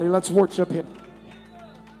Let's worship him.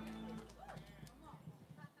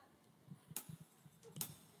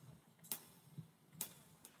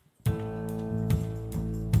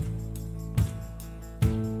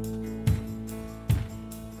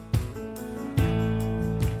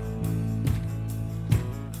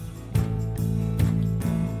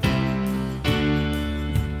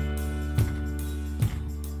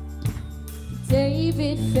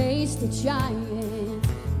 David faced a giant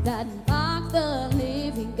that mocked the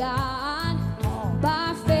living God.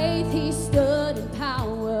 By faith he stood in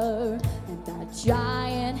power, and that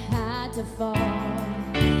giant had to fall.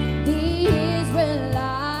 The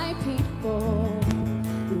Israelite people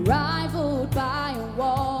rivaled by a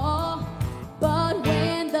wall, but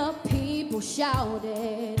when the people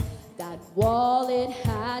shouted, that wall it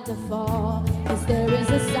had to fall. 'Cause there is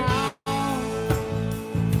a sound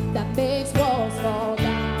that makes walls fall down.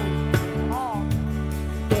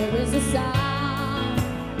 There is a sound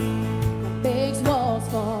that makes walls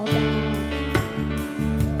fall down.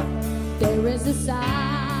 There is a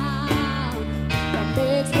sound that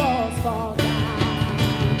makes walls fall down.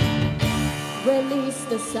 Release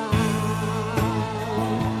the sound.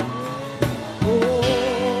 Oh.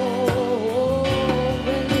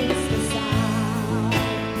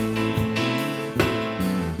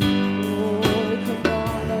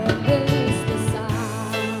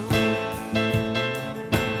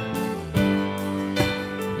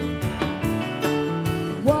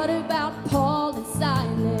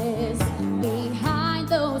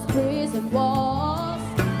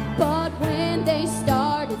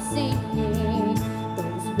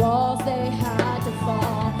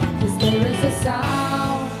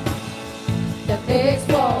 Sound that makes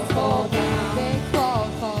walls fall down. Makes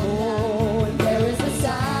walls fall down. Oh, and there is a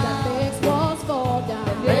sound that makes walls fall down.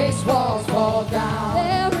 That makes walls fall down.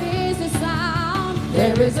 There is a sound.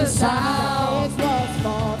 There is a sound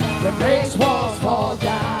that makes walls fall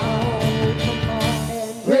down. Come on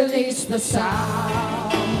and release the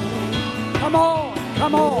sound. Come on,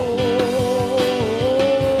 come on. Oh,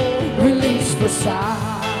 release the sound.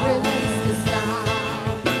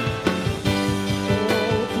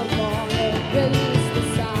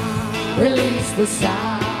 Release the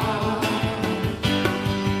sound.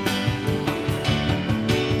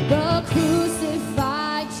 The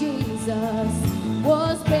crucified Jesus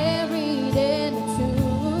was buried in a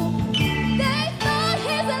tomb. They thought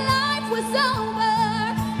his life was over,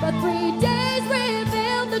 but 3 days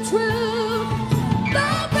revealed the truth.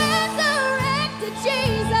 The resurrected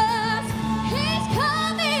Jesus, he's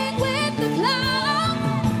coming with the cloud.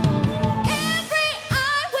 Every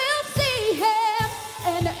eye will see him,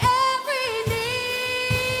 and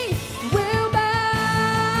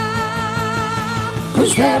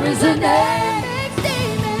there is a name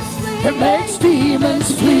that makes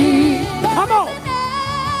demons flee. Come on.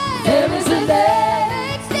 There is a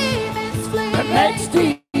name that makes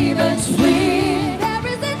demons flee. There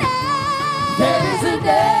is a name. There is a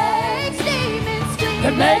name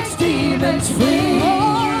that makes demons flee. Oh,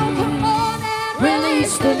 come on and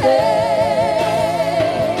release the name.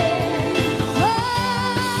 Oh,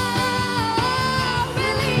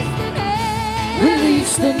 release the name.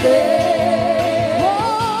 Release the name.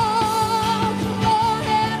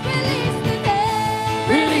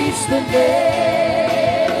 The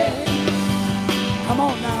name. Come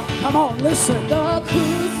on now, come on, listen. The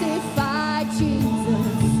crucified Jesus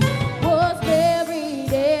was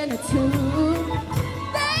buried in a tomb.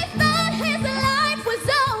 They thought his life was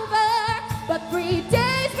over, but 3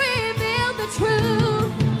 days revealed the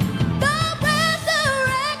truth. The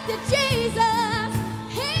resurrected Jesus,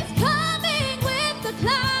 he's coming with the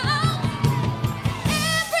clouds.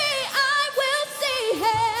 Every eye will see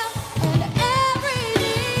him, and every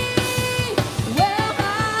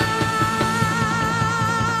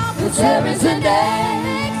there is a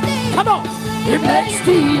name. Come on. It makes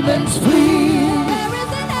demons flee.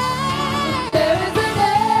 There is a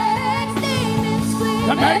name.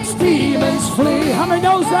 That makes demons flee. How many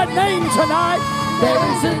knows that name tonight? There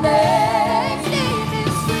is a name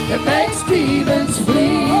that makes demons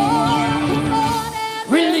flee.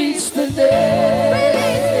 Release the name.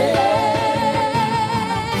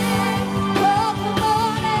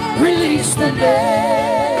 Release the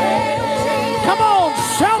name. Come on,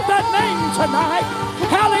 shout that name tonight.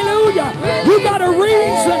 Hallelujah. You got a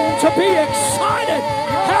reason to be excited.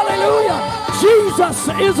 Hallelujah. Jesus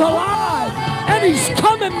is alive and he's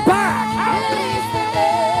coming back.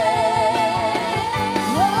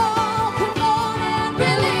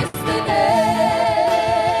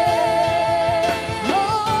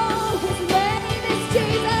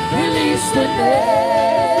 Release the name.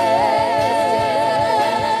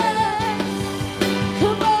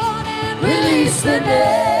 Come on. Release the name.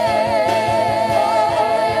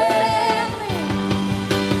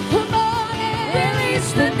 Come on and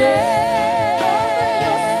Release the name.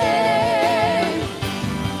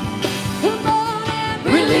 come on and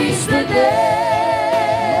Release the name.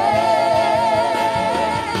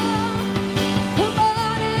 come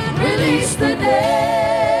on and Release the name.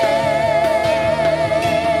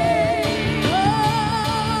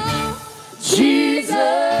 Jesus.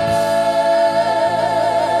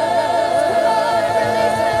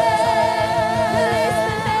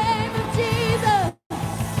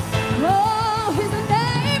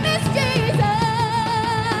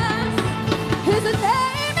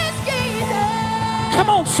 Come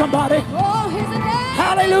on, somebody.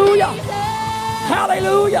 Hallelujah.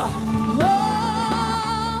 Hallelujah.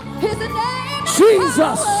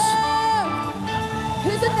 Jesus.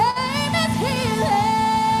 His name is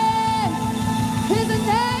healing. His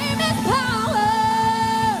name is power.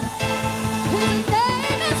 His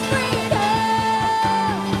name is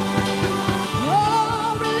freedom.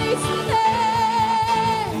 Oh, release the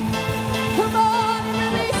name. Come on and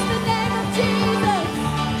release the name of Jesus.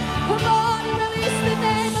 Come on and release the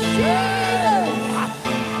name of Jesus.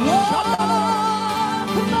 Oh,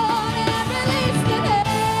 come on and release the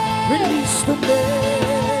name. Release the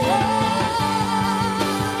name.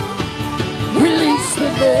 Release the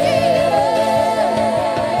name.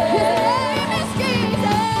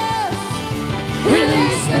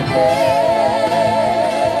 Release the name.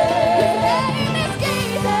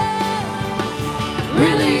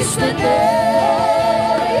 Release the name.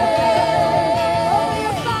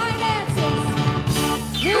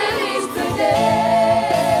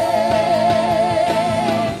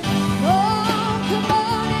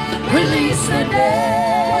 Release the name.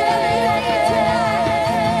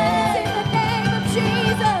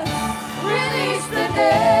 Release the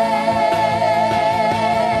name.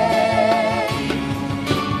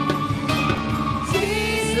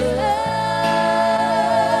 Jesus.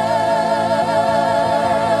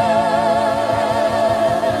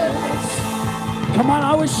 Come on,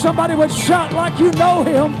 I wish somebody would shout like you know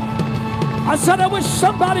him. I said I wish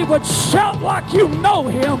somebody would shout like you know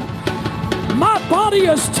him. My body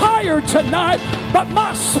is tired tonight, but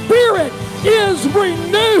my spirit is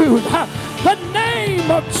renewed. The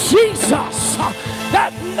name of Jesus,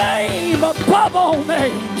 that name above all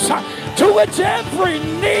names, to which every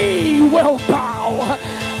knee will bow,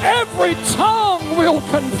 every tongue will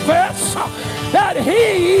confess that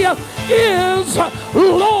he is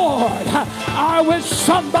Lord. I wish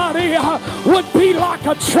somebody would be like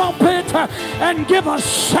a trumpet and give a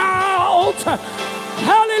shout.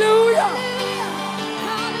 Hallelujah.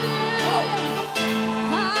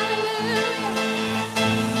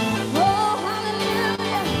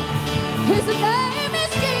 His name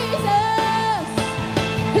is Jesus.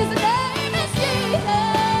 His name is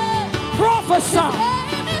Jesus. Prophesy. His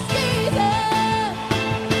name is Jesus.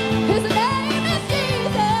 His name is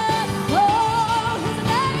Jesus. Oh, his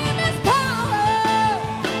name is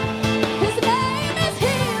power. His name is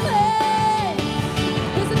healing.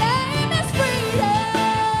 His name is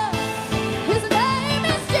freedom. His name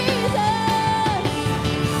is Jesus.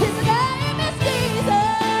 His name is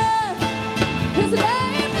Jesus. His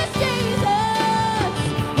name.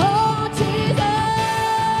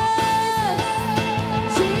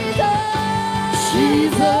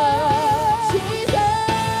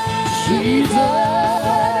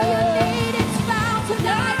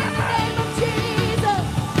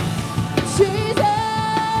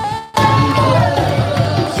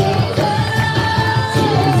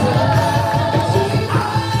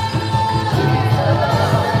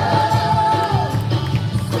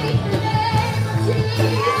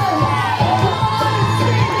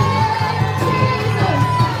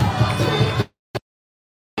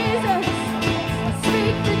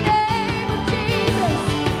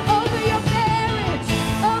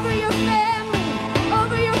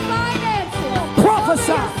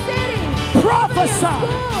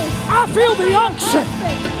 I feel the unction.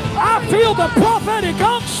 I feel the prophetic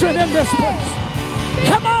unction in this place.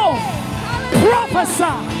 Come on.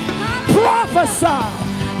 Prophesy.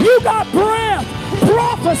 Prophesy. You got breath.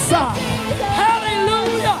 Prophesy.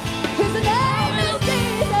 Hallelujah. His name is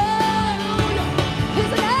Jesus.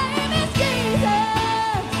 His name is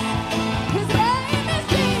Jesus. His name is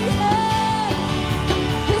Jesus.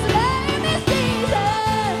 His name is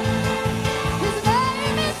Jesus. His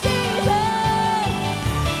name is Jesus.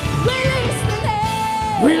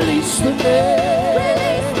 Release the name.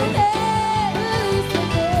 Release the name.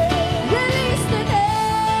 Release the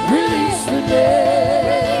name. Release the name.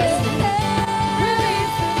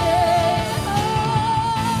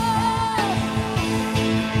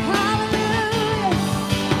 Hallelujah.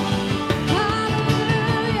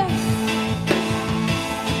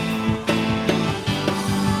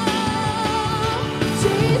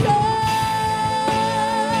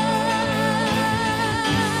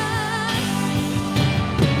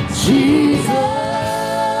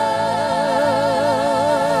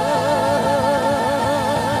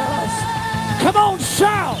 Come on,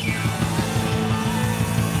 shout.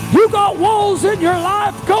 You got walls in your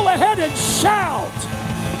life, go ahead and shout.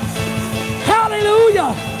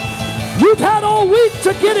 Hallelujah. You've had all week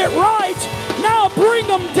to get it right. Now bring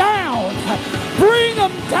them down. Bring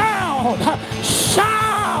them down.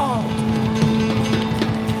 Shout.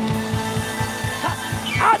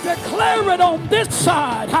 I declare it on this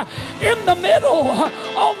side, in the middle,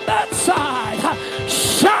 on that side.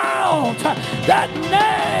 Shout that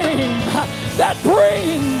name that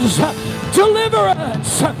brings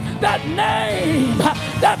deliverance, that name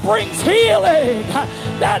that brings healing,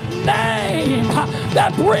 that name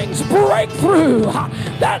that brings breakthrough,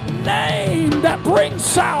 that name that brings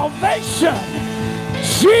salvation.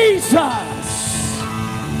 Jesus.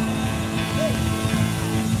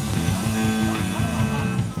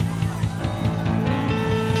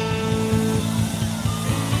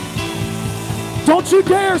 Don't you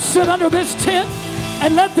dare sit under this tent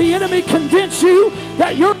and let the enemy convince you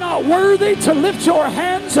that you're not worthy to lift your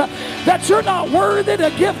hands, that you're not worthy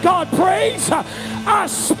to give God praise. I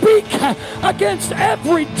speak against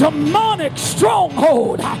every demonic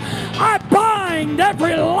stronghold. I bind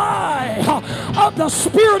every lie of the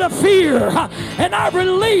spirit of fear, and I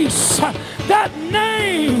release that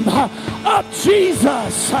name of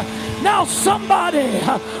Jesus. Now somebody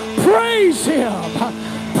praise him.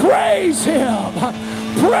 Praise him.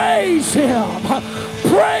 Praise him.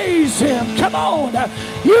 Praise him. Come on.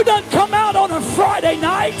 You done come out on a Friday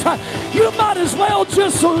night. You might as well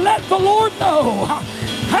just let the Lord know,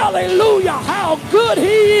 hallelujah, how good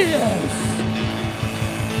he is.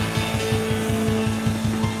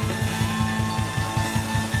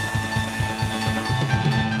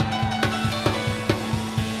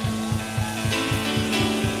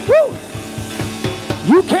 Woo.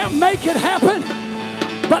 You can't make it happen.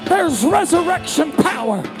 But there's resurrection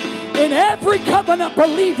power in every covenant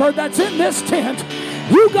believer that's in this tent.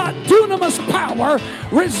 You got dunamis power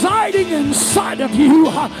residing inside of you.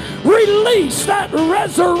 Release that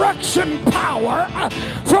resurrection power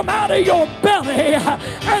from out of your belly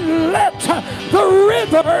and let the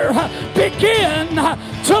river begin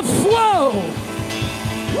to flow.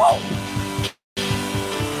 Whoa.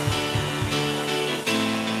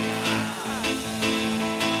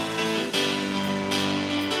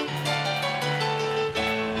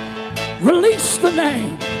 Release the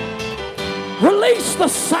name. Release the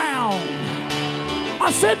sound.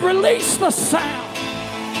 I said release the sound.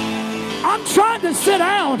 I'm trying to sit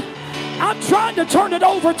down. I'm trying to turn it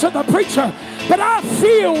over to the preacher, but I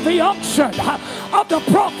feel the unction of the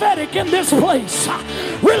prophetic in this place.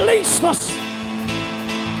 Release the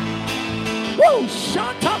woo,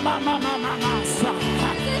 shanta ma ma ma ma ma.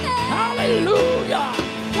 Hallelujah.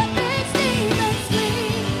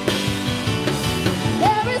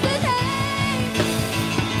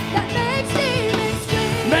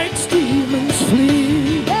 Makes demons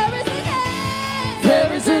flee. There is a name.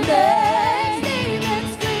 There is a name.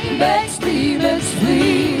 Makes demons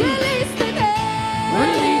flee. Release the name.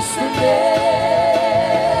 Release the name.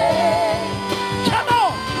 Come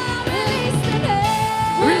on. Release the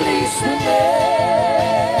name. Release the name.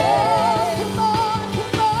 Come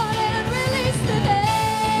on and release the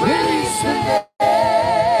name. Release the name.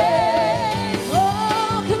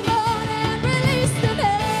 Oh, come on and release the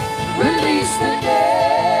name. Release the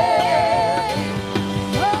name.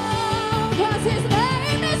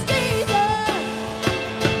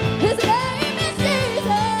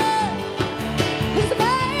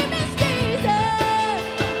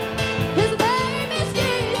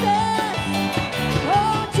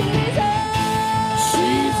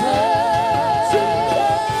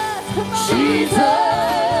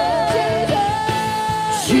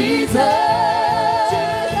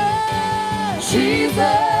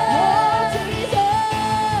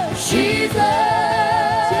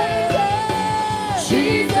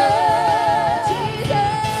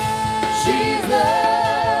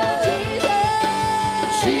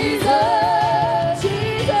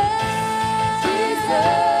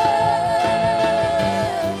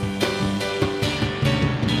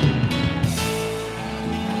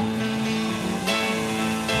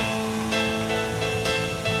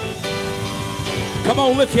 Come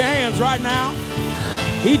on, lift your hands right now.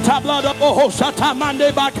 Itablada boho shata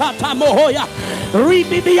mande bakata mohoya.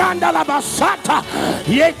 Ribi bianda la basata.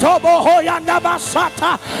 Yeto bohoya na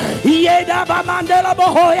basata. Yeda ba mandela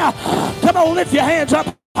bohoya. Come on, lift your hands up.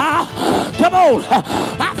 Come on.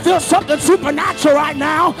 I feel something supernatural right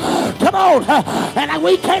now. Come on. And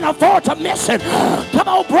we can't afford to miss it. Come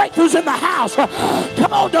on, breakthroughs in the house.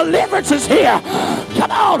 Come on, deliverance is here.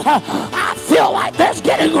 Come on. I feel like there's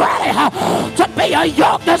getting ready to be a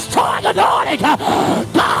yoke destroying anointing.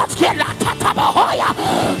 God's getting ready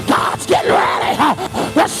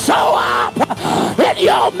to show up in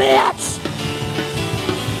your midst.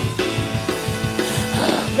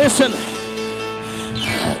 Listen.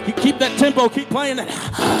 You keep that tempo, keep playing it.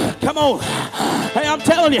 Come on. Hey, I'm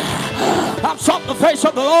telling you, I've sought the face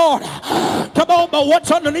of the Lord. Come on, but what's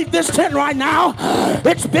underneath this tent right now,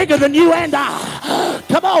 it's bigger than you and I.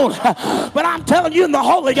 Come on. But I'm telling you in the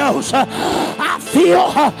Holy Ghost, I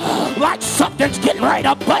feel like something's getting ready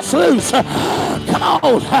to bust loose. Come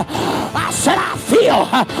on. I said I feel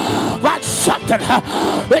like something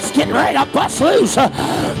is getting ready to bust loose.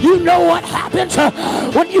 You know what happens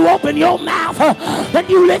when you open your mouth and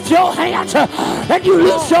you lift your hands and you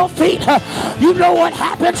loose your feet? You know what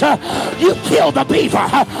happens? You kill the beaver.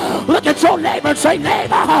 Look at your neighbor and say,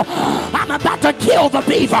 neighbor, I'm about to kill the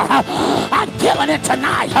beaver. I'm killing it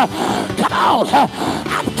tonight. Come on.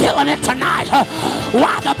 I'm killing it tonight.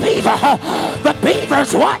 Why the beaver? The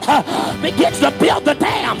beaver's what begins to build the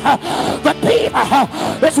dam. The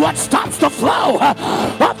beaver is what stops the flow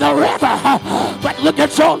of the river. But look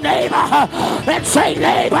at your neighbor and say,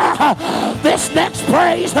 neighbor, this next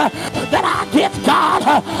praise that I give God,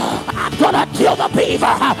 I'm gonna kill the beaver.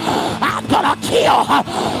 I'm gonna kill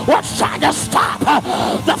what's trying to stop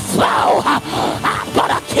the flow. I'm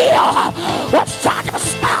gonna kill what's trying to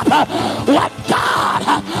stop what God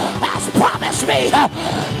has promised me.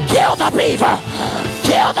 Kill the beaver.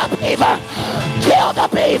 Kill the beaver. Kill the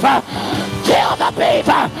beaver. Kill the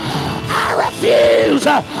beaver. I refuse.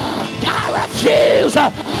 I refuse.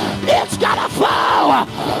 It's gotta flow.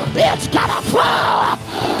 It's gotta flow.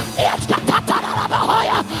 It's gotta.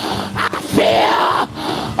 I feel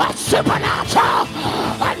a supernatural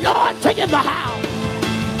anointing in the house.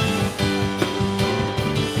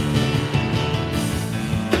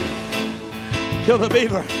 Kill the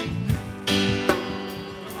beaver.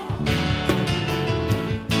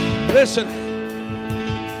 Listen,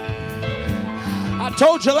 I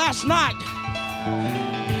told you last night,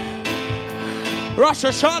 Rosh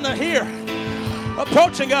Hashanah here,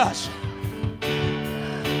 approaching us.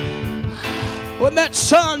 When that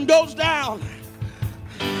sun goes down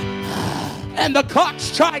and the clock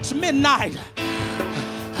strikes midnight,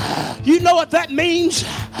 you know what that means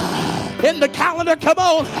in the calendar? Come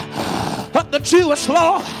on, of the Jewish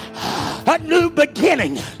law, a new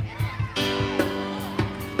beginning.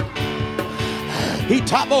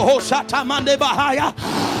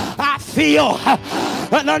 I feel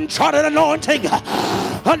an uncharted anointing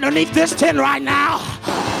underneath this tent right now.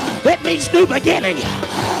 It means new beginning.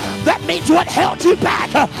 That means what held you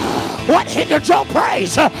back, what hindered your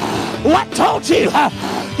praise, what told you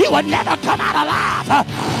you would never come out alive.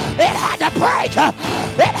 It had to break,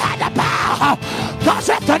 it had to bow, because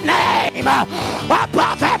at the name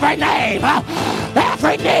above every name,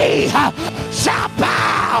 every knee shall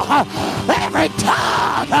bow, every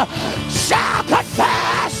tongue shall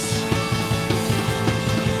confess.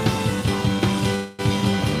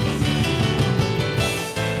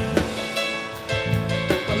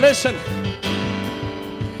 But listen,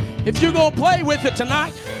 if you're going to play with it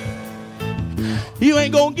tonight, you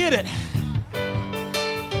ain't going to get it.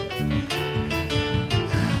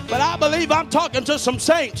 But I believe I'm talking to some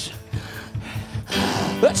saints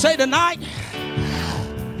that say tonight,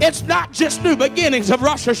 it's not just new beginnings of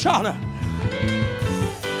Rosh Hashanah,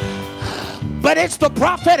 but it's the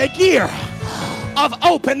prophetic year of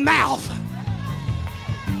open mouth.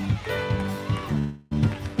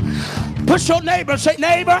 Push your neighbor and say,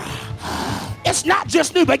 neighbor, it's not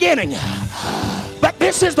just new beginning, but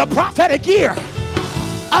this is the prophetic year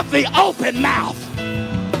of the open mouth.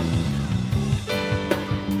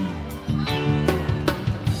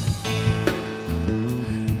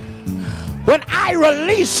 When I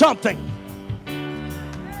release something,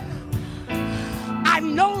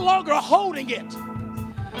 I'm no longer holding it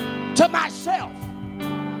to myself.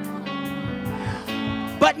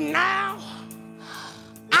 But now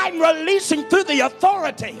I'm releasing through the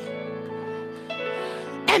authority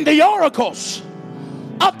and the oracles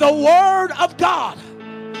of the Word of God.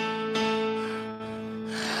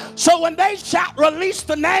 So when they shout, release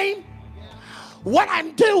the name, what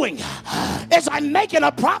I'm doing is I'm making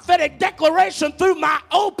a prophetic declaration through my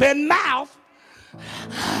open mouth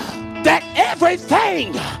that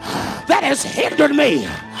everything that has hindered me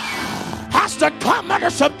has to come under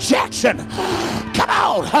subjection. Come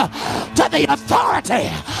on, to the authority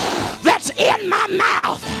that's in my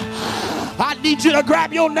mouth. I need you to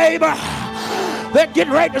grab your neighbor. They're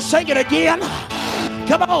getting ready to sing it again.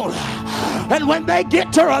 Come on. And when they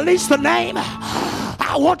get to release the name,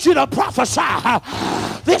 I want you to prophesy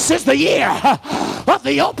This is the year of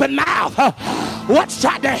the open mouth. What's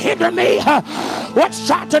trying to hinder me? What's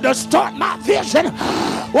trying to distort my vision?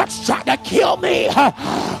 What's trying to kill me?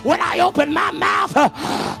 When I open my mouth,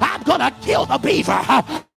 I'm gonna kill the beaver.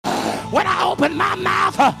 When I open my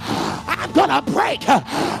mouth, I'm gonna break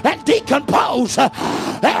and decompose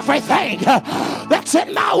everything that's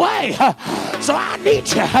in my way. So I need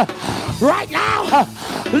you right now,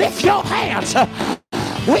 lift your hands.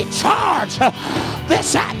 We charge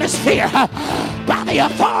this atmosphere by the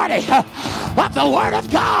authority of the Word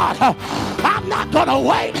of God. I'm not gonna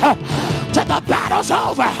wait till the battle's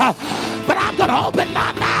over, but I'm gonna open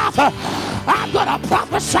my mouth. I'm gonna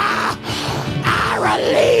prophesy. I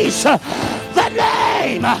release the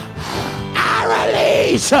name. I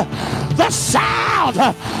release the sound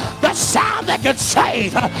that can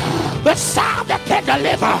save, the sound that can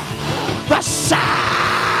deliver, the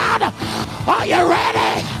sound. Are you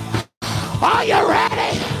ready? Are you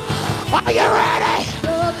ready? Are you ready?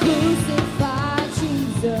 The crucified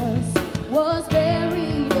Jesus was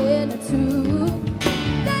buried in a tomb.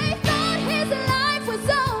 They thought his life was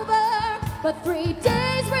over, but 3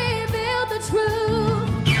 days revealed the truth.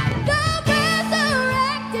 The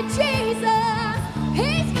resurrected Jesus,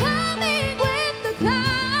 he's coming with the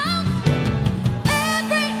clouds.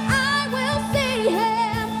 Every eye will see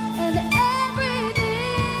him, and every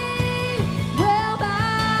knee will bow.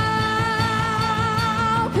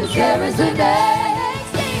 'Cause there is a name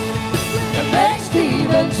that makes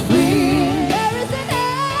demons flee. There is a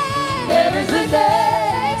name. There is a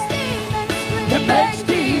name that makes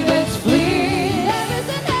demons flee. There is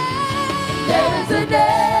a name. There is a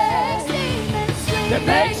name that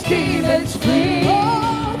makes demons flee.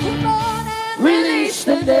 Oh, come on and release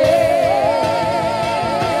the name.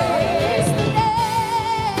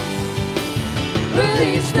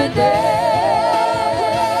 Release the name.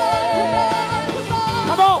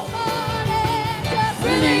 Come on.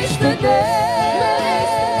 Release the name.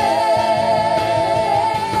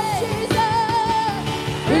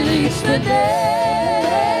 Release the name.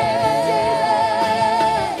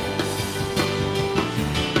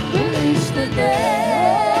 Release the name.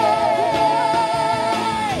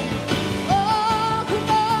 Oh, come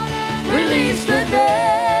on and release the name.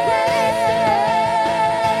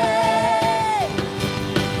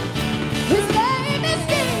 His name is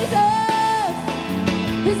Jesus.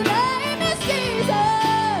 His name is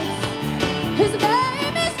Jesus. His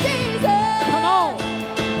name is Jesus. Come on.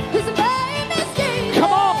 His name is Jesus.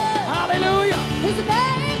 Come on. Hallelujah. His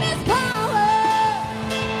name is power.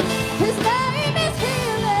 His name is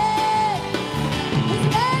healing. His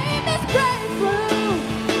name is breakthrough.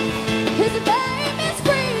 His name is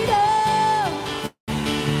freedom.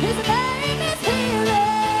 His name is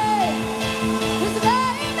healing. His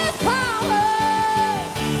name is power.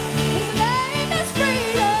 His name is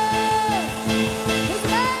freedom. His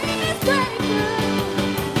name is breakthrough.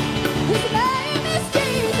 His name is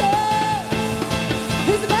Jesus.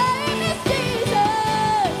 His name is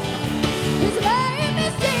Jesus. His name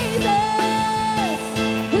is Jesus.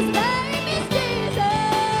 His name is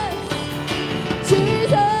Jesus.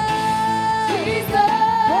 Jesus. Jesus.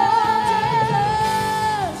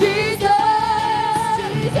 Jesus.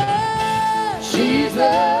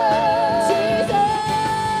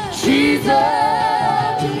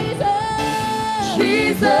 Jesus.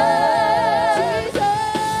 Jesus.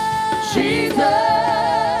 Jesus.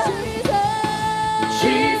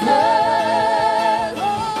 Jesus. Oh,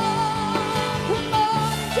 come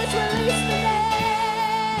on, just release the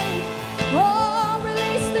name. Oh,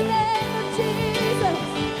 release the name of Jesus.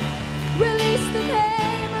 Release the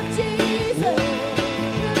name of Jesus.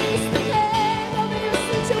 Release the name over your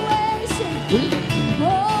situation. Oh,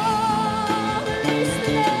 release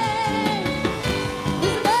the name.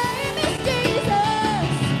 His name is Jesus.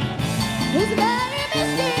 His name is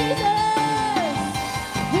Jesus.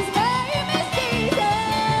 His name is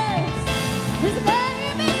Jesus. His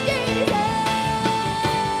name is Jesus.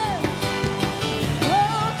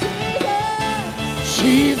 Oh, Jesus.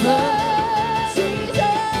 Jesus.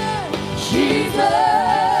 Jesus.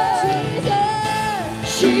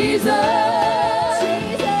 Jesus.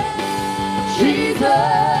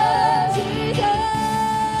 Jesus.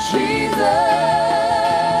 Jesus.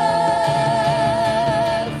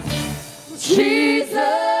 Jesus.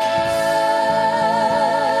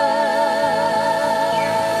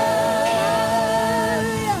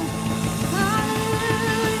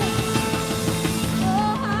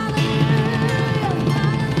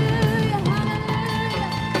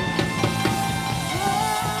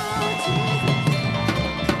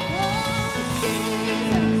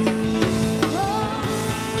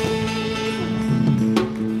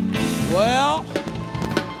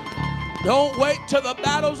 Don't wait till the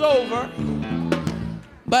battle's over.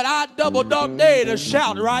 But I double dog dare to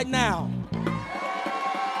shout right now.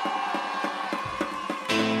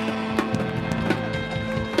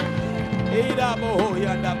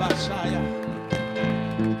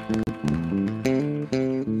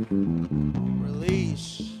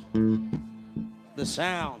 Release the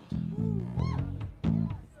sound.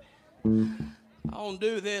 I don't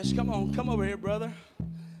do this. Come on, come over here, brother.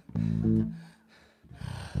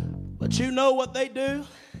 But you know what they do?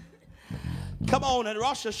 Come on, at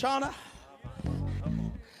Rosh Hashanah,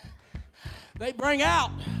 they bring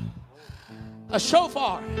out a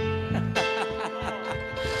shofar.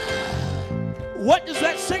 What does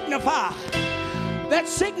that signify? That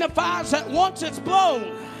signifies that once it's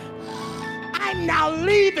blown, I'm now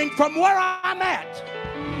leaving from where I'm at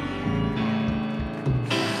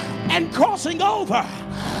and crossing over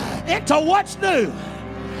into what's new.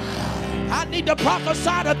 I need to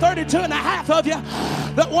prophesy to 32 and a half of you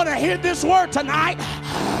that want to hear this word tonight,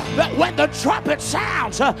 that when the trumpet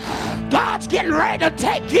sounds, God's getting ready to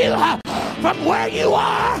take you from where you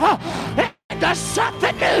are into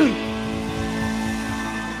something new.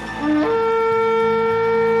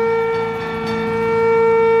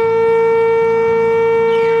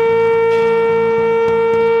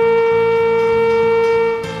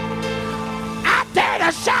 I dare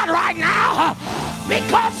to shout right now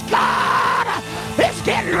because God is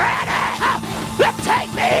getting ready to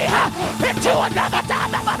take me into another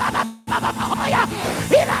time.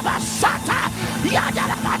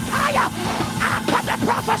 I come to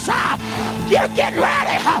prophesy. You're getting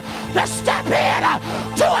ready to step in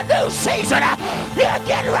to a new season. You're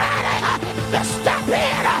getting ready to step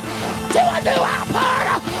in to a new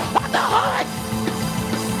outpouring of the Holy.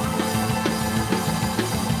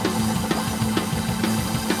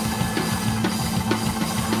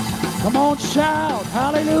 Come on, shout.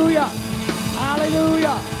 Hallelujah.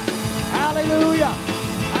 Hallelujah. Hallelujah.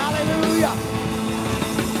 Hallelujah.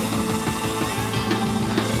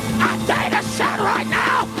 I dare to shout right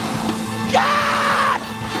now. God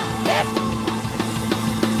is...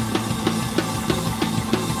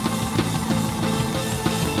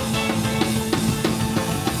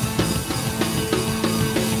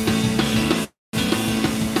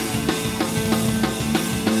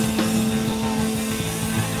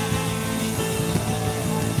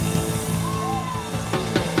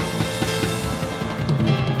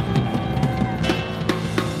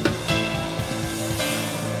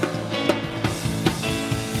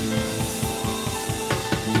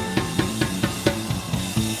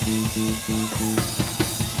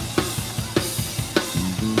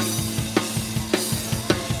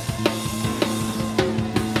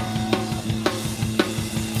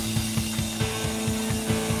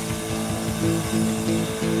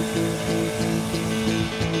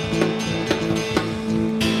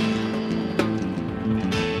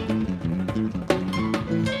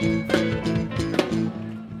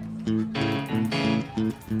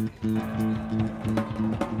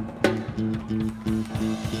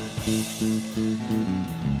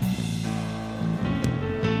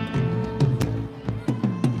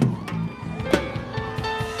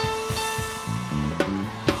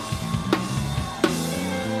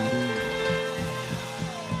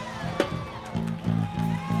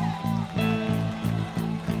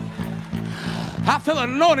 I feel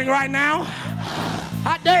an anointing right now.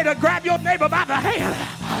 I dare to grab your neighbor by the hand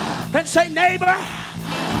and say, neighbor,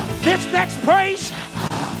 this next praise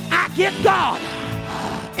I give God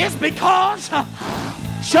is because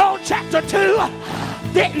Joel chapter 2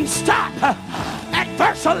 didn't stop at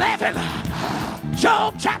verse 11.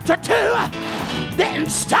 Joel chapter 2 didn't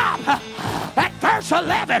stop at verse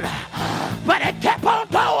 11, but it kept on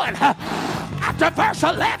going. After verse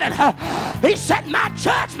 11, he said, my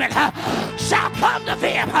judgment shall come to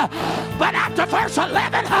them. But after verse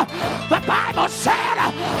 11, the Bible said,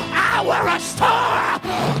 I will restore.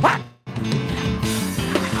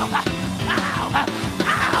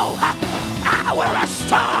 I will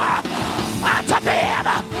restore unto them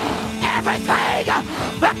everything,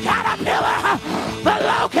 the caterpillar, the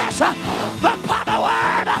locust, the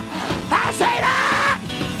palmerworm has eaten.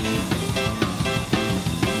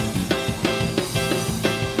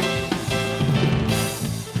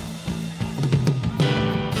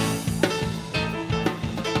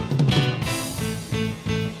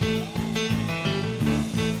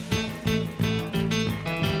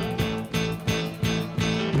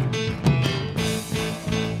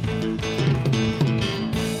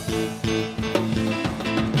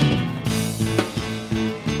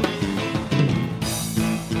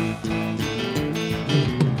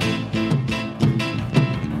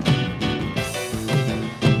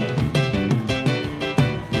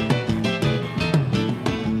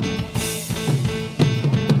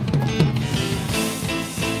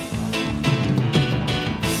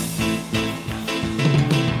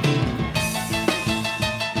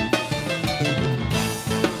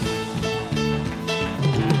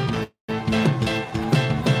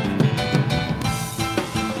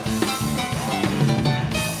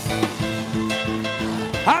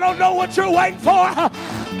 what you're waiting for,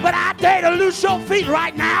 but I dare to loose your feet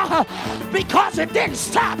right now because it didn't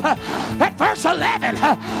stop at verse 11.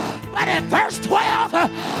 But in verse 12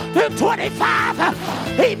 through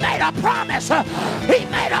 25, he made a promise. He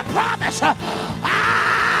made a promise. I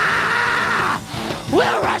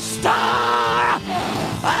will restore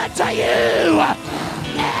unto you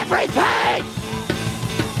everything.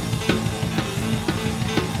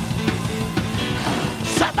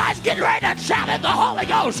 Somebody's getting ready to shout in the Holy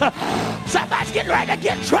Ghost. Somebody's getting ready to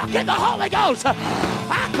get drunk in the Holy Ghost.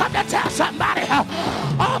 I come to tell somebody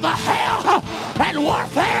all the hell and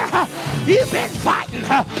warfare you've been fighting.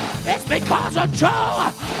 It's because of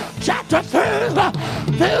Joel chapter 2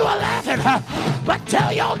 through 11. But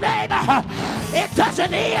tell your neighbor it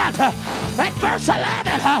doesn't end at verse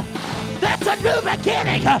 11. That's a new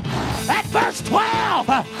beginning. At verse 12,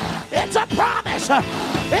 it's a promise.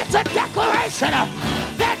 It's a declaration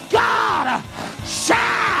that God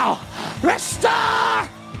shall restore.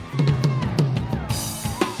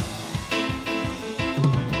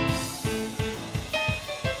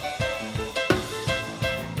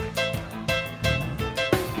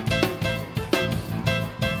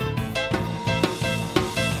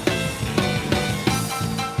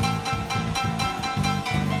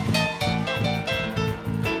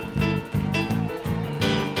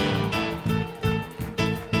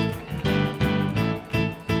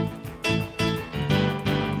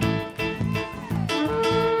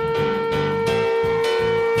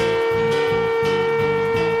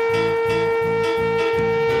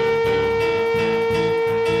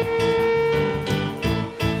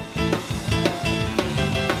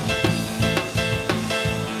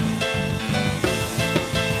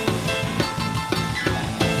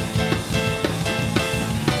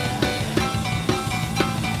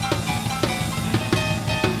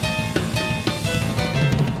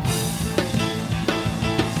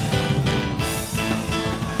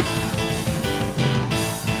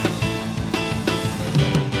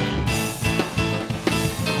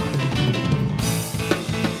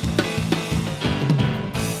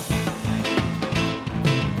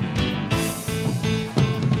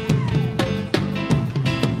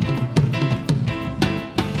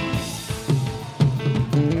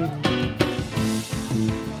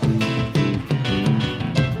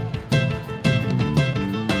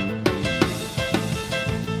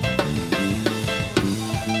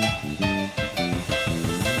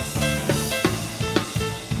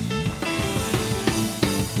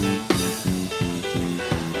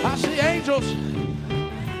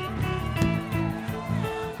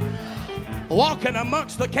 Walking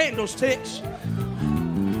amongst the candlesticks.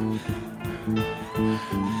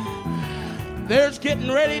 There's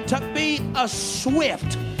getting ready to be a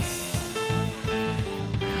swift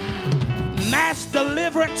mass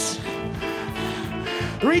deliverance,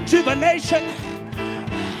 rejuvenation,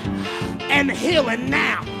 and healing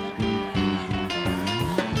now.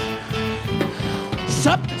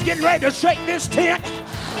 Something's getting ready to shake this tent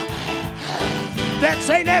that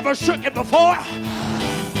ain't ever shook it before.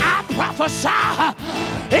 I prophesy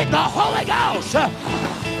in the Holy Ghost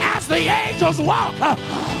as the angels walk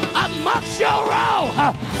amongst your row.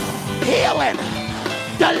 Healing,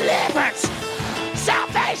 deliverance,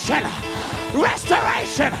 salvation,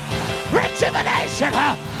 restoration, rejuvenation.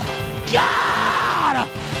 God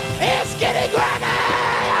is getting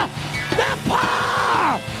ready to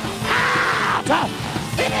pour out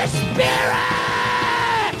His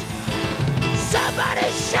Spirit. Somebody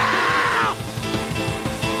shout.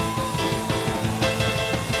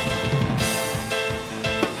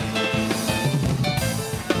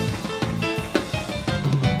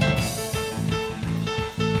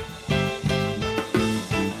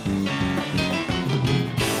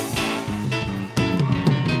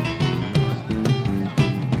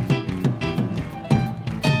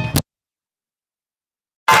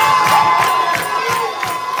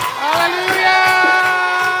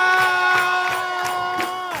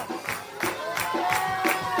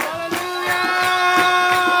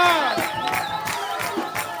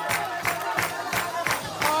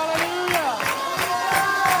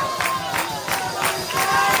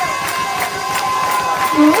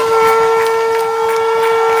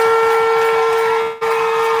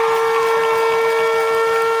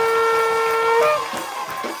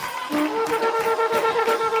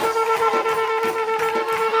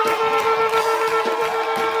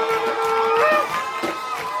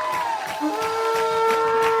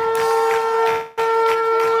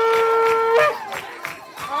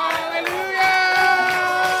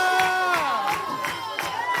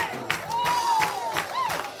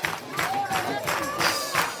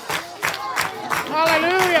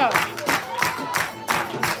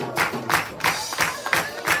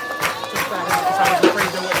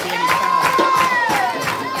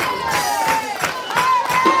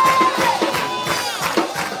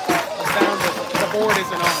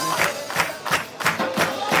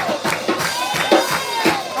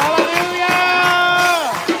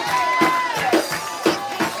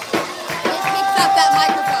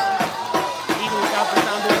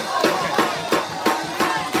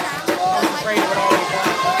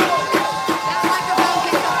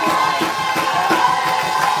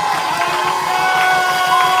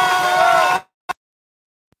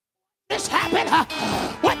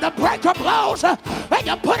 when the breaker blows and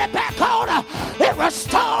you put it back on, it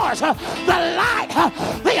restores the light,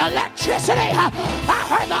 the electricity. I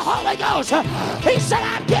heard the Holy Ghost. He said,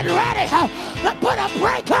 I'm getting ready to put a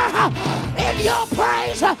breaker in your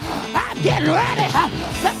praise. I'm getting ready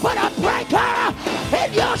to put a breaker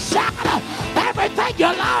in your shout. Everything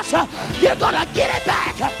you lost, you're going to get it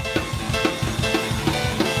back.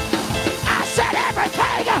 I said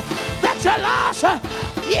everything that you lost,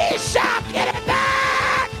 ye shall get it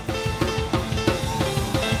back.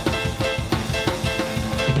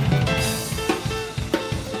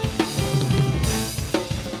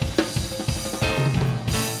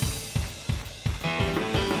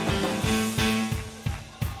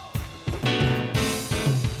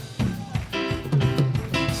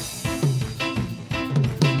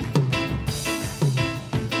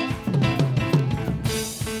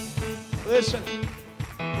 Listen.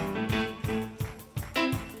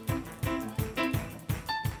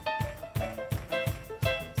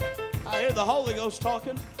 I hear the Holy Ghost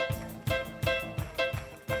talking.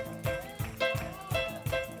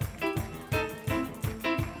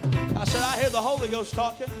 I said, I hear the Holy Ghost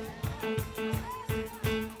talking.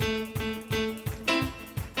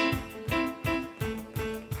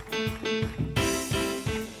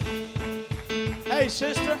 Hey,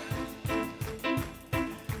 sister.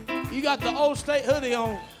 You got the Old State hoodie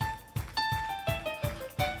on.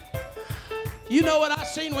 You know what I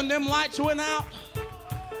seen when them lights went out?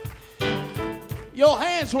 Your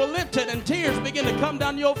hands were lifted and tears began to come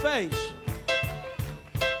down your face.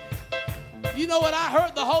 You know what I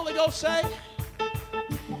heard the Holy Ghost say?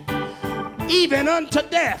 Even unto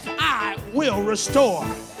death I will restore.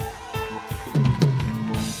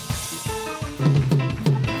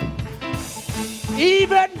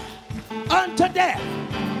 Even unto death.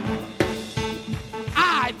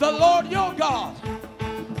 I, the Lord your God,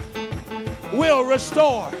 will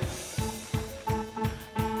restore.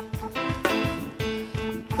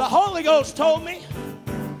 The Holy Ghost told me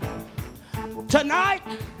tonight,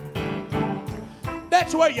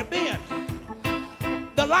 that's where you've been.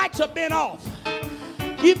 The lights have been off.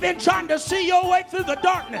 You've been trying to see your way through the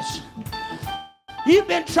darkness. You've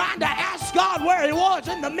been trying to ask God where he was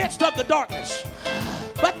in the midst of the darkness.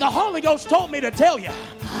 But the Holy Ghost told me to tell you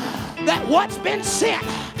that what's been sent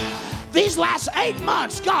these last 8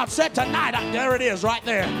 months, God said tonight, there it is right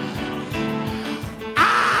there,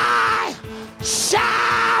 I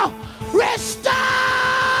shall restore.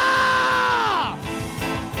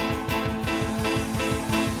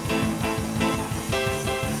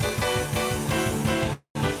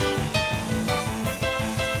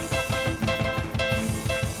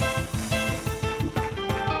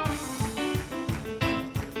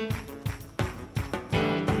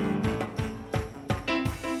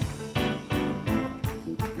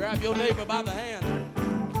 Grab your neighbor by the hand.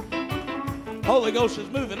 Holy Ghost is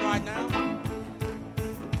moving right now.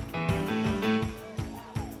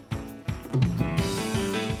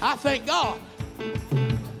 I thank God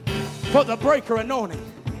for the breaker anointing.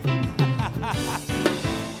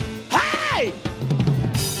 Hey!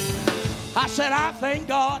 I said, I thank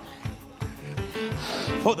God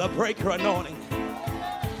for the breaker anointing.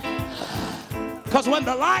 Because when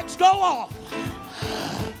the lights go off,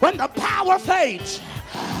 when the power fades,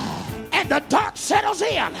 and the dark settles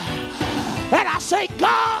in, and I say,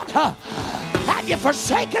 God, have you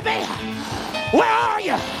forsaken me? Where are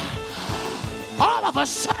you? All of a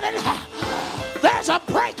sudden, there's a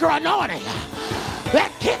breaker anointing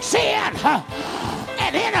that kicks in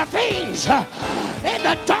and intervenes in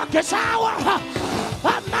the darkest hour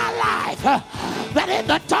of my life. That in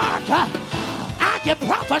the dark, I can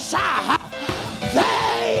prophesy.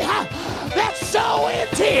 They that sow in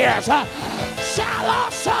tears shall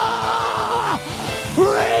also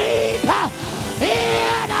reap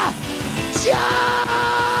in joy.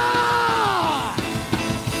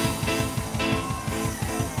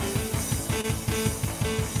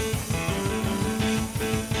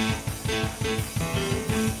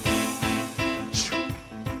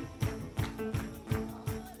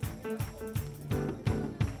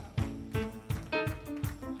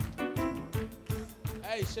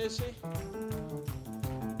 Hey, sissy.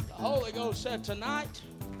 The Holy Ghost said tonight,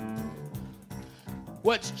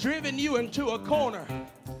 what's driven you into a corner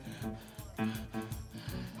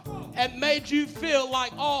and made you feel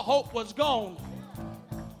like all hope was gone,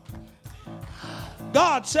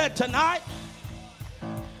 God said tonight,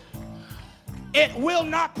 it will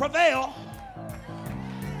not prevail,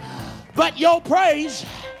 but your praise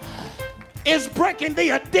is breaking the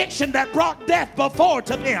addiction that brought death before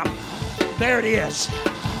to them. There it is.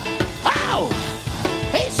 Oh,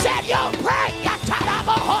 he said, you'll break.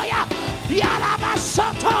 Yada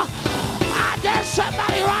I dare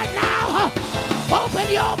somebody right now, open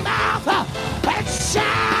your mouth and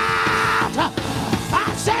shout.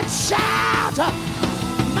 I said shout.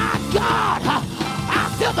 My God, I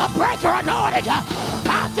feel the breaker anointing.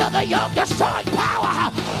 I feel the yoke destroying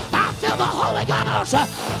power. I feel the Holy Ghost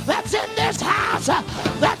that's in this house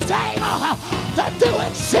that's able to do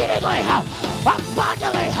exceedingly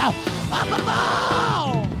abundantly above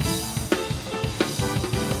all.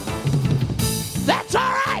 That's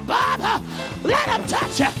all right, Bob. Let him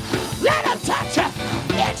touch you. Let him touch you.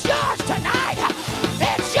 It's yours tonight.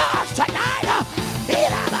 It's yours tonight.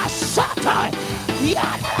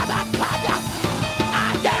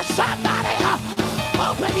 I dare somebody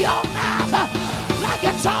open your mouth like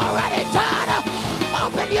it's already done.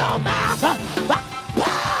 Open your mouth.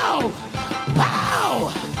 Pow!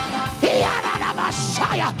 Pow!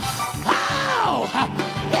 Pow!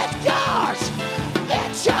 It's yours.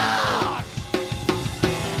 It's yours.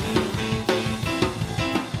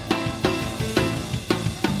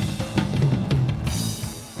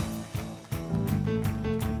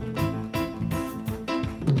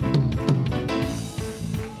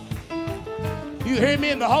 You hear me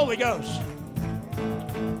in the Holy Ghost?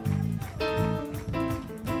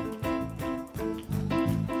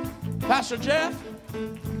 Pastor Jeff,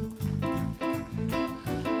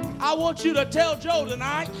 I want you to tell Joe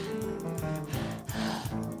tonight,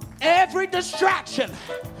 every distraction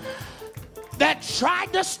that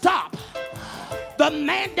tried to stop the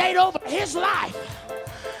mandate over his life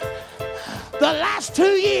the last 2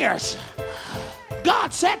 years,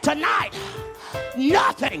 God said tonight,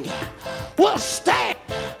 nothing will stand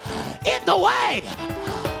in the way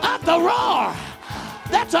of the roar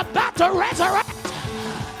that's about to resurrect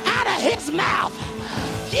out of his mouth.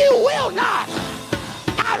 You will not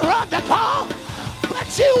outrun the call,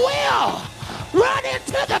 but you will run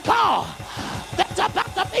into the call. There's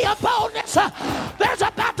about to be a boldness. There's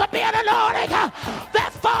about to be an anointing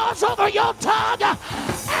that falls over your tongue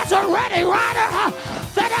as a ready rider,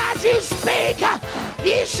 that as you speak,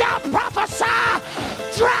 ye shall prophesy.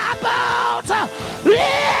 Dry bones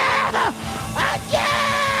live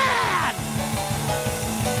again.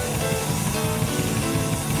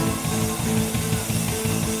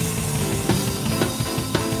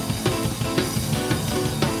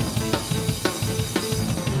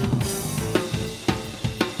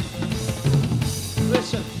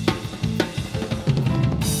 Listen.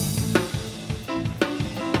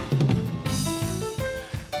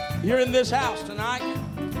 You're in this house tonight,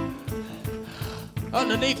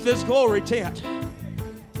 underneath this glory tent.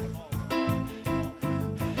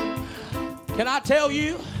 Can I tell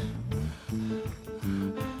you,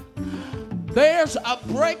 there's a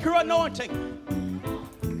breaker anointing.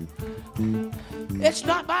 It's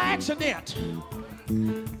not by accident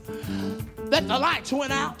that the lights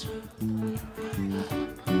went out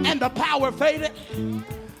and the power faded.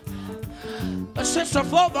 Sister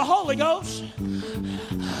Flo, the Holy Ghost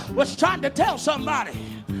was trying to tell somebody,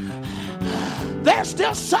 there's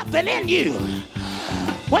still something in you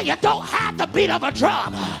when you don't have the beat of a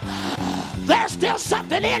drum. There's still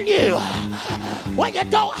something in you when you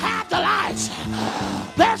don't have the lights.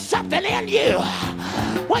 There's something in you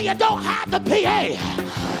when you don't have the PA.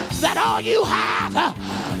 That all you have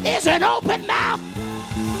is an open mouth.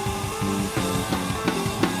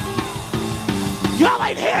 Y'all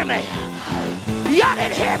ain't hear me. Y'all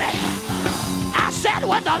didn't hear me. I said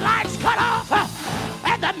when the lights cut off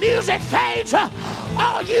and the music fades,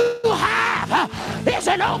 all you have is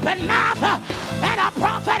an open mouth and a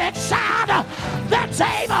prophetic sound that's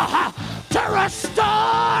able to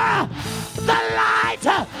restore the light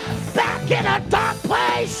back in a dark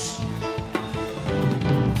place.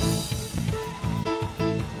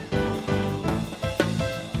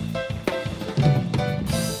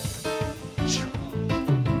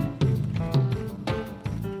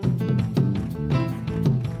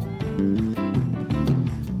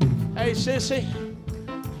 Hey, sissy,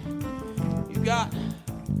 you got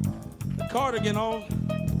the cardigan on.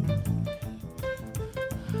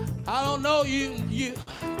 I don't know you,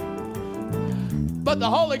 but the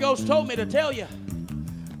Holy Ghost told me to tell you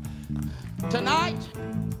tonight,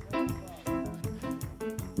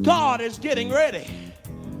 God is getting ready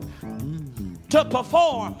to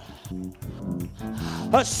perform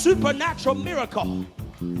a supernatural miracle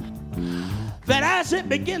that as it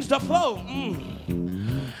begins to flow,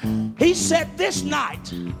 he said, this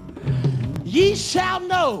night ye shall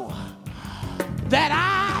know that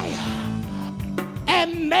I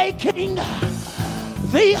am making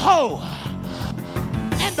thee whole.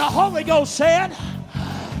 And the Holy Ghost said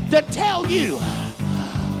to tell you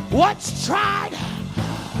what's tried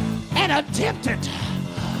and and attempted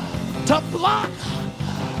to block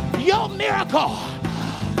your miracle,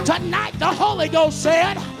 tonight the Holy Ghost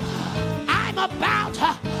said, I'm about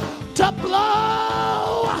to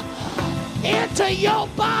blow into your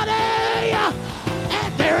body.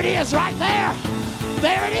 And there it is right there.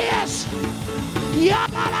 There it is.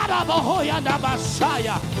 Yadalabohoya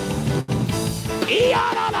Messiah.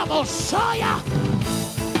 Yadalabohoya.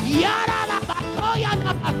 Yadalabohoya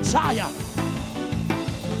Messiah.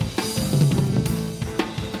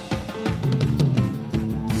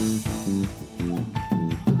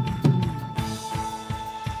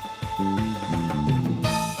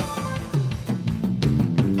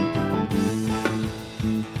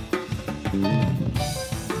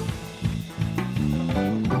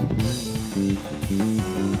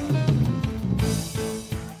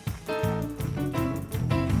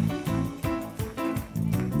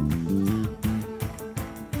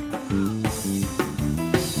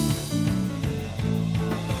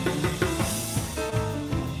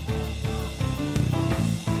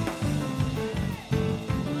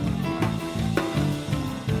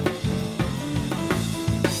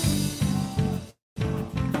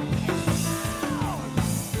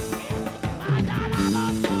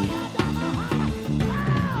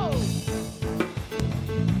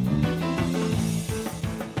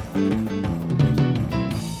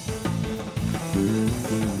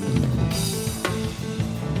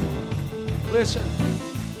 Listen,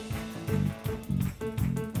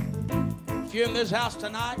 if you're in this house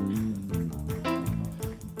tonight and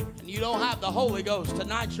you don't have the Holy Ghost,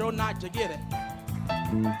 tonight's your night to get it.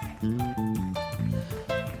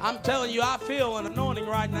 I'm telling you, I feel an anointing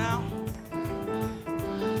right now.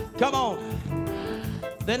 Come on.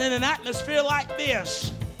 Then in an atmosphere like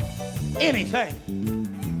this, anything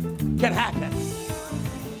can happen.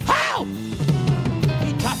 How?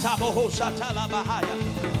 Ikataboho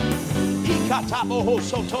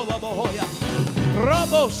sotola bohoya.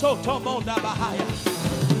 Robo sotomonda bahaya.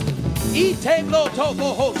 Iteblo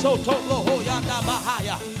toboho sotoblo yanda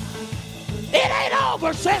bahaya. It ain't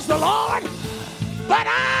over, says the Lord, but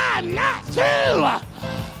I'm not through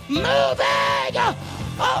moving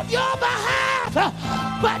on your behalf.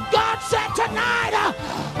 But God said tonight,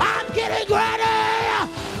 I'm getting ready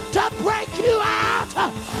to break you out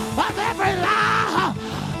of every lie,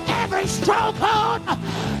 every stronghold,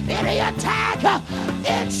 any attack.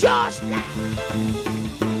 It's yours now.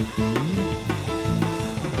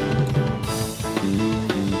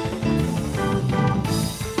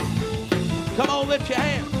 Come on, lift your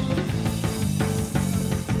hands.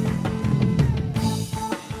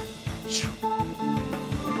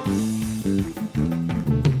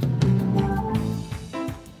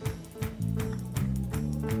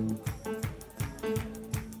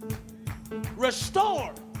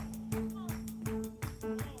 Restore.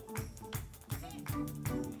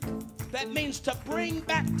 That means to bring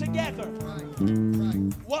back together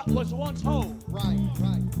what was once whole.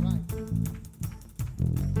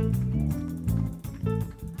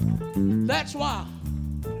 That's why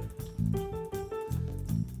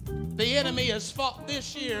the enemy has fought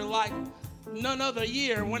this year like none other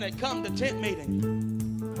year when it come to tent meeting.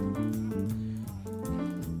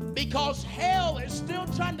 Because hell is still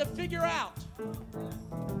trying to figure out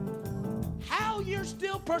how you're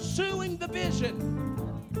still pursuing the vision,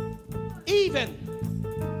 even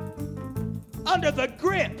under the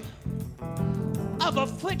grip of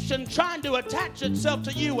affliction trying to attach itself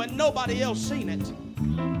to you and nobody else seen it.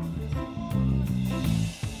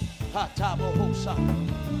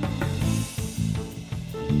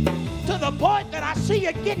 To the point that I see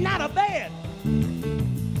you getting out of bed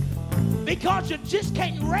because you just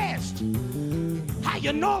can't rest how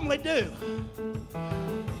you normally do.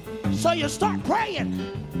 So you start praying,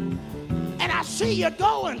 and I see you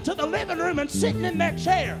going to the living room and sitting in that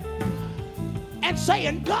chair and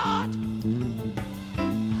saying, God,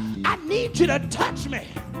 I need you to touch me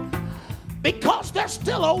because there's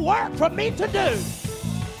still a work for me to do.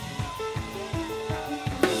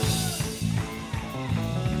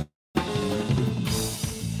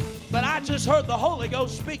 But I just heard the Holy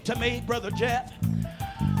Ghost speak to me, Brother Jeff,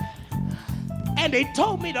 and he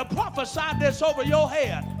told me to prophesy this over your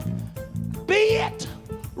head. Be it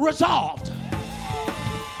resolved.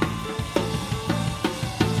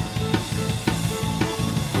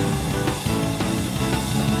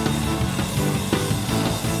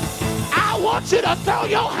 I want you to throw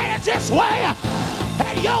your hands this way,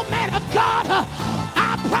 and yo, man of God,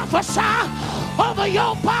 I prophesy over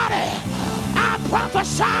your body. I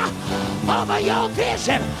prophesy over your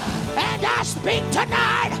vision, and I speak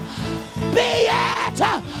tonight, be it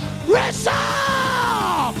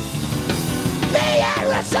resolved. Be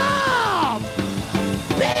it resolved.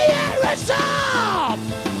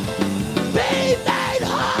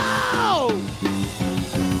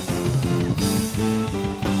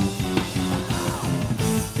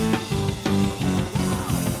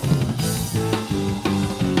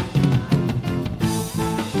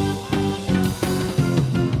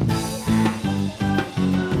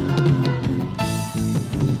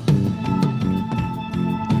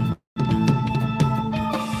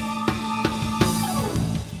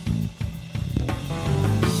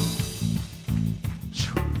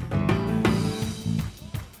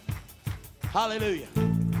 Hallelujah.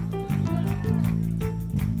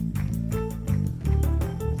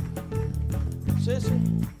 Sissy,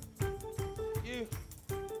 you,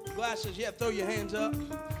 glasses, yeah, throw your hands up.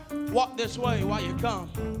 Walk this way while you come.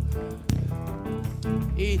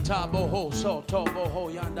 Hey,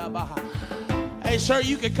 sir,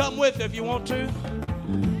 you can come with if you want to.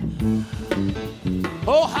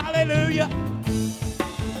 Oh, hallelujah.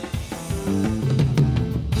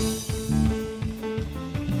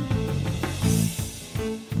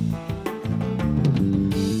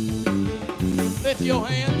 Lift your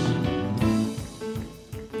hands.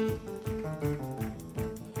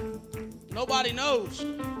 Nobody knows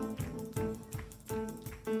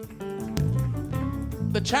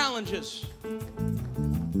the challenges,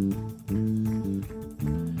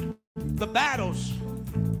 the battles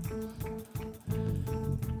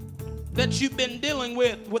that you've been dealing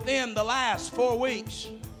with within the last 4 weeks.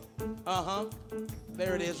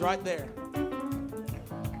 There it is right there.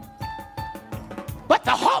 But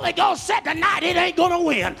the Holy Ghost said tonight it ain't gonna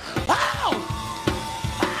win.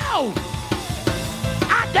 Oh!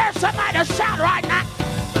 I dare somebody to shout right now.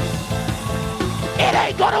 It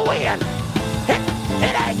ain't gonna win.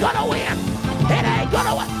 It ain't gonna win. It ain't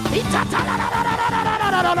gonna win. It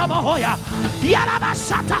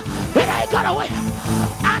ain't gonna win.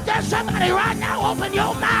 I dare somebody right now open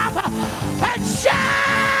your mouth and shout.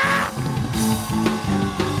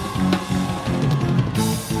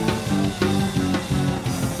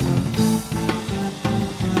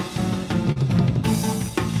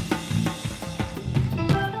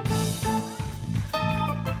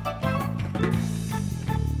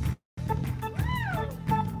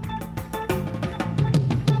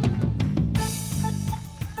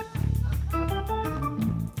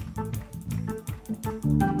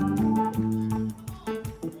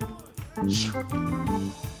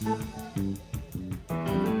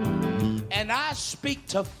 And I speak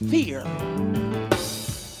to fear.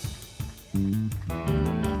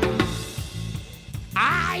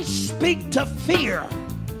 I speak to fear.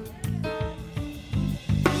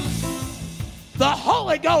 The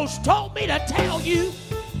Holy Ghost told me to tell you,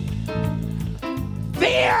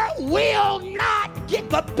 fear will not get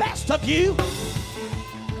the best of you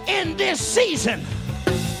in this season.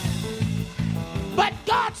 But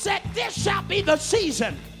God said, this shall be the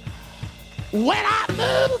season when I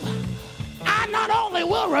move. I not only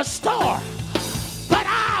will restore, but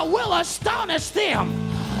I will astonish them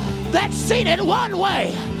that seen it one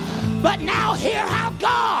way. But now hear how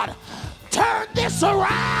God turned this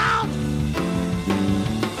around.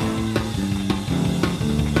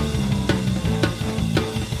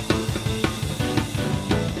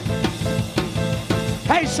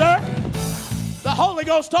 Hey, sir. The Holy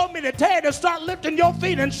Ghost told me to tell you to start lifting your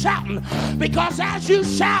feet and shouting, because as you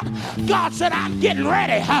shout, God said, I'm getting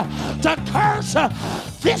ready to curse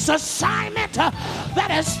this assignment that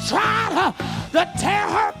has tried to tear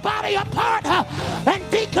her body apart and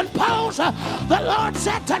decompose. The Lord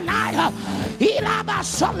said tonight,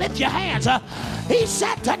 lift your hands. He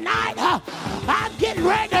said tonight, I'm getting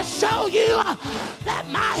ready to show you that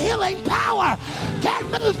my healing power can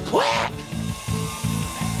move quick.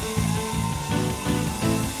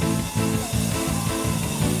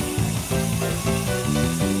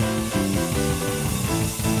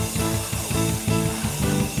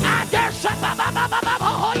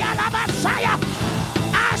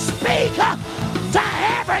 I speak to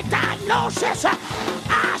every diagnosis.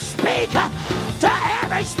 I speak to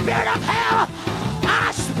every spirit of hell.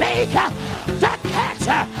 I speak to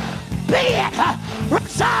cancer. Be it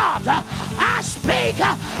resolved. I speak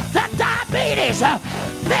to diabetes.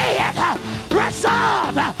 Be it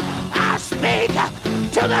resolved. I speak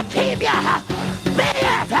to leukemia. Be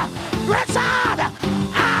it resolved.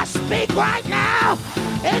 I speak right now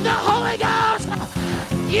in the Holy Ghost.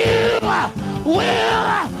 You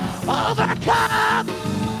will overcome.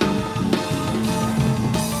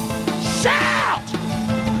 Shout!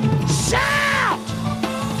 Shout!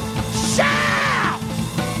 Shout!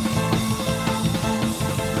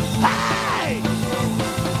 Hey!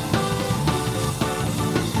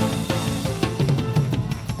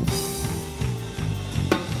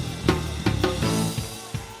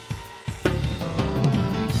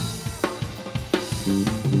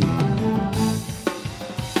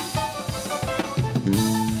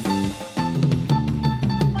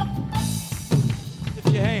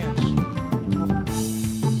 Lift your hands.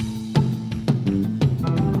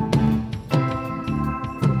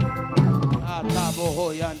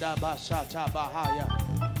 Atabohoyanda basata bahaya.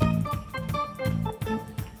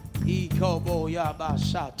 Ikoboya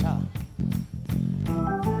basata.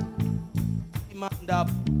 Imanda.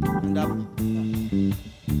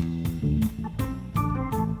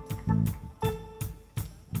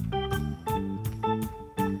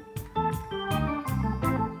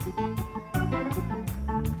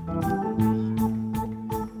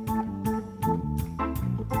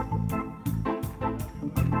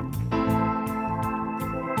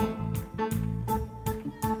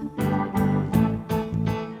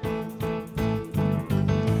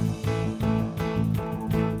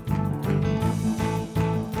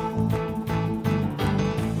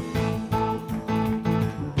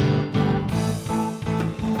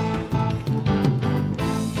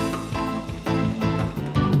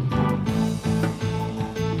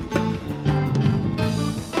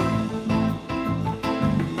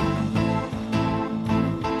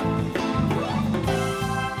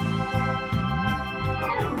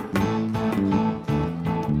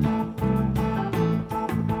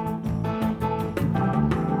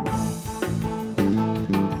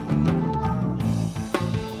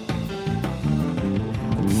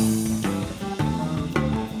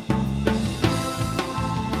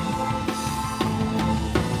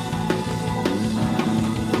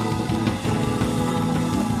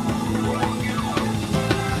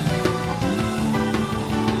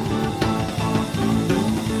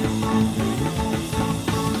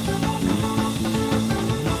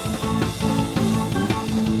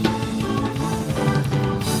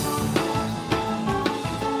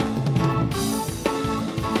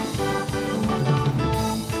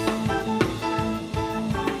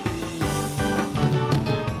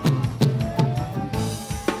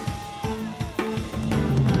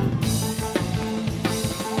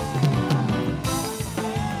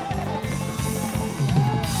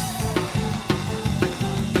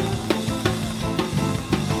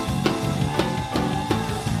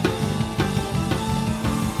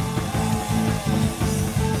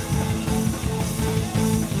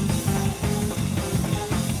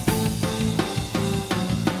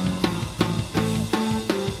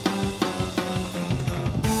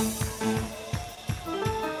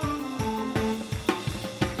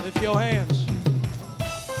 lift your hands.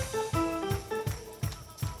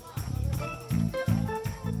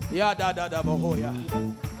 Ya da da da bohoya.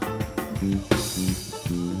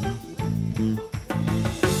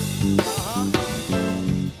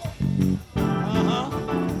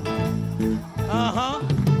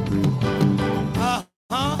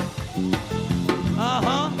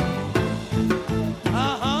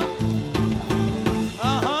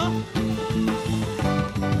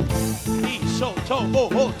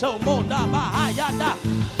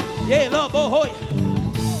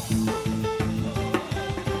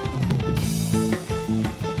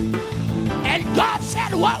 And God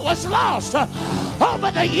said what was lost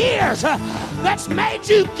over the years that's made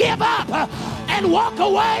you give up and walk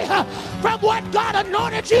away from what God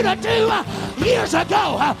anointed you to do years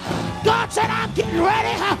ago. God said, I'm getting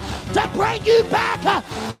ready to bring you back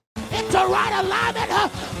into right alignment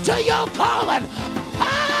to your calling.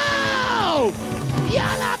 Oh!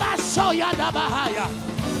 Yalabaso Yadabahaya.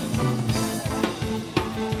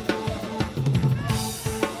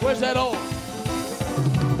 Where's that oil?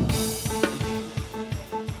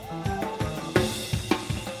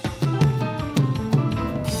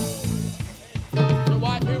 Your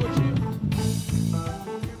wife here with you?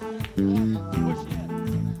 Where's she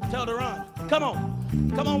at? Tell her to run. Come on.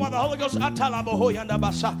 Come on, while the Holy Ghost. Come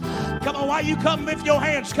on, while you come, lift your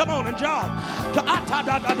hands. Come on and jog.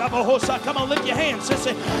 Come on, lift your hands,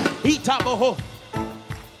 sissy.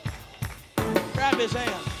 Grab his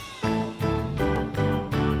hand.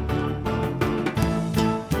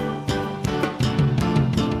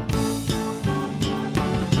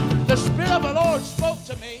 The Spirit of the Lord spoke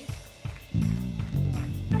to me,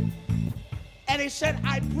 and he said,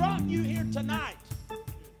 I brought you here tonight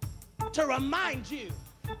to remind you,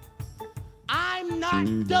 I'm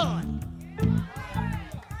not done.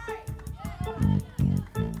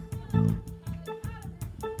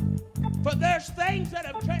 For there's things that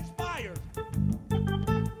have transpired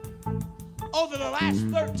over the last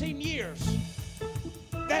 13 years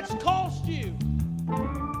that's caused you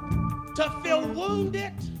to feel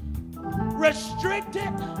wounded,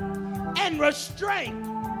 restricted, and restrained,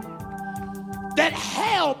 that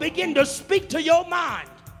hell began to speak to your mind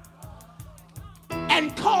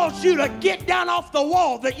and caused you to get down off the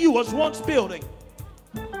wall that you was once building.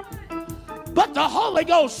 But the Holy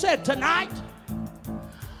Ghost said tonight,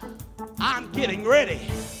 I'm getting ready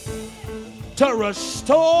to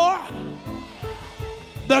restore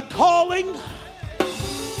the calling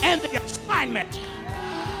and the assignment.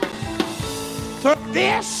 For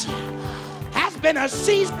this has been a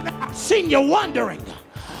season that I've seen you wondering.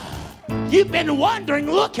 You've been wondering,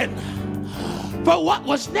 looking for what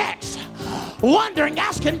was next. Wondering,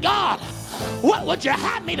 asking God, what would you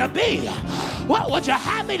have me to be? What would you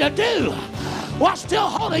have me to do? While still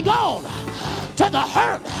holding on to the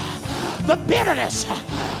hurt, the bitterness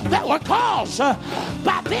that were caused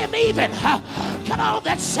by them even. Come on,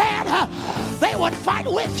 that said they would fight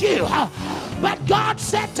with you. But God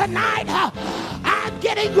said tonight, I'm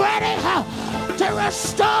getting ready to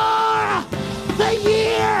restore the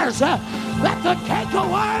years that the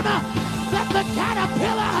cankerworm, that the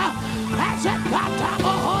caterpillar has it.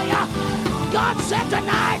 God said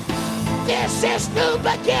tonight, this is new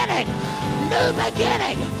beginning, new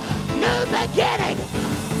beginning, new beginning,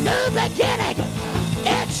 new beginning.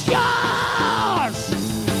 It's yours.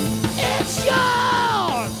 It's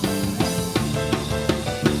yours.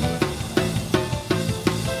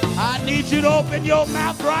 I need you to open your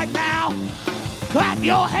mouth right now, clap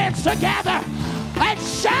your hands together, and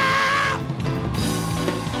shout.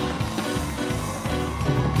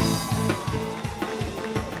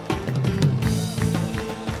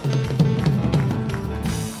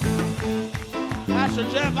 Pastor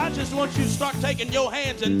Jeff, I just want you to start taking your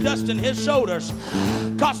hands and dusting his shoulders.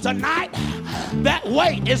 Because tonight, that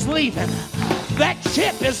weight is leaving. That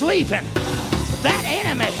chip is leaving. That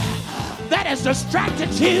enemy that has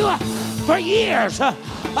distracted you for years of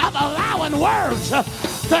allowing words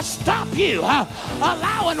to stop you,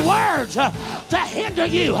 allowing words to hinder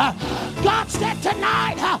you. God said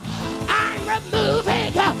tonight, I'm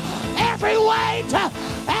removing every weight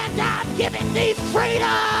and I'm giving thee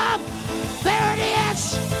freedom. There it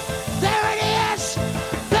is. There it is.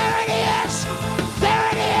 There it is. There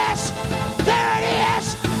it is. There it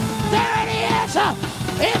is. There it is.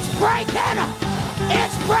 It's breaking.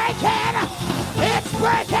 It's breaking. It's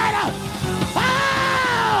breaking.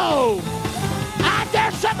 Oh! I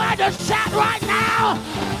dare somebody to shout right now.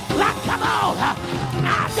 Like, come on.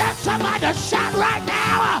 I dare somebody to shout right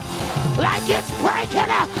now. Like it's breaking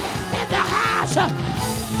in the house.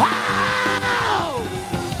 Oh!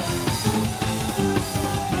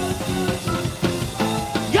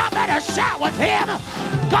 shout with him,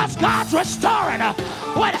 because God's restoring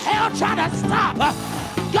what hell tried to stop.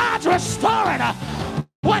 God's restoring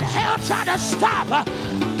what hell tried to stop.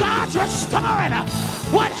 God's restoring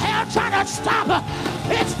what hell tried to stop.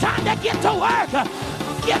 It's time to get to work.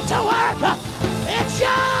 Get to work. It's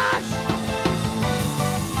yours.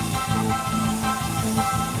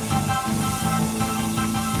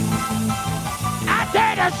 I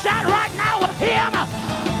dare to shout right now with him,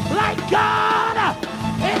 like God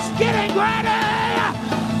is getting ready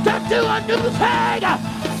to do a new thing.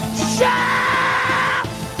 Shout!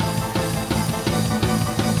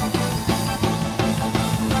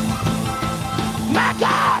 My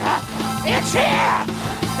God, it's here!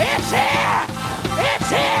 It's here! It's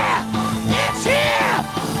here! It's here!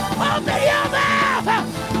 Open your mouth!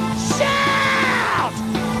 Shout!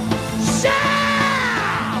 Shout!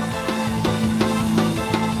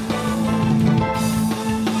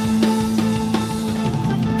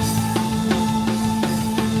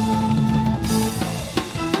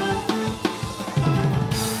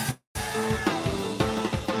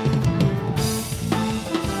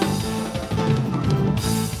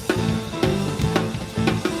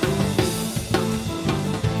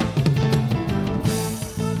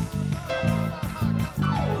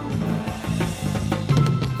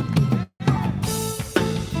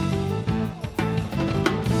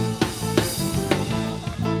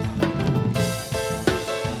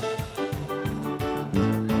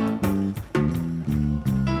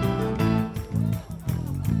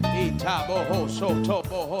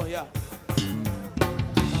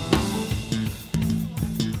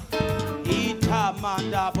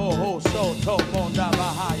 Manda boho soto monda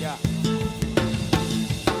bahaya.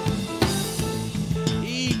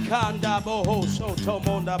 Ikanda boho soto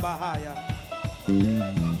monda bahaya.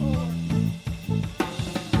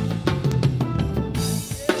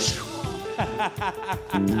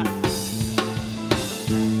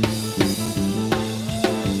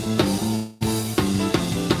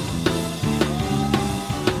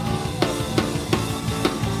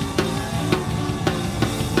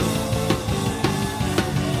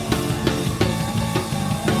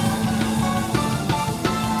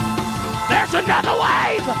 There's another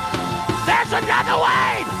wave. There's another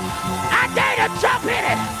wave. I dare to jump in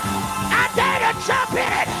it. I dare to jump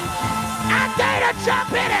in it. I dare to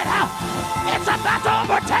jump in it. It's about to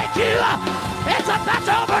overtake you. It's about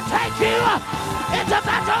to overtake you. It's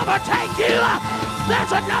about to overtake you.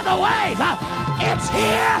 There's another wave. It's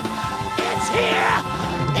here. It's here.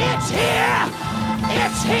 It's here.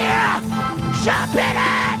 It's here. Jump in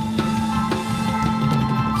it.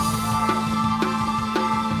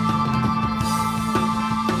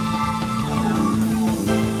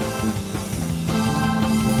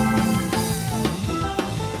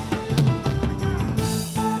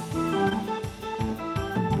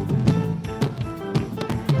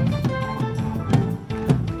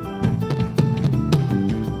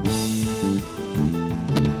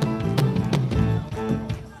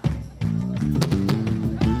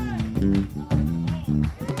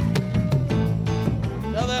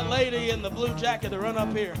 In the blue jacket to run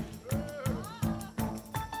up here.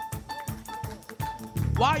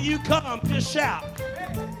 While you come, just shout.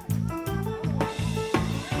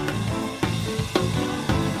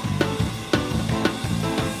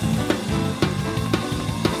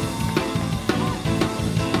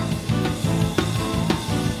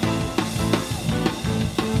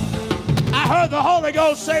 I heard the Holy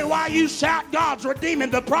Ghost say, while you shout, God's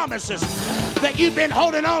redeeming the promises that you've been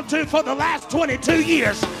holding on to for the last 22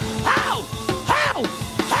 years. How?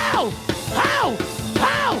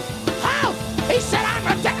 He said, I'm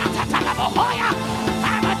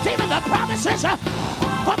redeeming the promises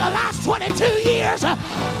for the last 22 years.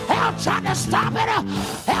 Hell tried to stop it.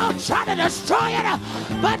 Hell tried to destroy it.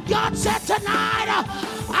 But God said tonight,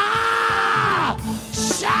 I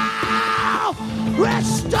shall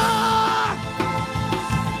restore.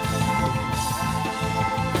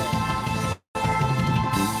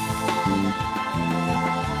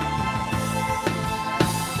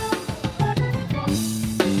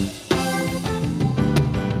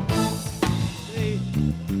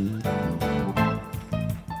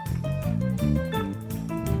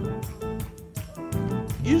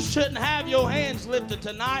 You shouldn't have your hands lifted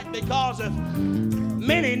tonight, because if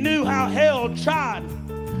many knew how hell tried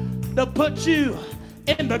to put you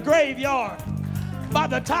in the graveyard by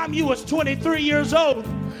the time you was 23 years old.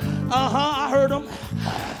 I heard them.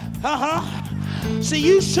 See,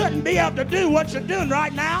 you shouldn't be able to do what you're doing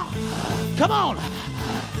right now. Come on.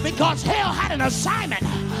 Because hell had an assignment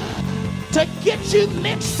to get you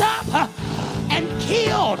mixed up and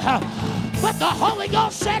killed. But the Holy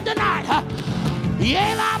Ghost said tonight,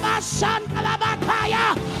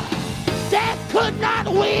 Death could not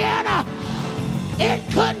win. It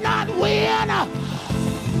could not win.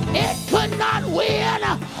 It could not win.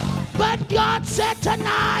 But God said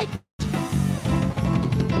tonight,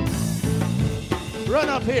 run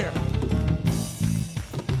up here.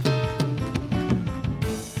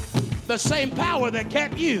 The same power that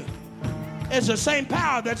kept you is the same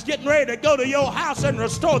power that's getting ready to go to your house and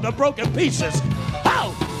restore the broken pieces.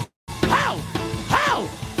 How?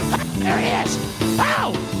 There he is.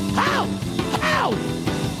 How?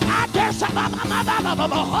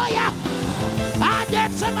 I dare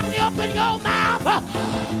somebody, open your mouth,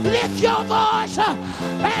 lift your voice,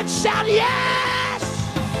 and shout yes.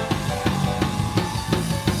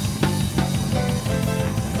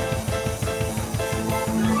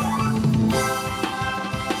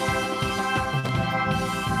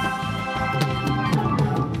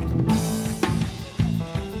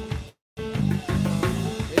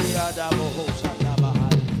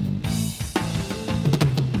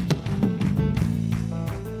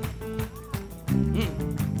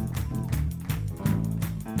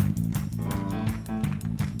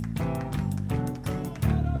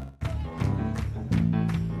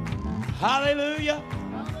 Hallelujah.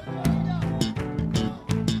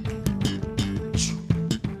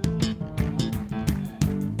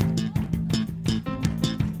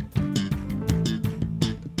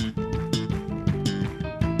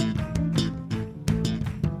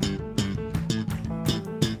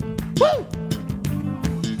 Woo!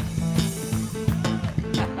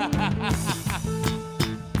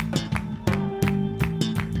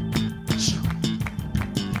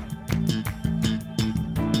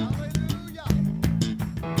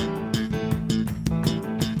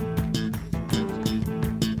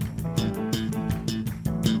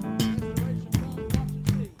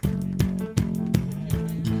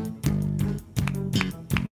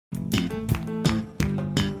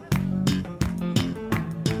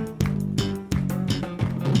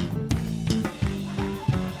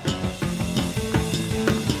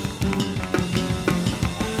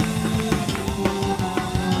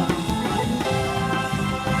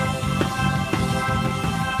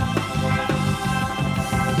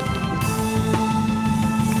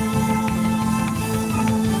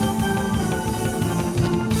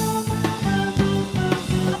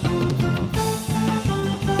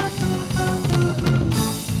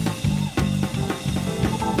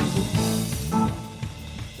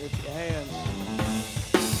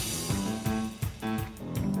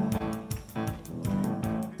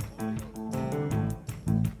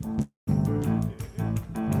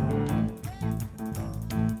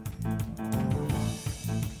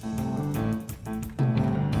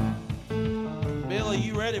 Are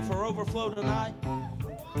you ready for overflow tonight?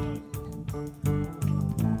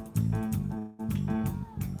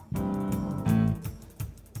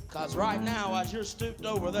 Because right now, as you're stooped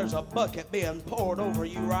over, there's a bucket being poured over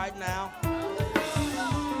you right now.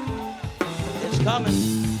 It's coming.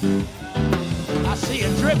 I see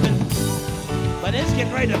it dripping, but it's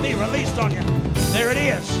getting ready to be released on you. There it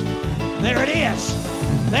is. There it is.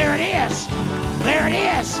 There it is. There it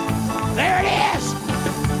is. There it is.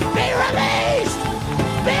 Be released.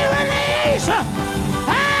 Be released!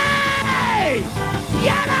 Hey!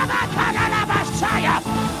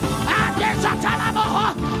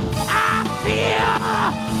 I feel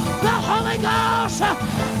the Holy Ghost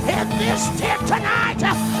in this tent tonight.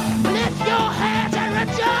 Lift your hands and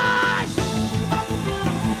rejoice!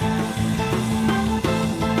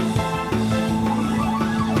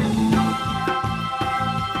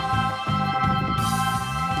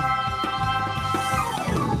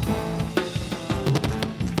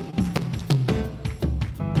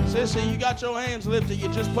 Sissy, you got your hands lifted. You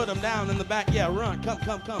just put them down in the back. Yeah, run. Come.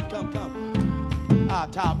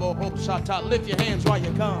 Lift your hands while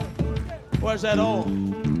you come. Where's that oil?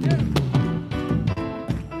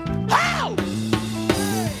 How?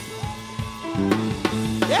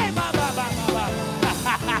 Yeah, bye.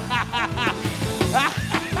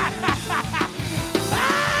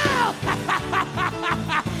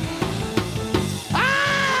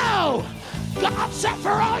 Oh! God said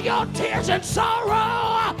for all your tears and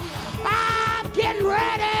sorrow, I'm getting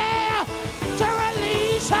ready to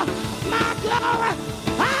release my glory.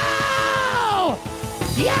 Oh!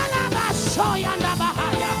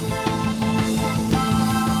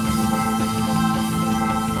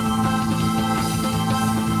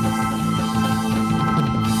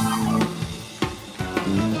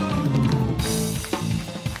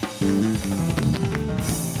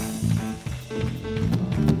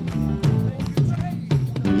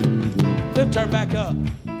 Turn back up.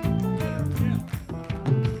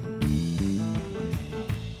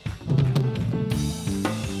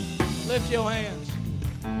 your hands.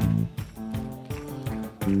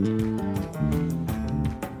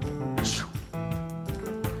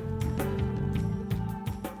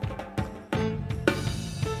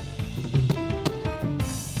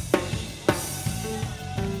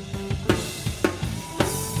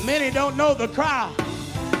 Many don't know the cry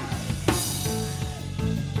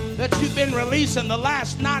that you've been releasing the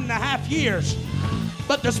last 9.5 years.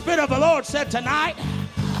 But the Spirit of the Lord said tonight,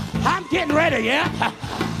 I'm getting ready, yeah?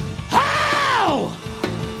 How?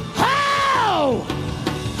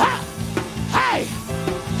 Hey,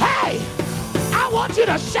 I want you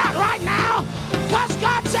to shout right now, because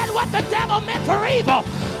God said what the devil meant for evil,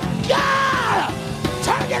 God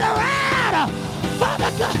turned it around for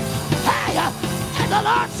the good. Hey, and the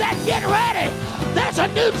Lord said, get ready. There's a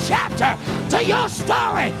new chapter to your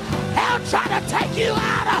story. Hell tried to take you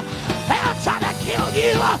out. Hell tried to kill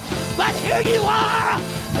you. But here you are.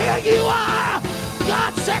 Here you are.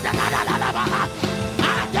 God said, I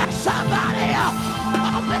got somebody.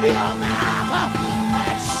 Open your mouth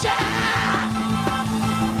and shout.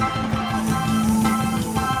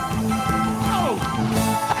 Oh,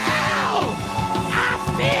 I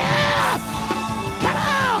feel. Come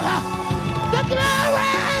on. The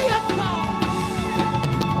glory of God.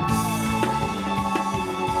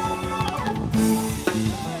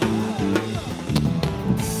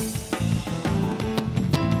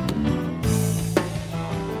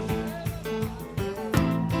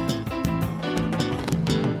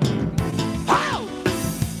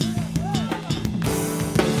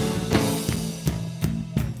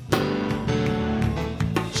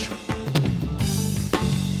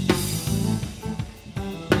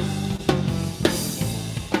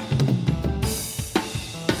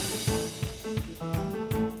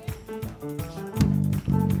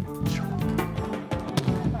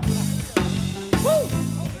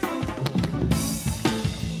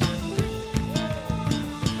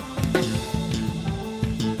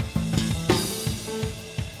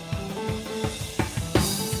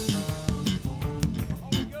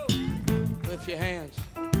 Lift your hands.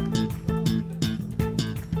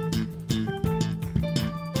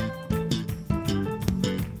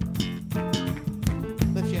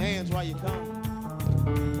 Lift your hands while you come.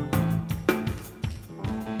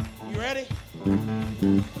 You ready?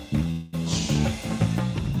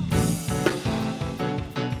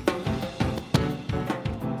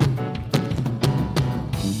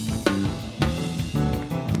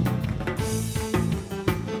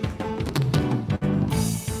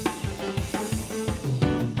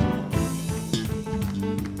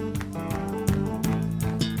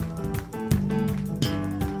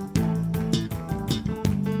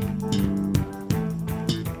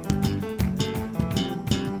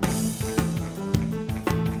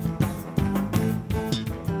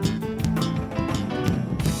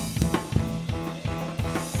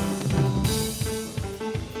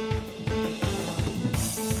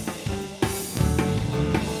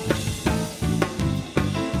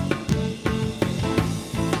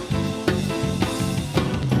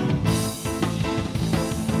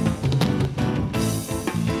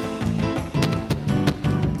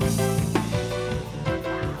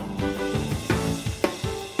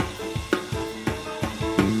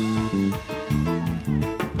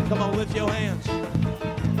 Come on, lift your hands.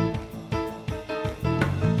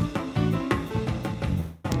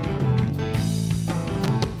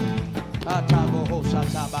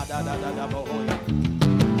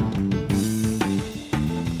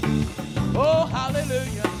 Oh,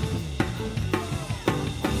 hallelujah.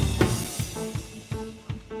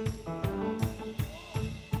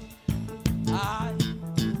 I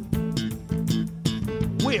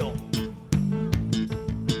will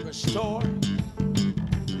restore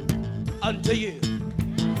unto you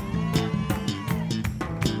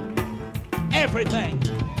everything,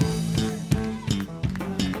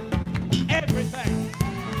 everything,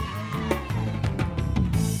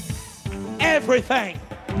 everything,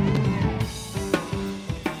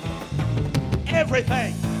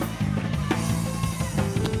 everything,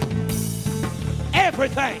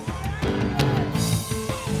 everything.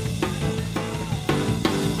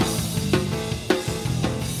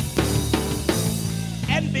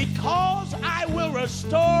 And because I will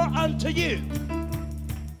restore unto you,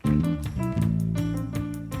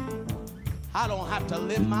 I don't have to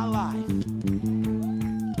live my life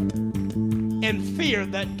in fear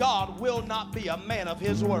that God will not be a man of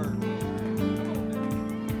his word.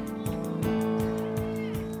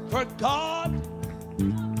 For God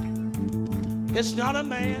is not a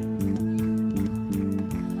man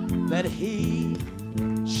that he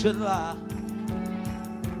should lie.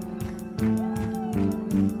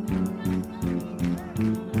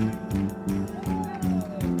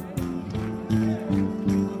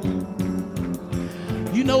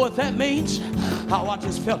 what that means? Oh, I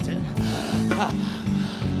just felt it.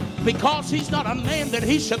 Because he's not a man that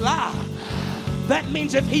he should lie. That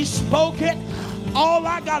means if he spoke it, all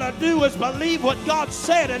I gotta do is believe what God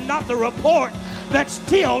said and not the report that's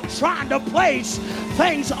still trying to place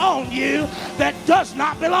things on you that does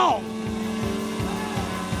not belong.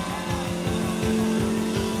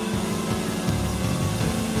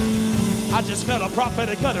 I just felt a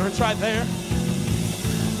prophetic utterance right there.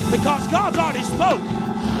 Because God's already spoke.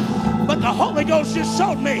 But the Holy Ghost just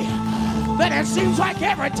showed me that it seems like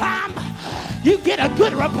every time you get a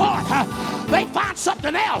good report, they find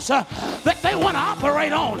something else that they want to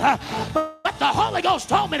operate on. But the Holy Ghost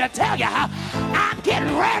told me to tell you, I'm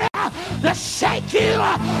getting ready to shake you.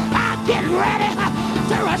 I'm getting ready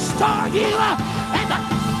to restore you. And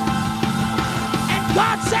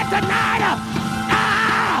God said tonight,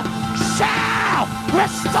 I shall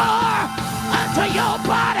restore unto your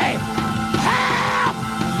body health.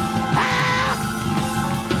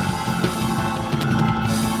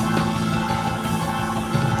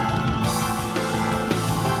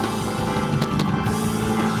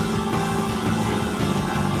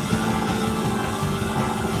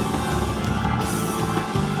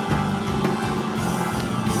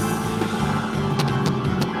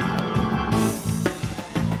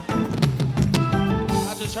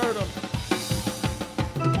 Heard him.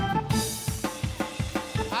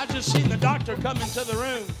 I just seen the doctor come into the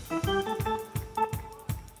room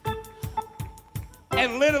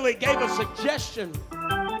and literally gave a suggestion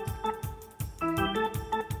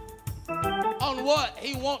on what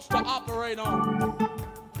he wants to operate on.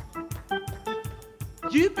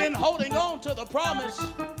 You've been holding on to the promise,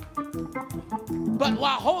 but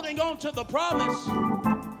while holding on to the promise,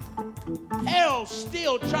 hell's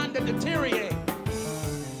still trying to deteriorate.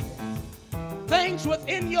 Things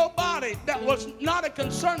within your body that was not a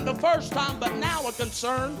concern the first time, but now a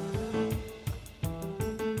concern.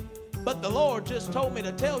 But the Lord just told me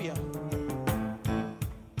to tell you,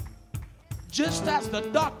 just as the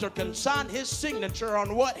doctor can sign his signature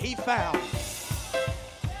on what he found,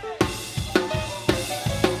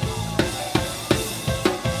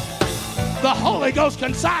 the Holy Ghost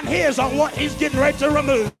can sign his on what he's getting ready to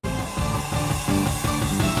remove.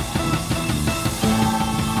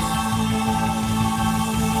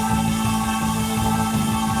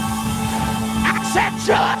 Said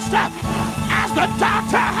just as the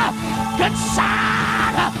doctor could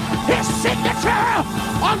sign his signature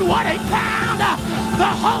on what he found,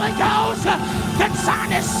 the Holy Ghost can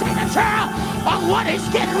sign his signature on what he's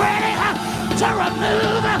getting ready to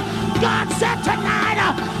remove. God said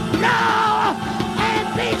tonight, know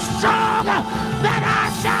and be strong that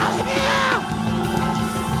I shall heal.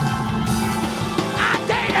 I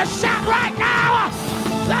dare you to shout right now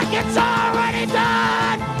like it's already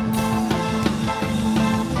done.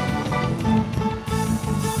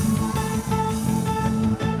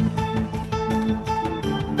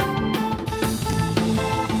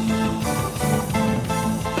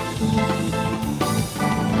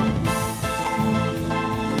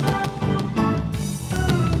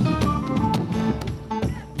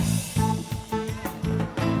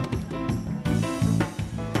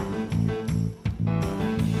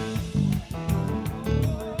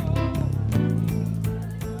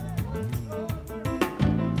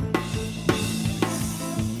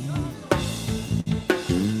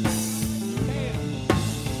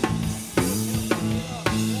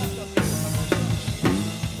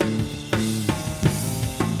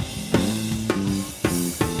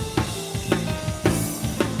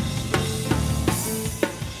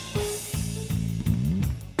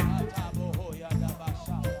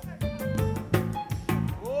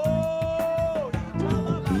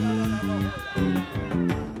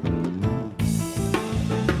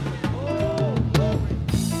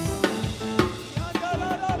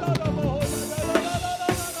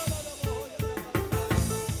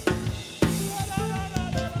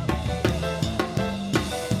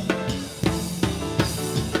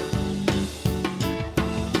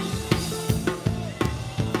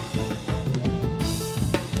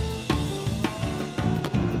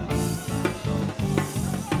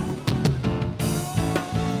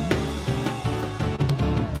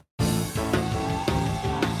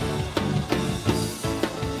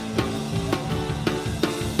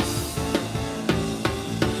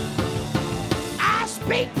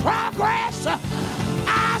 Progress.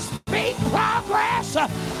 I speak progress.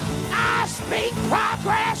 I speak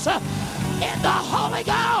progress in the Holy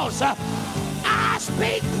Ghost. I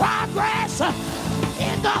speak progress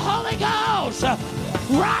in the Holy Ghost.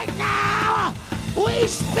 Right now, we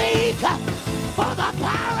speak for the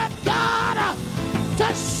power of God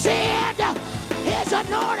to send His His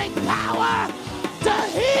anointing power to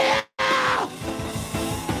heal.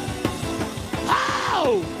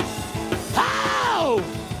 Oh! Oh!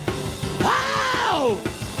 Oh!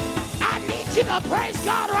 I need you to praise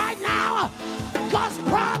God right now, because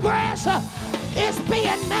progress is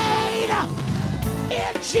being made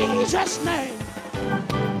in Jesus' name.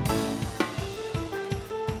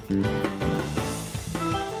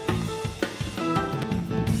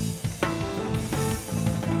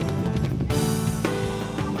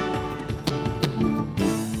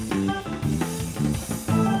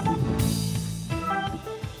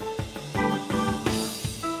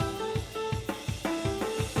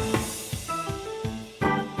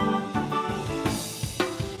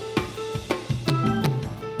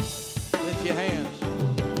 Lift your hands.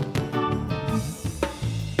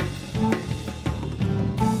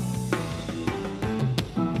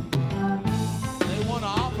 They want to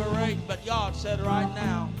operate, but God said right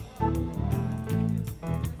now,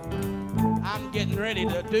 I'm getting ready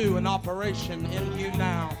to do an operation in you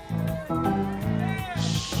now.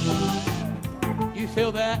 You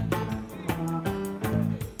feel that?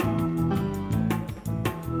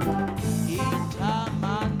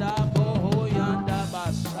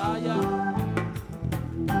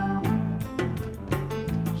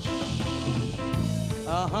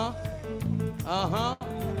 Uh-huh. Uh-huh.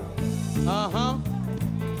 Uh-huh.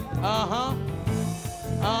 Uh-huh.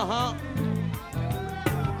 Uh-huh.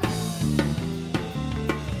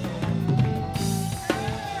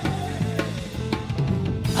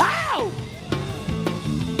 How?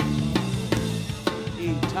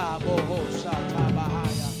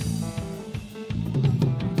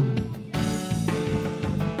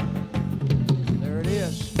 There it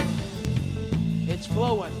is. It's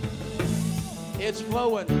flowing. It's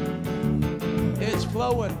flowing. It's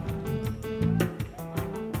flowing.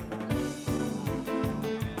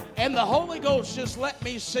 And the Holy Ghost just let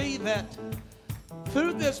me see that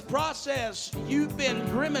through this process, you've been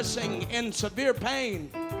grimacing in severe pain,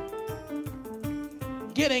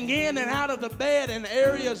 getting in and out of the bed in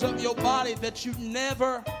areas of your body that you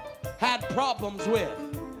never had problems with.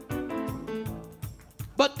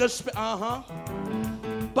 But the Spirit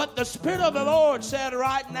of the Lord said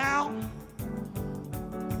right now,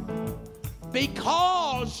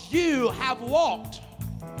 because you have walked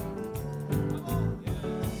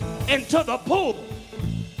into the pool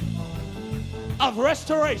of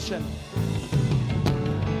restoration,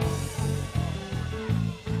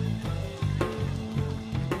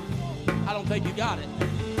 I don't think you got it.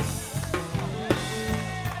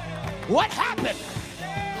 What happened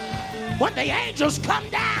when the angels come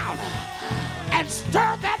down and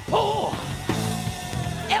stir that pool?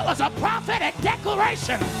 It was a prophetic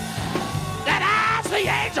declaration that as the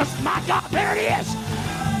angels, my God, there it is,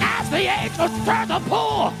 as the angels stir the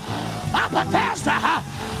pool of Bethesda,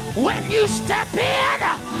 when you step in,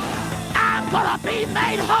 I'm gonna be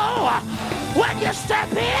made whole. When you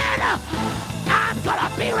step in, I'm gonna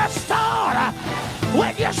be restored.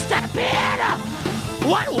 When you step in,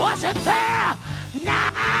 what wasn't there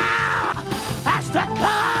now has to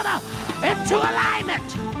come into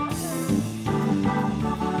alignment.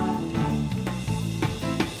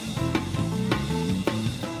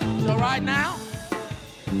 So right now,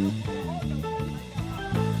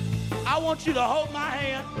 I want you to hold my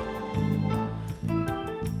hand,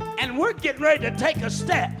 and we're getting ready to take a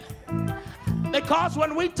step. Because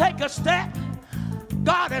when we take a step,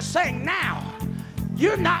 God is saying now,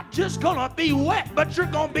 you're not just gonna be wet, but you're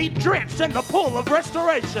gonna be drenched in the pool of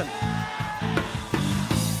restoration.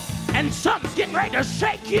 And something's getting ready to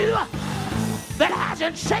shake you that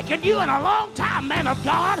hasn't shaken you in a long time, man of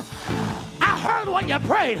God. I heard when you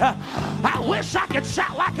prayed, I wish I could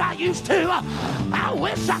shout like I used to. I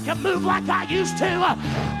wish I could move like I used to.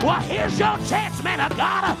 Well, here's your chance, man of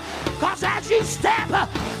God, because as you step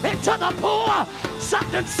into the pool,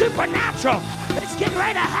 something supernatural is getting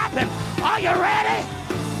ready to happen. Are you ready?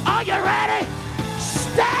 Are you ready?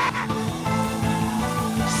 Step!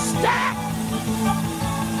 Step!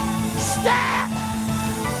 Step!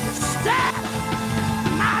 Step!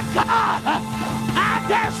 My God! I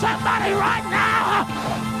dare somebody right now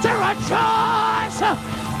to rejoice.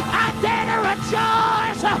 I dare to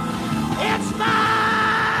rejoice. It's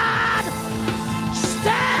mine.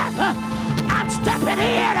 Step. I'm stepping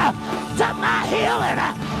in to my healing.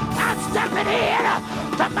 I'm stepping in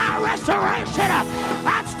to my restoration.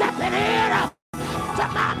 I'm stepping in to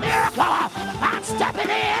my miracle. I'm stepping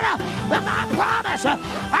in to my promise.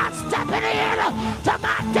 I'm stepping in to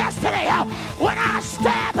my destiny. When I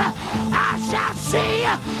step, I shall see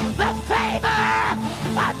the favor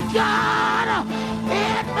of God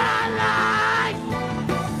in my life.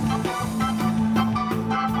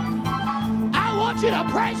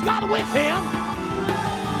 not with him.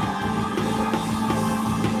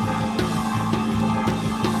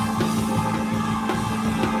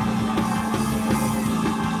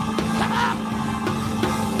 Come on.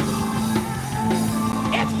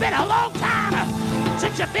 It's been a long time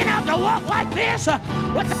since you've been able to walk like this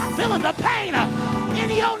without feeling the pain in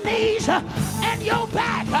your knees and your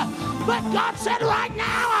back. But God said right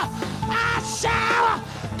now, I shall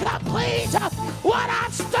complete what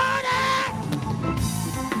I've started.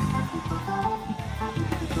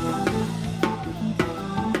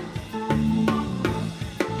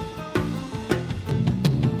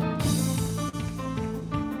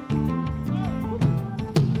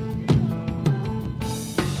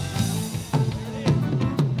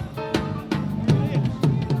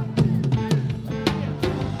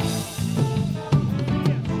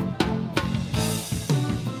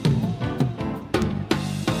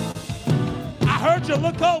 You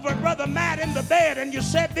look over at Brother Matt in the bed and you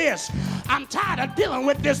said this, I'm tired of dealing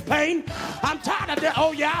with this pain. I'm tired of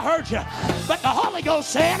oh yeah, I heard you. But the Holy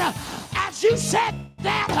Ghost said, as you said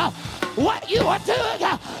that, what you were doing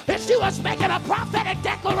is you was making a prophetic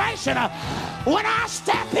declaration. When I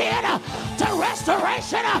step in to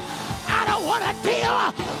restoration, I don't want to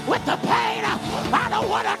deal with the pain. I don't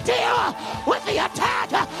want to deal with the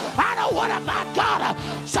attack. I don't want to, my God,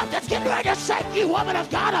 something's getting ready to shake you, woman of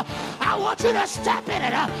God. I want you to step in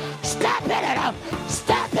it. Step in it.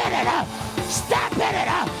 Step in it. Step in it.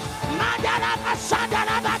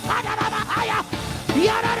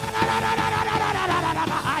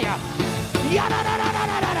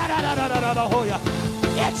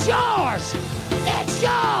 It's yours. It's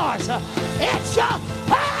yours. It's yours.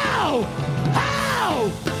 How? How?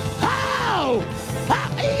 How?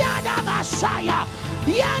 Yadabasaya.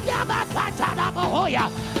 Yadabakatanabohoya.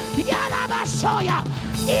 Yadabasoya.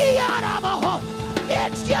 Yadabaho.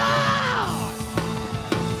 It's yours.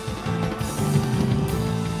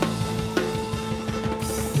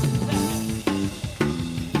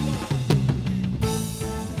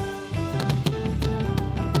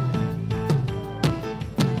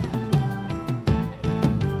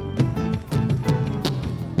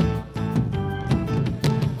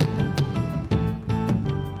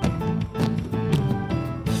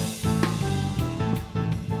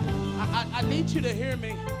 I need you to hear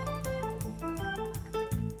me,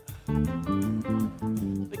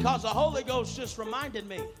 because the Holy Ghost just reminded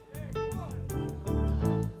me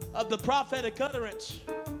of the prophetic utterance.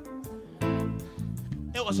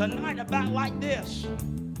 It was a night about like this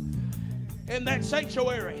in that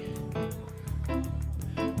sanctuary,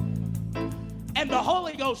 and the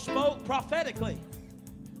Holy Ghost spoke prophetically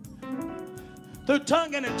through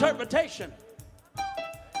tongue and interpretation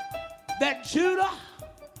that Judah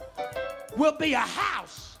will be a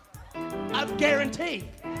house of guarantee.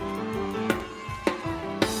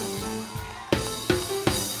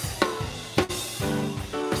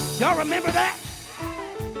 Y'all remember that?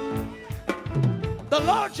 The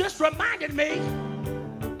Lord just reminded me,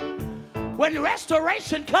 when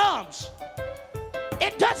restoration comes,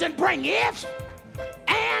 it doesn't bring ifs,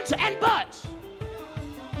 ands, and buts,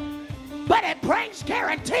 but it brings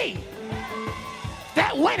guarantee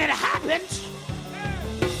that when it happens,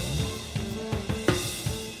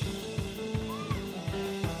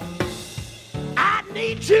 I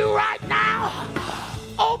need you right now.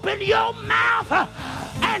 Open your mouth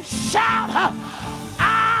and shout,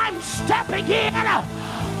 I'm stepping in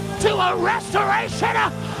to a restoration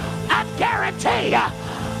of guarantee that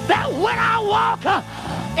when I walk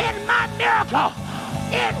in my miracle,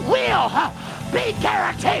 it will be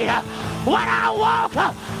guaranteed. When I walk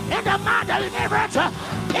into my deliverance,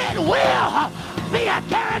 it will be a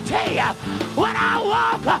guarantee. When I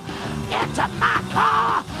walk into my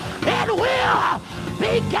call, it will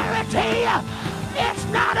be guaranteed. It's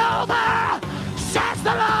not over, says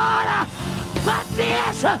the Lord, but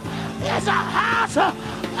this is a house of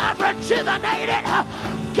rejuvenated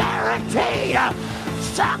guarantee.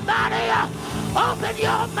 Somebody open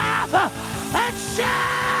your mouth and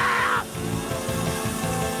shout.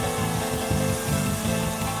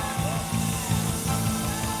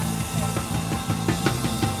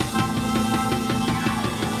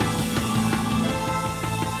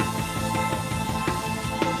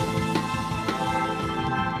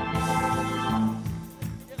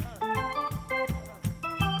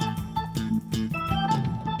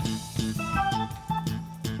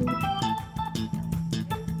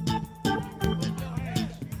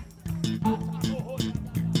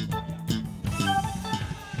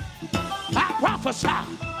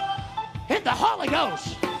 In the Holy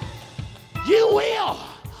Ghost, you will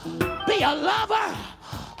be a lover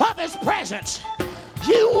of his presence.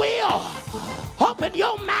 You will open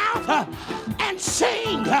your mouth and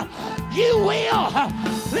sing. You will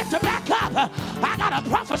lift it back up. I gotta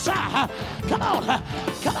prophesy. Come on,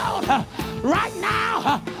 come on. Right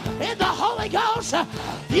now, in the Holy Ghost,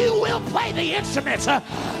 you will play the instruments.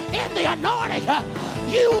 In the anointing,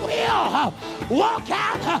 you will walk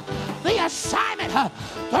out the assignment.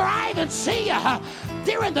 For I even see you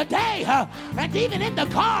during the day and even in the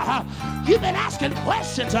car. You've been asking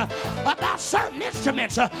questions about certain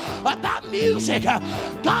instruments, about music.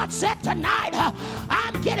 God said tonight,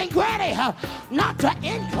 I'm getting ready not to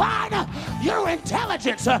incline your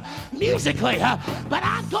intelligence musically, but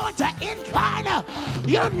I'm going to incline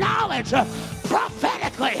your knowledge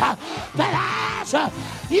prophetically. That as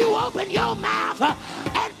you open your mouth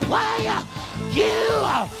and play, you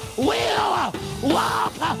will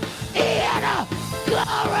walk in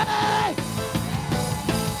glory.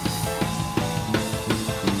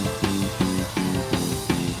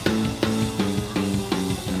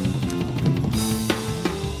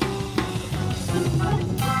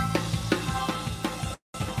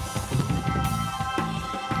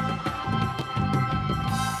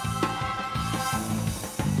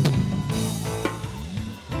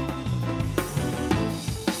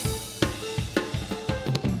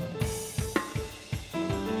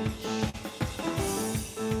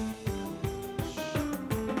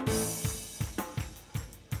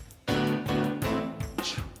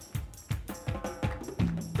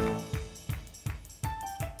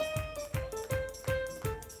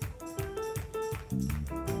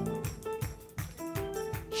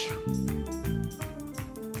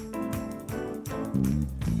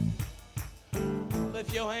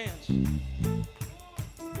 Lift your hands.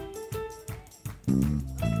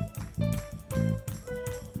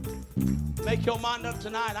 Make your mind up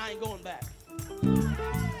tonight. I ain't going back.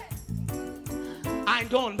 I ain't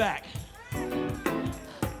going back.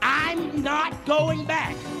 I'm not going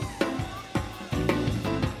back.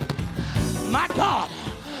 My God,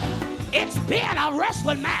 it's been a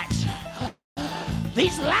wrestling match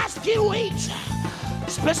these last few weeks,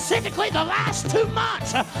 specifically the last 2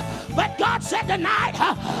 months. But God said tonight,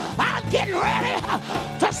 I'm getting ready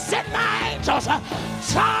to send my angels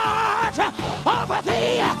charge over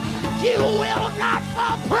thee. You will not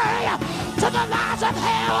fall prey to the lies of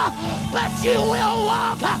hell, but you will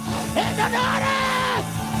walk in the night.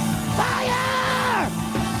 Fire!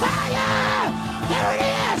 Fire! There it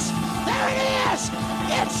is! There it is!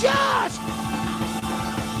 It's yours!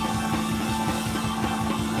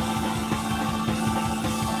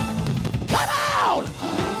 Come on!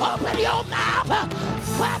 Open your mouth,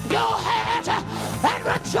 clap your hands, and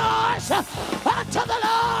rejoice unto the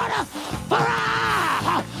Lord, for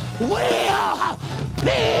I will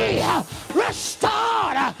be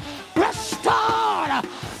restored, restored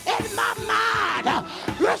in my mind,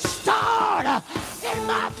 restored in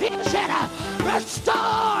my vision,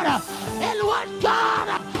 restored in what God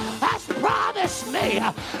has promised me.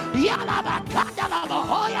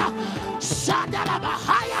 Yalabakandalabahoya,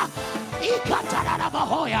 Sandalabahaya,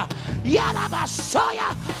 Ikatalabahoya,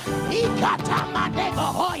 Yalabasoya,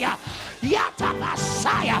 Ikatamadebahoya,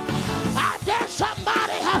 Yatabasaya. I dare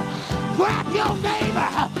somebody grab your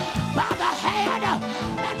neighbor by the hand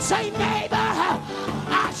and say, neighbor,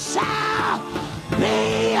 I shall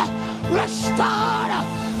be restored.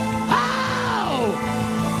 Oh!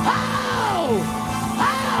 Oh!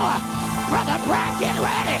 Oh! Brother Brad, get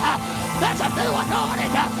ready. There's a new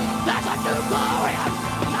anointing. There's a new glory.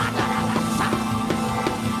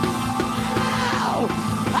 Oh!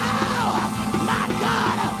 Oh! My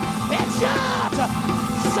God! It's yours!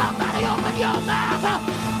 Somebody open your mouth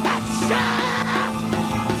and shout!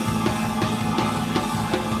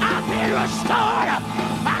 I've been restored!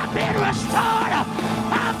 I've been restored!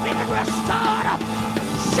 I've been restored!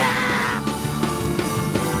 Shout!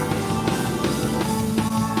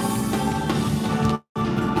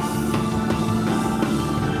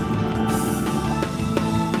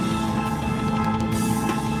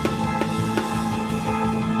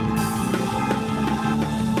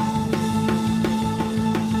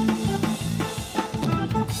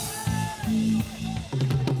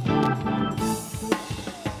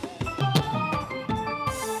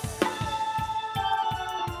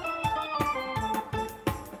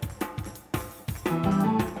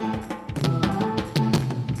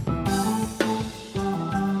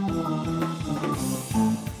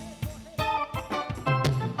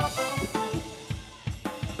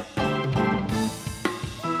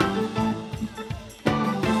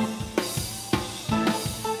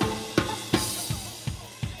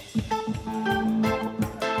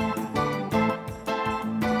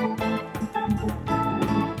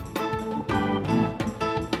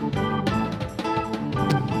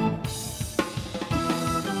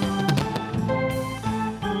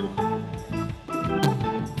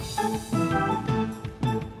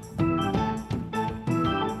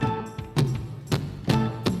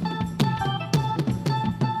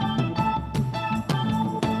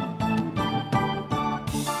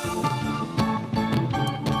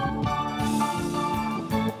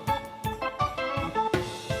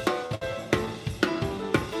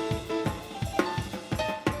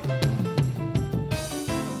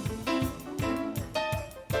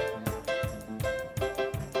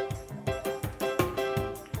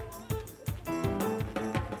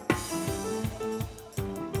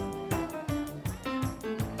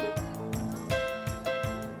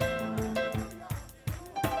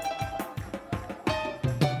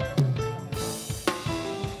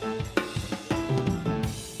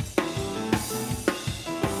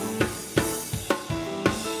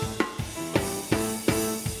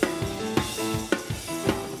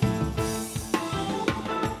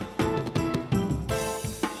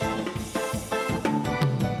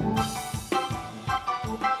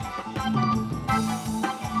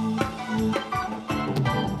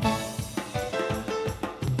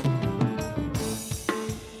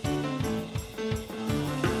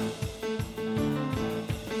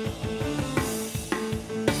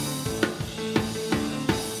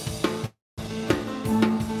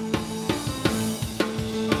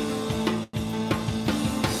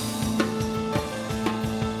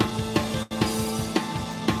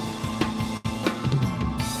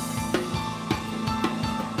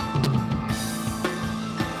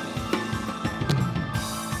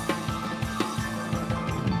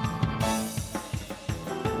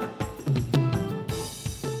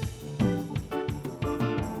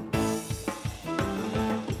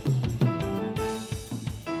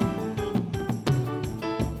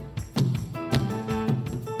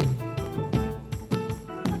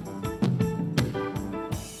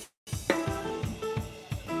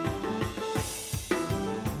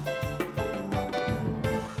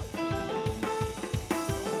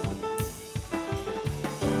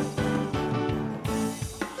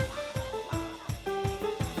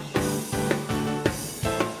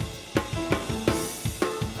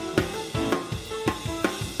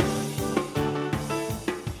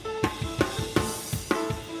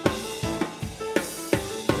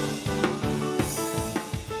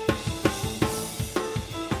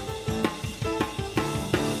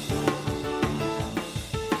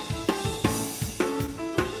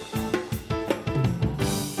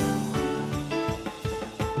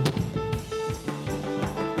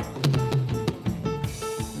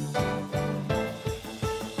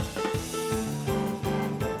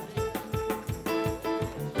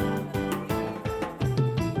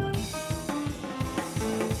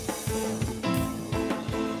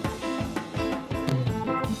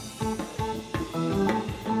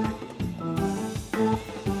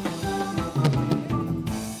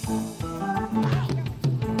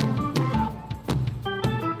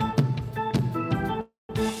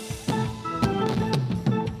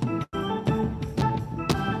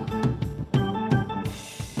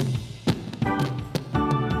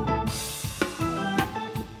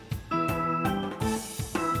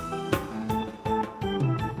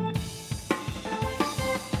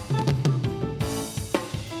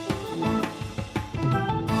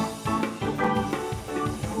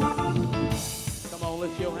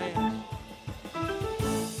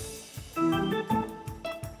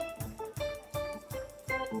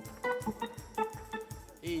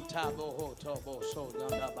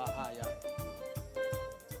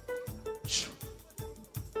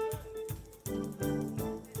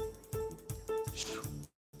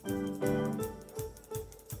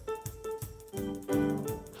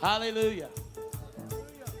 Hallelujah.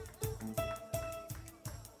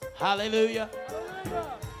 Hallelujah.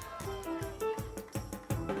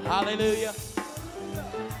 Hallelujah.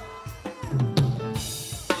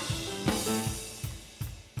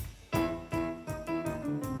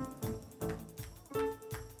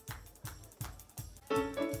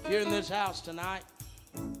 If you're in this house tonight,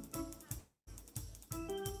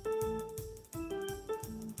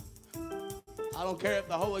 I don't care if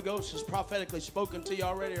the Holy Ghost has prophetically spoken to you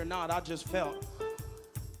already or not. I just felt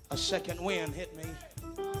a second wind hit me.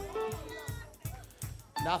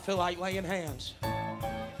 And I feel like laying hands.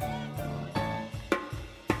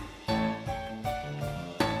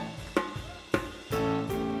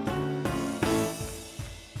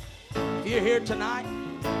 If you're here tonight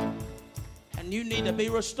and you need to be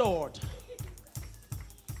restored,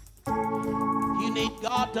 you need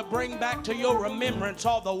God to bring back to your remembrance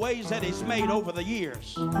all the ways that He's made over the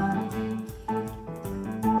years.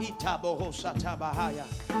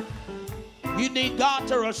 You need God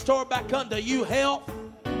to restore back unto you health.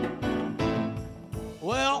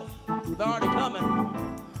 Well, they're already coming.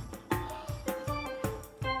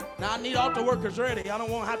 Now I need altar workers ready. I don't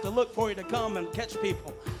want to have to look for you to come and catch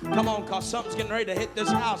people. Come on, because something's getting ready to hit this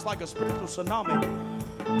house like a spiritual tsunami.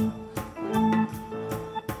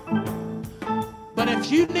 But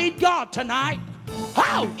if you need God tonight,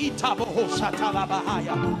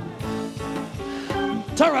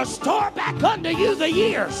 to restore back unto you the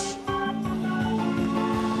years,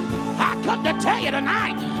 I come to tell you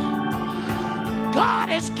tonight, God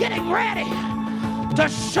is getting ready to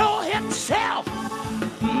show Himself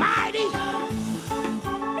mighty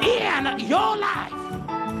in your life.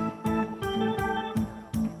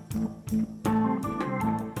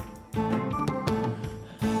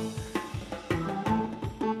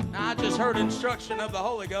 Now I just heard instruction of the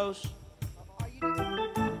Holy Ghost.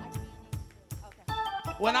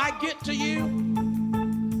 When I get to you,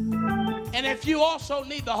 and if you also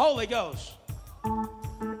need the Holy Ghost,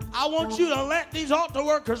 I want you to let these altar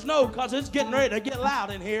workers know, because it's getting ready to get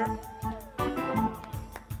loud in here.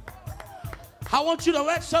 I want you to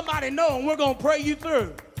let somebody know, and we're going to pray you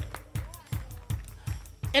through.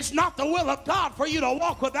 It's not the will of God for you to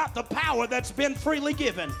walk without the power that's been freely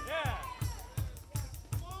given.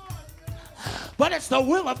 But it's the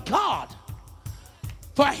will of God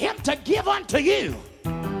for Him to give unto you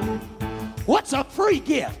what's a free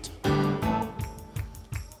gift.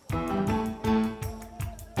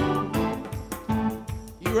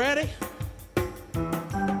 You ready?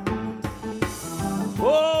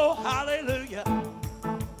 Oh, hallelujah.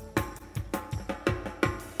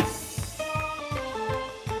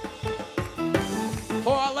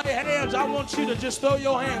 Before I lay hands, I want you to just throw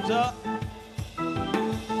your hands up.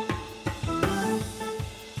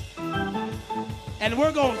 And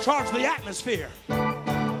we're going to charge the atmosphere.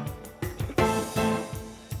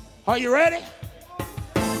 Are you ready?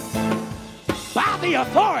 By the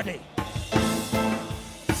authority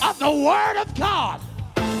of the Word of God,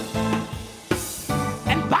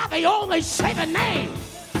 and by the only saving name,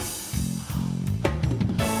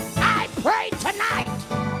 I pray tonight,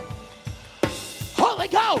 Holy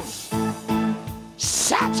Ghost,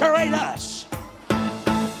 saturate us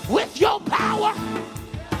with your power,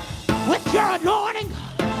 with your anointing,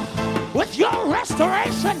 with your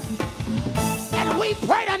restoration. And we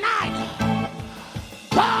pray tonight,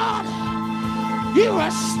 God, you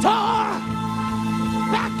restore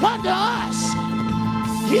back unto us,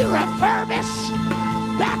 you refurbish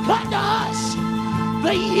back unto us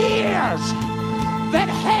the years that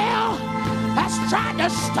hell has tried to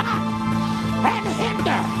stop and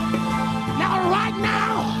hinder. Now, right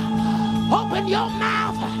now, open your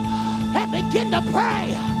mouth and begin to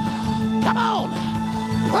pray. Come on,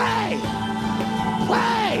 pray,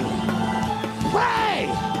 pray, pray,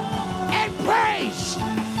 and praise,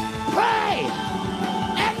 pray,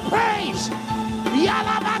 and praise.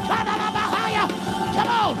 Come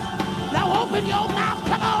on, now open your mouth,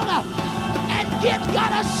 come on, and give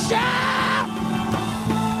God a shout.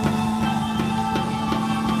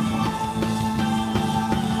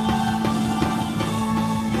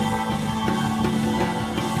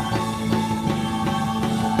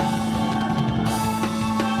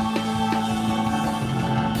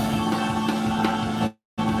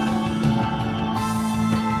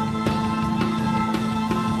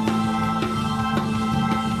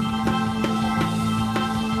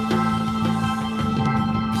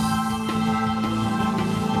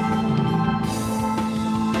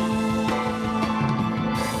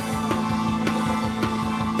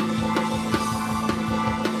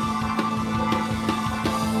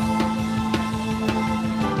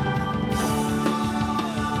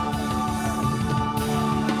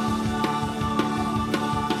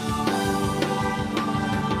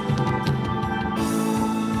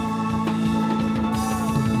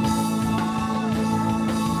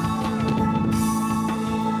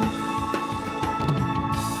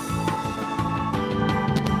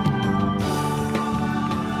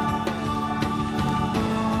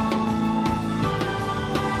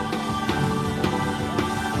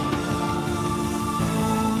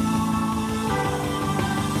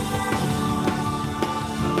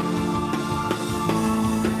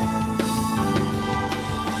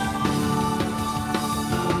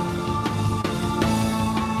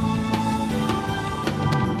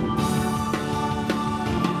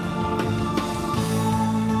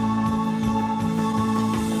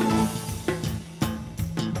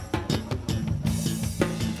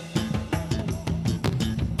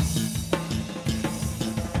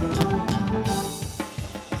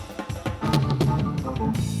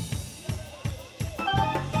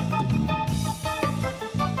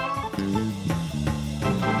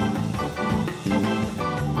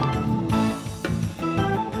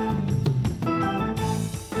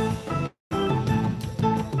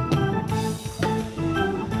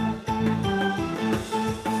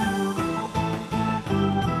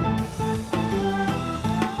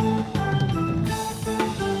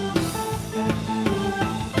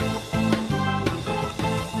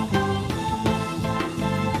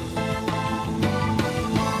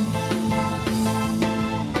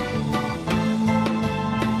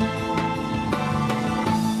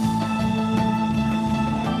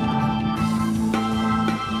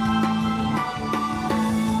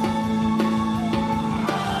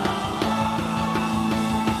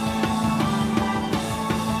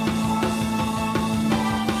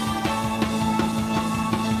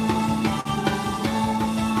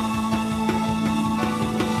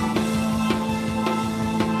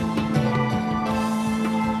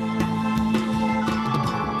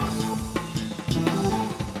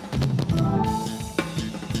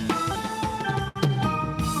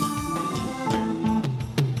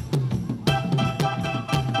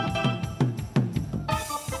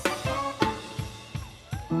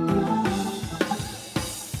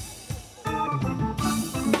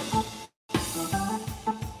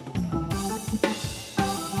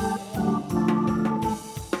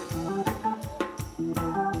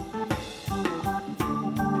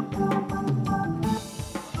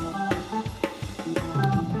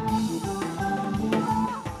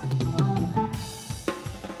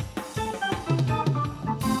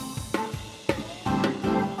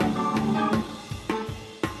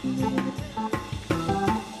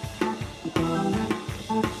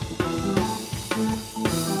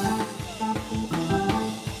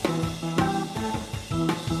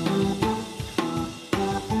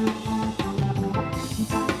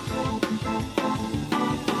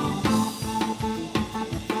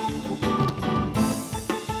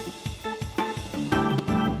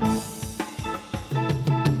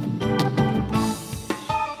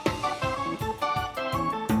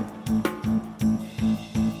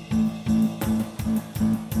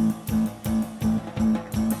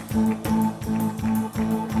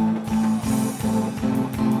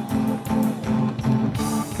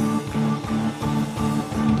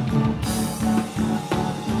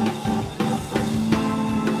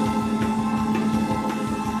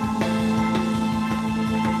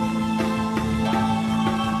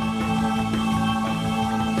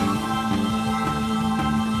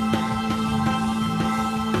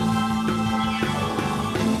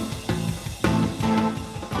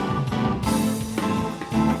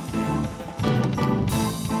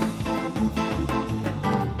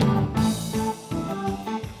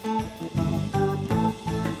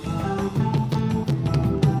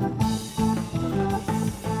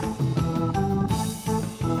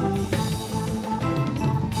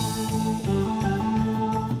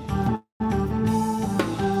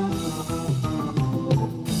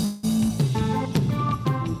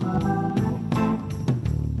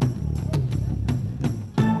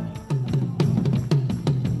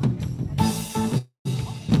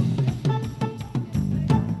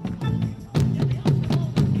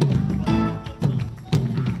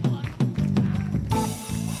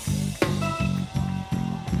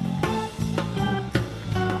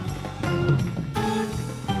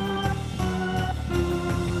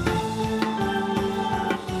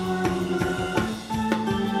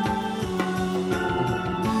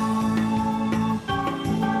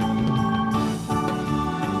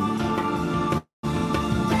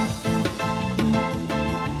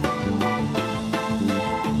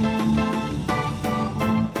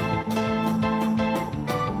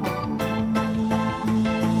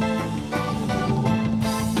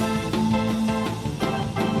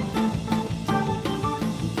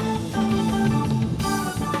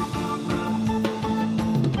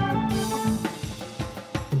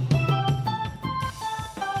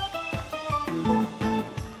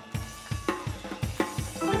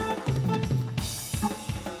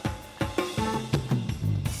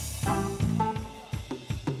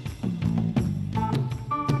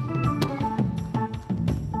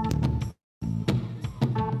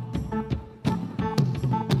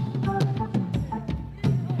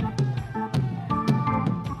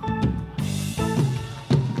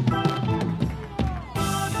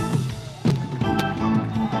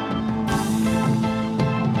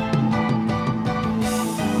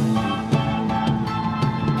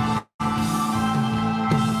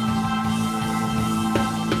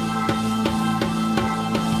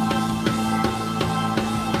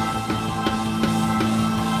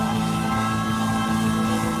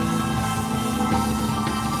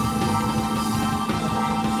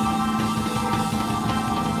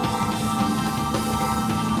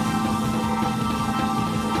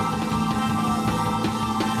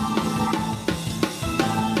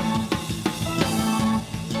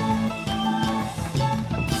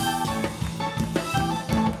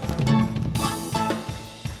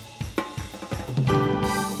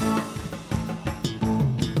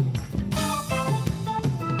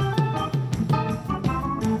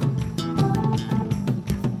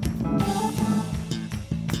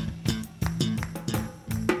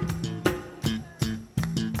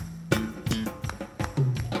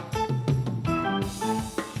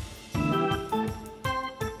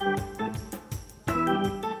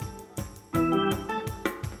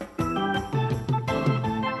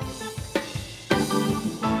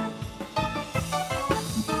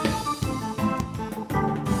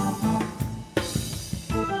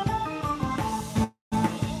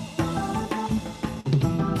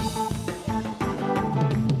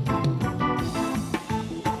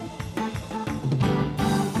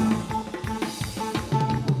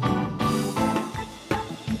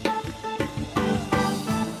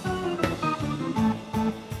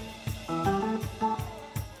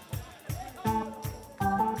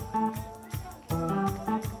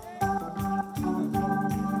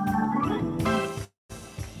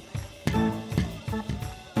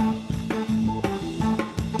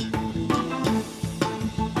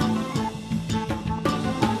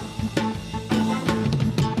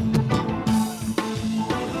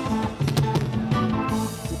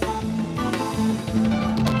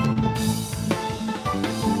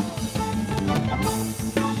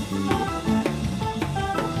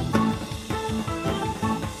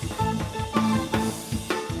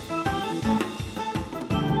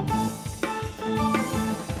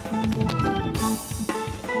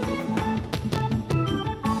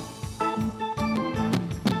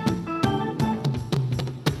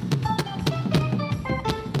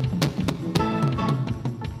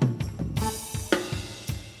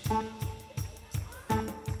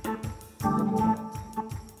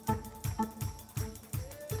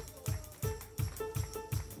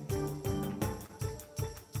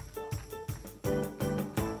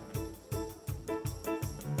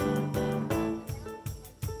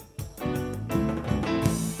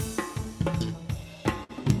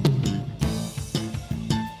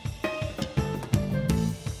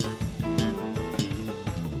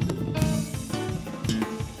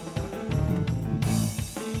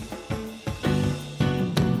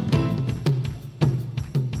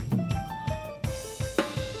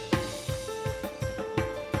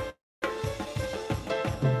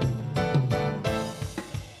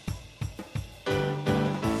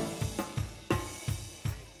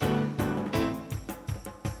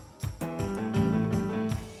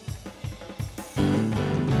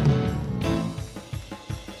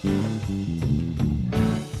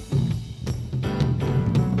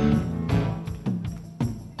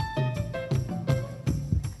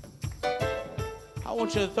 I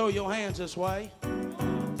want you to throw your hands this way.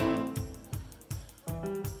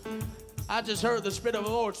 I just heard the Spirit of the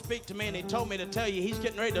Lord speak to me, and He told me to tell you He's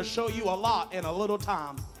getting ready to show you a lot in a little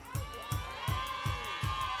time.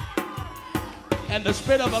 And the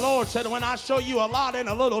Spirit of the Lord said, when I show you a lot in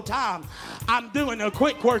a little time, I'm doing a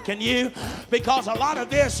quick work in you, because a lot of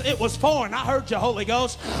this, it was foreign. I heard you, Holy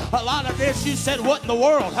Ghost. A lot of this, you said, what in the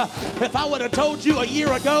world? If I would have told you a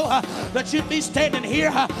year ago that you'd be standing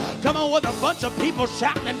here, come on, with a bunch of people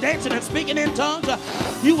shouting and dancing and speaking in tongues,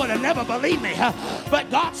 you would have never believed me.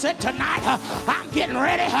 But God said tonight, I'm getting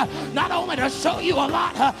ready not only to show you a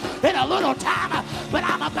lot in a little time, but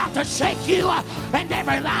I'm about to shake you and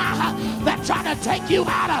every lie that tried to take you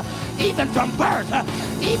out, even from birth,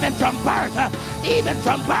 even from birth, even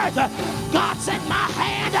from birth. God said my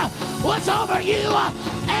hand was over you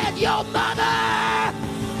and your mother.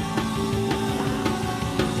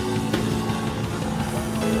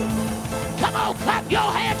 Come on, clap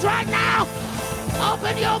your hands right now.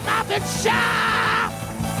 Open your mouth and shout.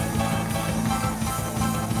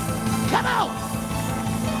 Come on.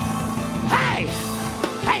 Hey,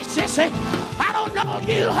 hey, sissy, I don't know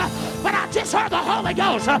you, but I just heard the Holy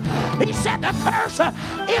Ghost. He said the curse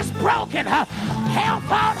is broken. Hell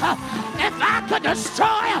thought if I could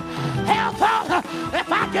destroy, hell thought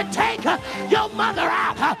if I could take your mother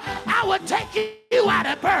out, I would take you out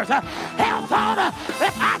at birth. Hell thought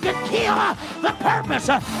if I could kill the purpose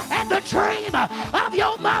and the dream of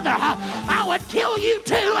your mother, I would kill you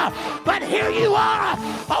too. But here you are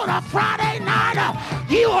on a Friday night.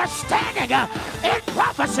 You are standing in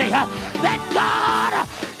prophecy that God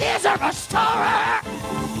is a restorer.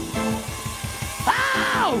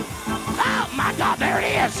 Oh! Oh my God, there it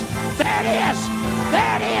is. There it is.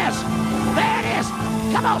 There it is. There it is.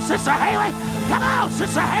 Come on, Sister Haley. Come on,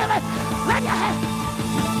 Sister Haley. Let your hand.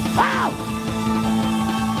 Power.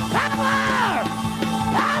 Power.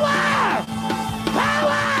 Power.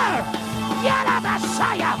 Power. Yada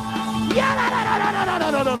Messiah. Yada.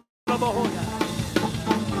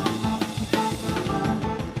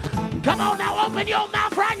 Come on now, open your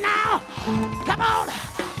mouth right now. Come on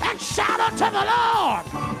and shout unto the Lord.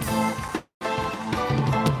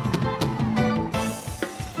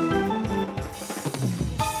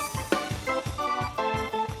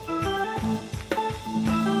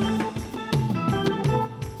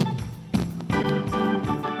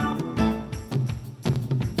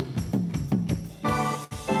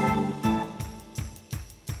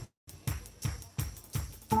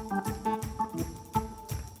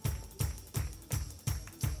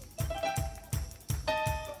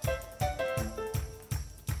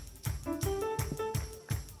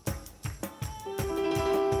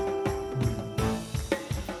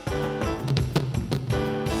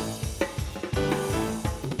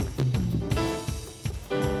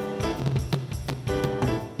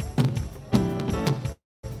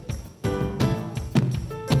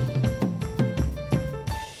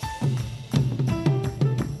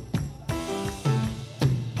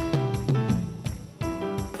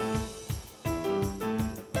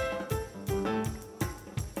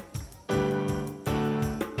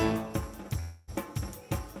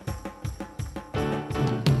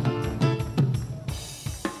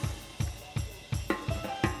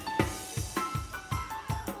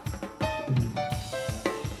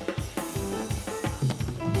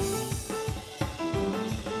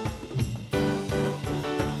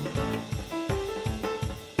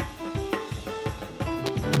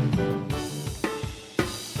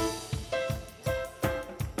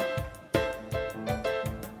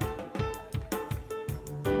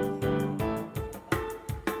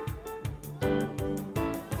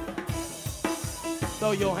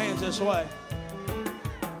 Throw your hands this way.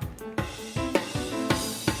 I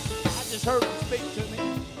just heard him speak to me.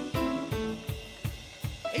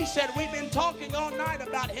 He said, we've been talking all night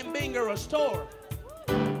about him being a restorer.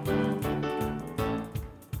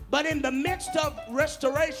 But in the midst of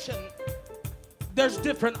restoration, there's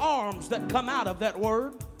different arms that come out of that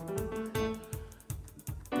word.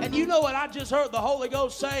 And you know what I just heard the Holy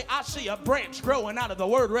Ghost say? I see a branch growing out of the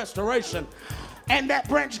word restoration. And that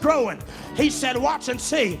branch growing, he said, watch and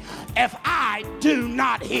see if I do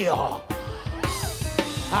not heal.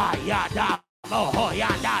 I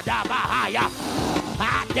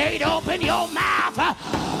dare open your mouth.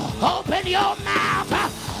 Open your mouth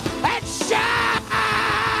and shout.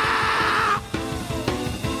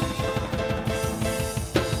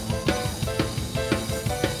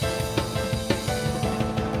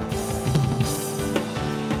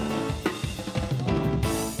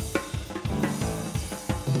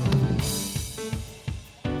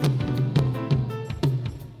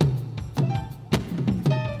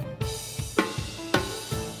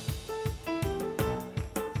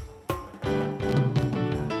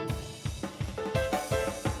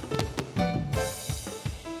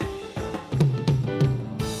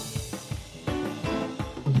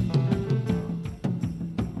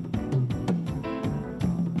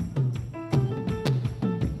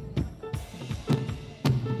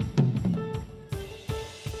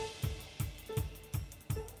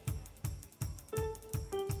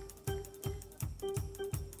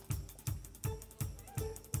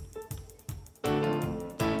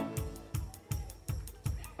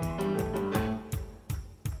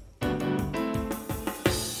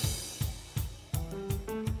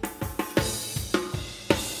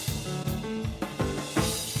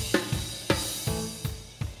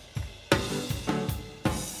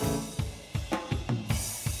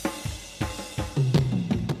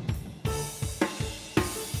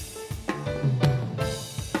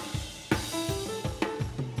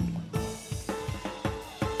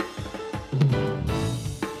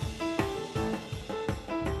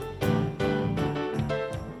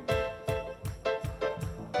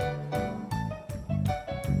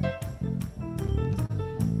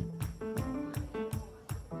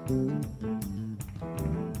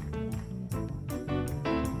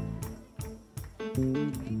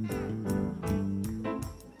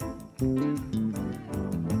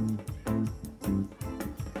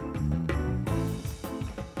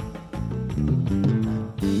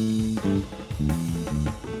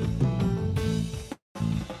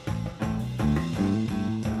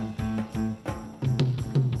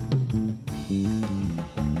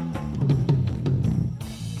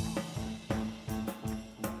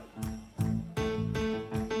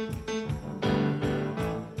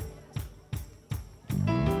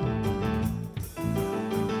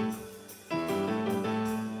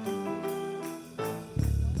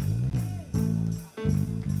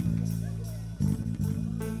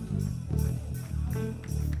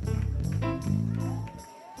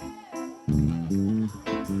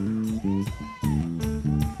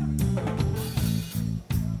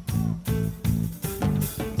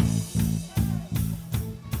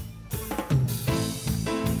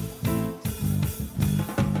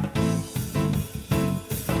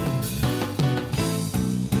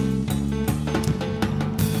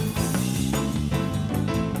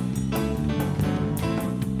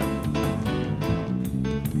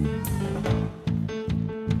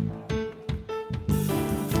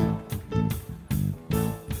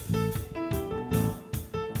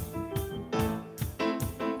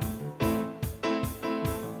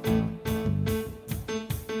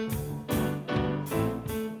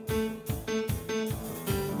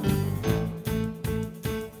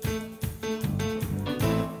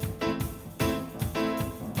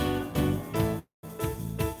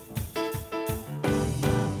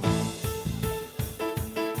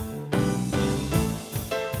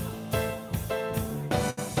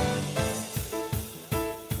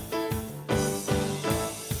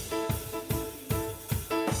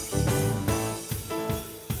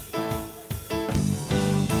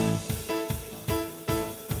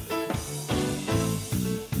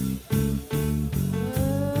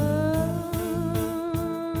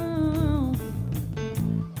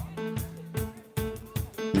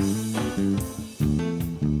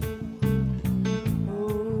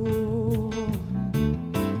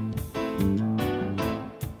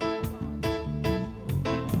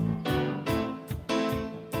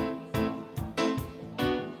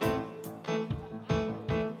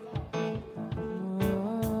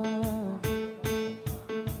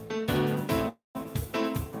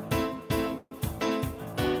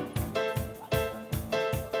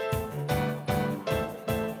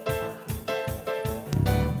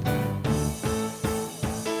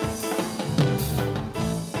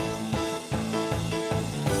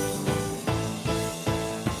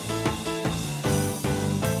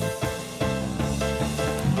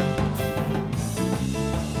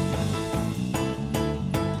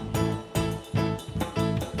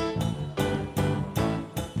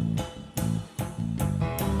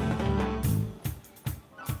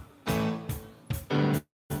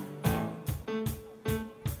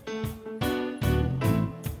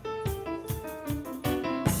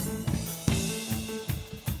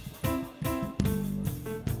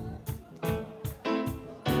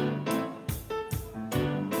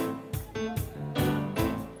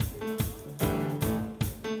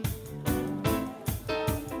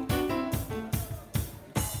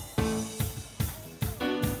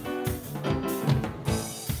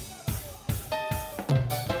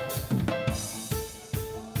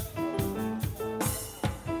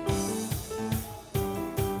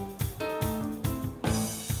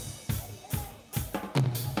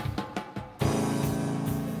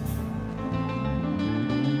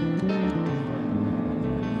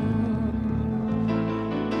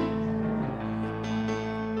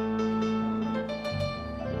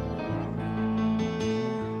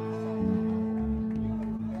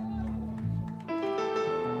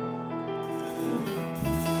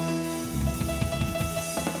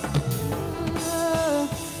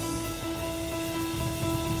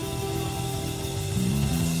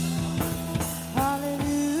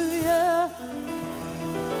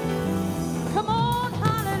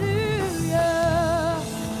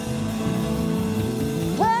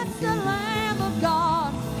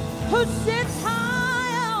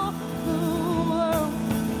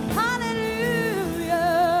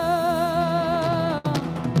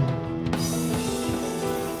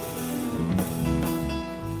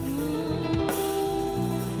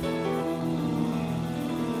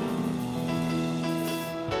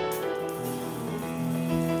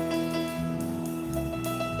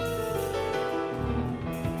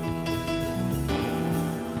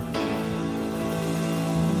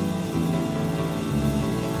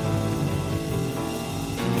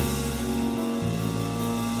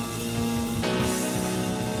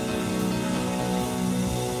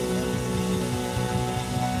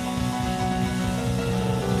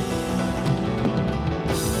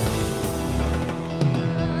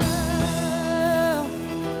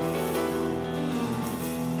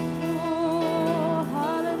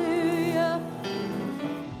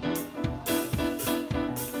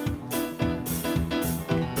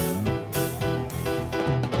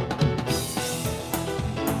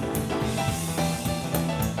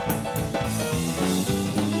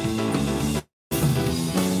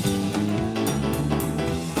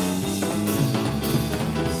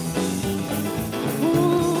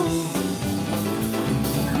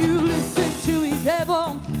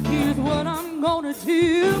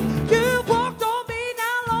 too. You walked on me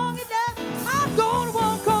now long enough. I'm gonna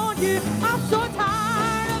walk on you. I'm so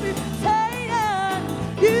tired of you,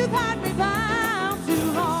 Satan. You've had me bound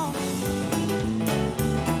too long.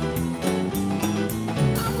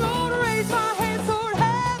 I'm gonna raise my hands toward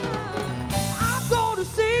heaven. I'm gonna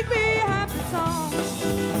sing me a happy song.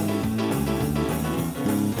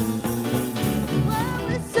 Well,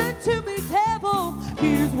 listen to me, devil.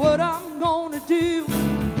 Here's what I'm gonna do.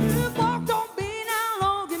 You've walked on me now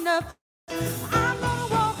long enough. I'm gonna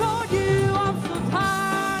walk on you. I'm so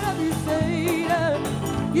tired of you,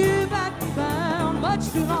 Satan. You've had me bound much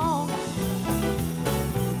too long.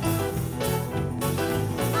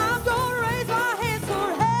 I'm gonna raise my hands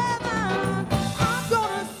toward heaven. I'm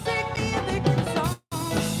gonna sing me a victory song.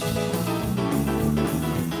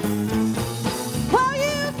 Well,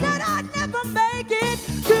 you said I'd never make it.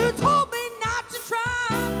 You told me not to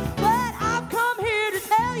try. But I've come here to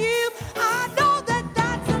tell you, I know that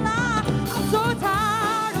that's a lie. I'm so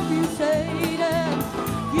tired of you, Satan.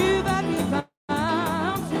 You've had me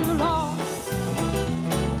bound too long.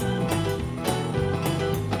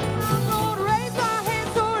 I'm gonna raise my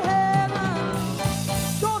hands toward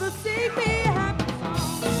heaven. Gonna sing me a happy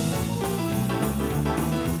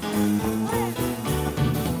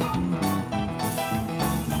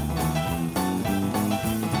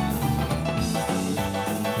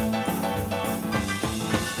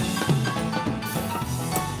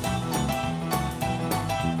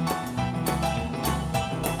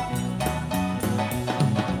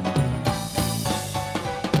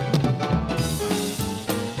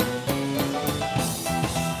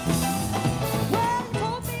Well, you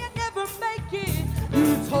told me I'd never make it.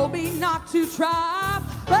 You told me not to try.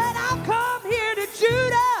 But I've come here to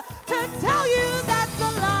Judah to tell you that's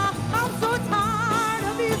a lie. I'm so tired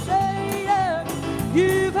of you, Satan.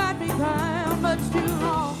 You've had me bound much too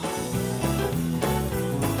long.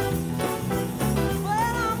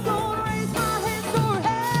 Well, I'm gonna raise my hands toward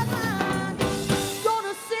heaven.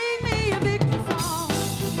 Gonna sing me a victory song.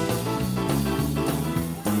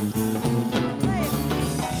 Hey.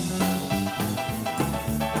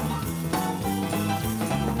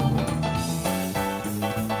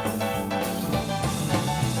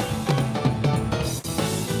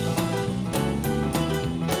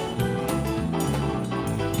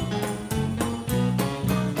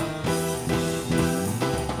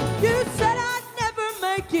 You said I'd never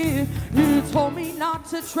make it. You told me not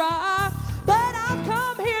to try. But I've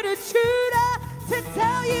come here to Judah to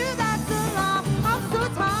tell you that's a lie. I'm so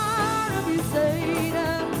tired of you,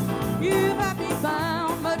 Satan. You've had me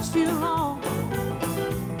bound much too long.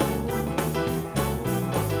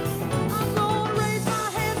 I'm gonna raise my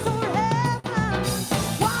hands toward heaven.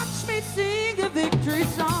 Watch me sing a victory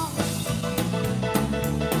song.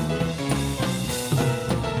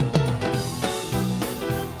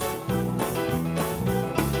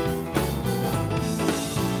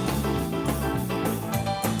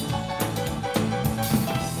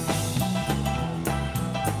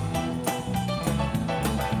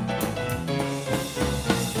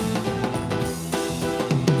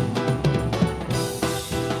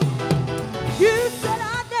 You said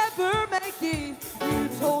I'd never make it. You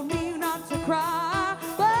told me not to cry.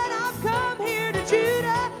 But I've come here to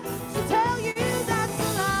Judah to tell you that's a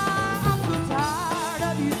lie. I'm so tired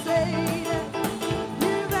of you, Satan.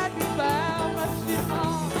 You've had me bound much too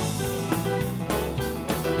long.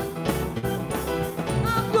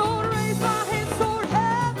 I'm gonna raise my hands toward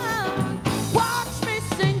heaven. Watch me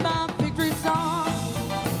sing my victory song.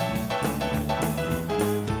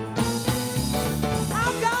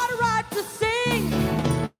 I've got a right to sing.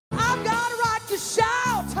 I've got a right to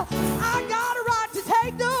shout. I've got a right to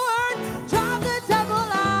take the word. Drive the devil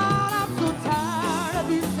out. I'm so tired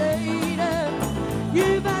of you, Satan.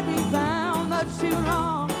 You've had me bound much too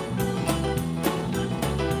long.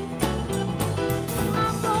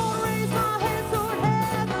 I'm gonna raise my hands toward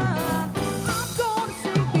heaven. I'm gonna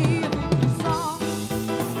sing me a victory song.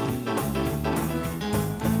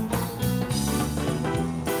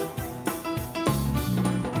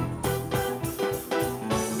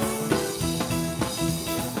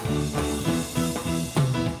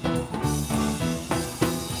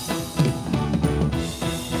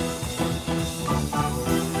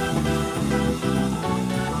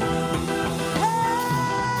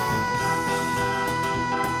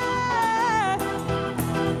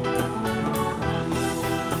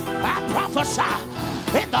 I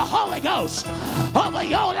prophesy in the Holy Ghost over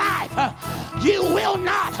your life. You will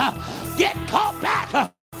not get caught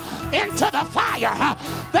back into the fire.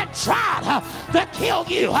 that tried to kill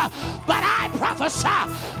you. But I prophesy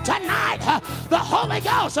tonight, the Holy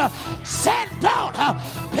Ghost said, don't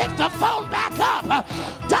pick the phone back up.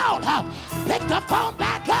 Don't pick the phone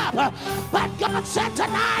back up. But God said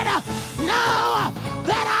tonight, know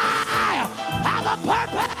that I have a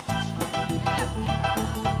purpose.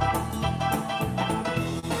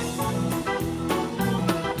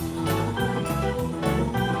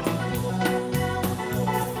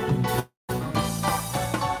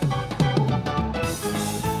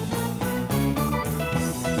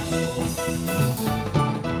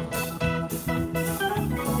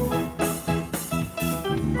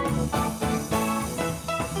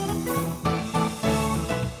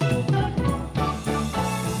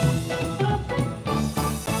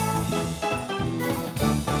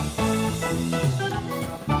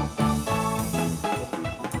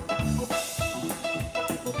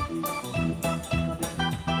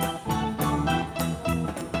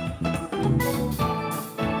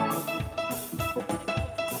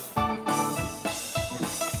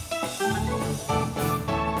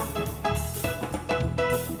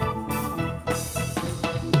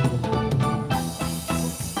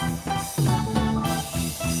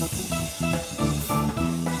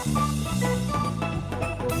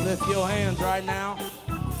 Lift your hands right now.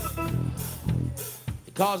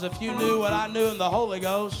 Because if you knew what I knew in the Holy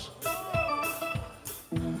Ghost,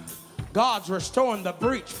 God's restoring the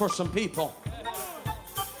breach for some people.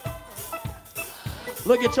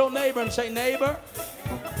 Look at your neighbor and say, neighbor,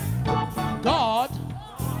 God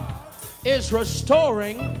is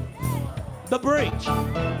restoring the breach.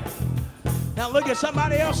 Now look at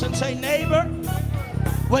somebody else and say, neighbor,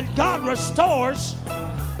 when God restores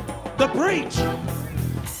the breach,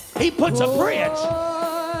 He puts a bridge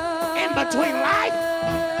in between life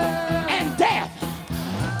and death.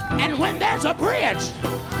 And when there's a bridge,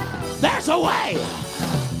 there's a way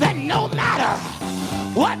that no matter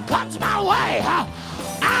what comes my way,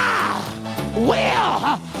 I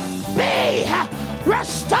will be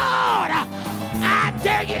restored. I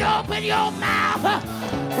dare you to open your mouth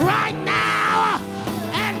right now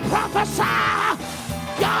and prophesy.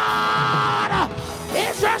 God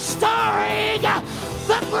is restoring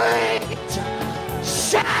the breach.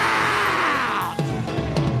 Shout!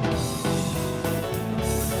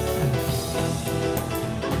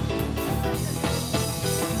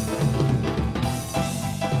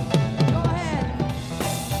 Go ahead.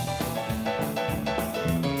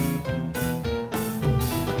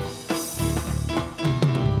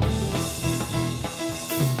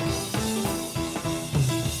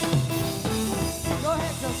 Go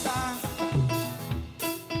ahead, Josiah.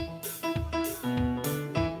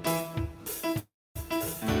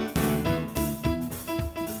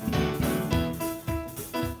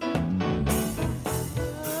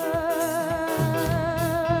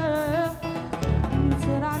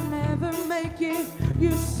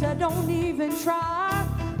 You said don't even try,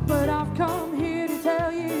 but I've come here to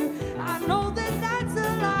tell you I know that that's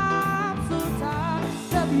a lie. I'm so tired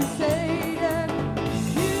of you saying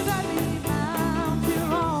you got me down too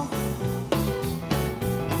wrong.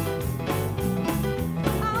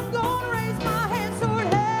 I'm gonna raise my hands toward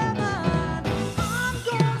heaven. I'm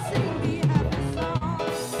gonna sing the happy song.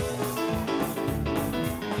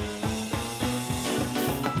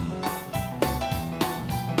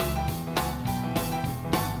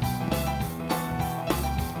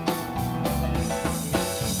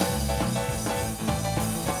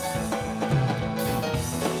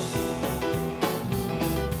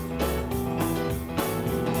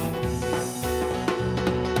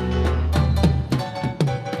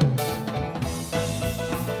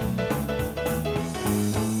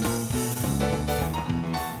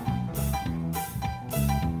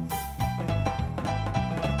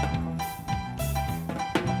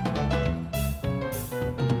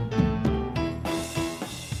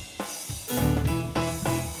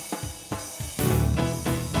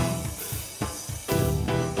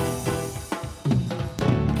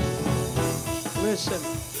 Listen.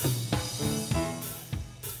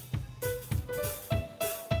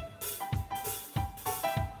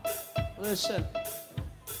 Listen.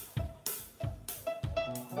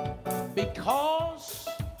 Because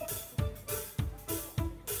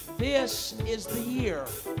this is the year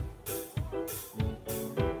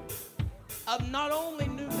of not only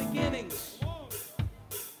new beginnings,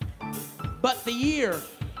 but the year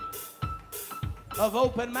of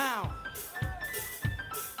open mouth.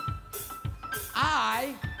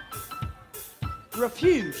 I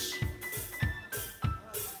refuse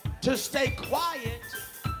to stay quiet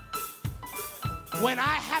when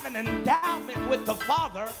I have an endowment with the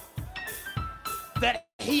Father that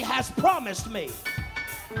He has promised me.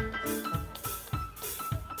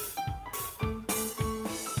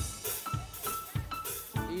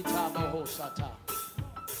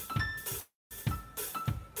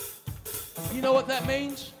 You know what that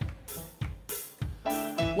means?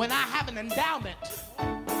 When I have an endowment,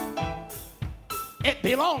 it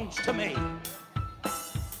belongs to me.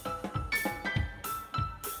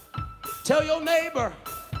 Tell your neighbor,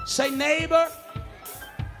 say, neighbor,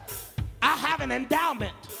 I have an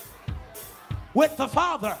endowment with the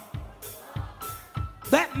Father.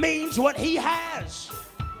 That means what he has,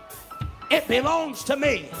 it belongs to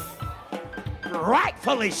me.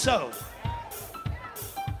 Rightfully so.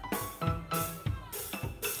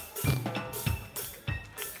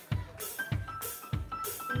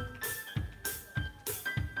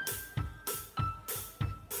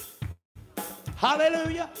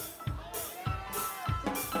 Hallelujah.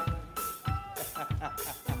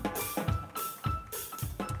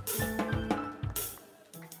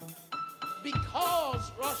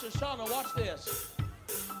 Because Rosh Hashanah, watch this.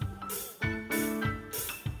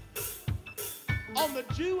 On the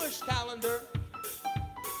Jewish calendar,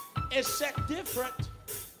 is set different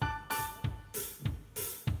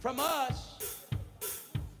from us.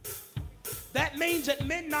 That means at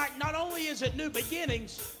midnight, not only is it new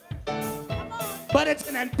beginnings, but it's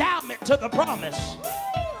an endowment to the promise.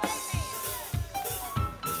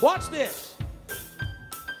 Watch this.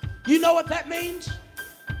 You know what that means?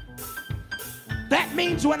 That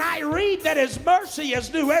means when I read that his mercy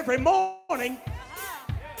is new every morning,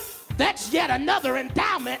 that's yet another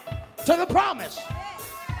endowment to the promise.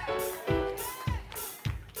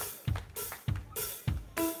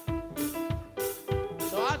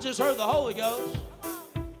 So I just heard the Holy Ghost.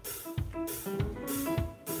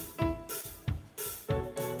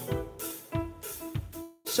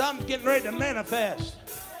 Something's getting ready to manifest.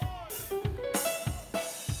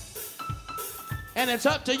 And it's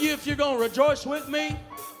up to you if you're going to rejoice with me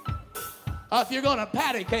or if you're going to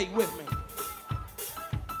patty cake with me.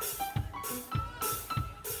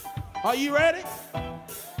 Are you ready?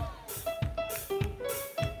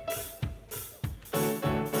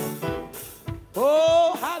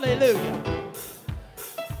 Oh, hallelujah.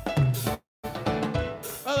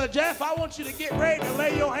 Brother Jeff, I want you to get ready to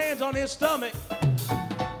lay your hands on his stomach.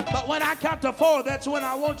 But when I count to 4, that's when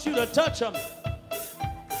I want you to touch him.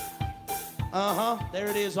 There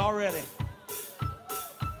it is already.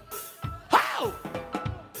 How?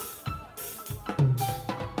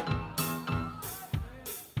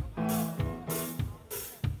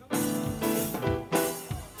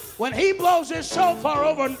 When he blows his shofar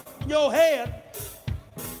over your head,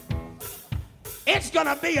 it's going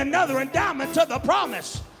to be another endowment to the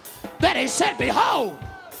promise that he said, behold,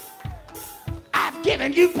 I've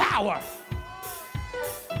given you power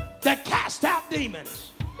to cast out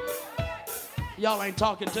demons. Y'all ain't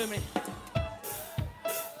talking to me.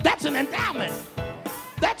 That's an endowment.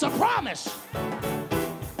 That's a promise.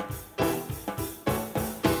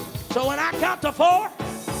 So when I count to 4,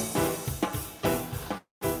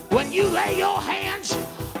 when you lay your hands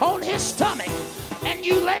on his stomach and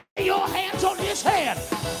you lay your hands on his head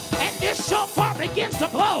and this shofar begins to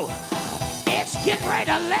blow, it's getting ready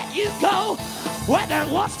to let you go, whether it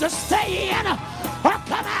wants to stay in or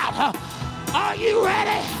come out. Are you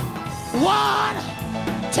ready? 1,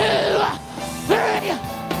 2, 3,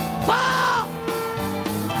 4.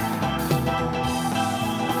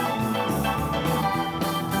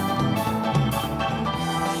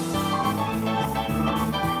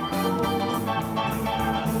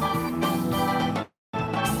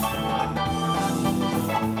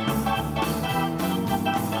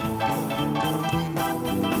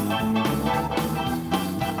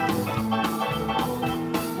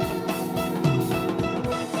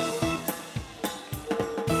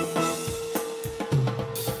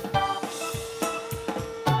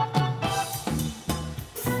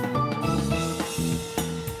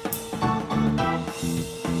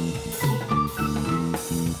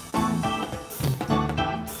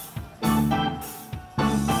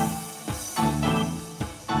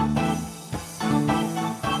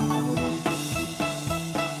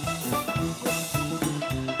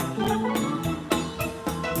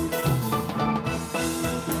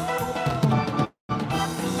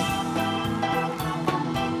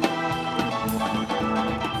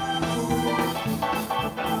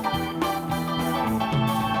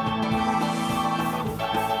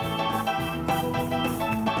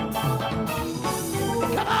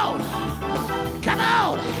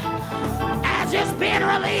 Being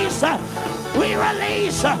released, we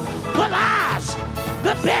release the lies,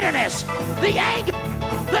 the bitterness, the anger,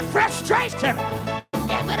 the frustration.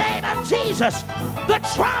 In the name of Jesus, the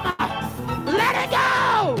trauma, let it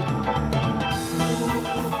go.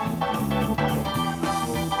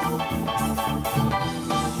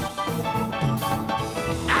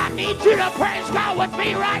 need you to praise God with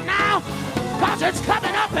me right now, because it's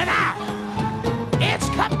coming up and out. It's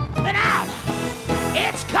coming up and out.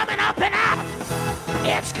 It's coming up and out.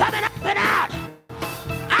 It's coming up and out.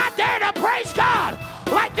 I dare to praise God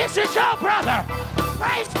like this is your brother.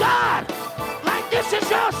 Praise God like this is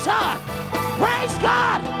your son. Praise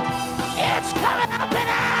God. It's coming up and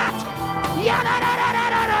out.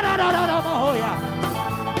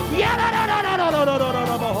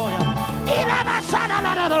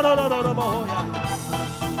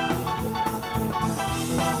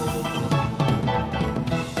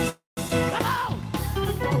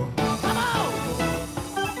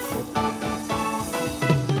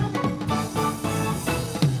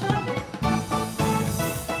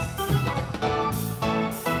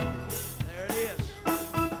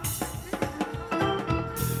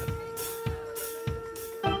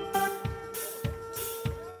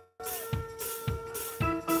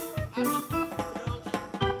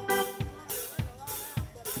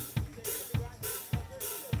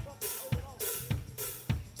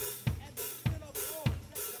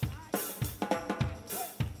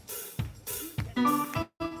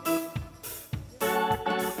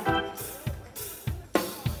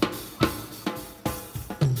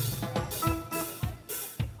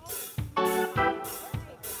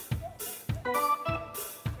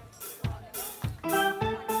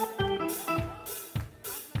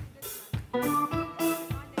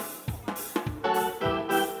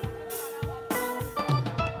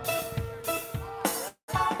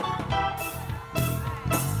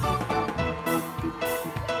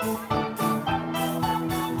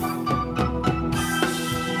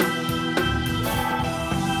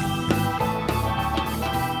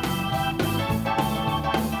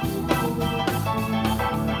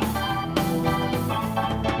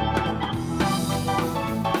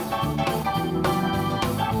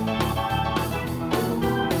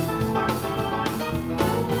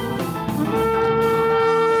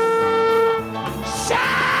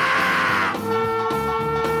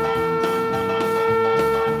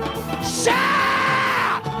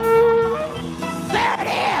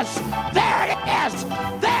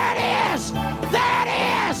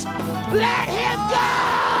 Let him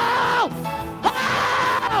go!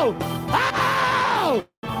 Oh! Oh!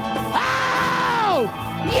 Oh!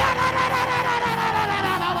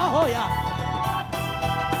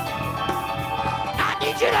 I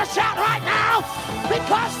need you to shout right now,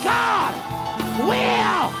 because God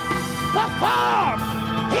will perform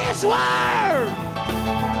his word.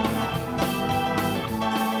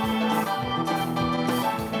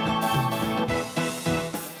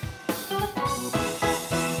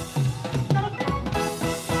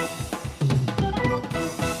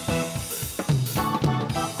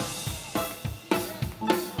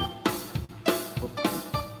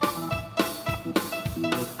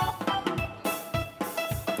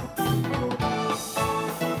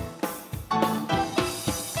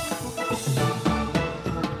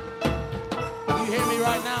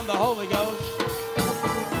 The Holy Ghost.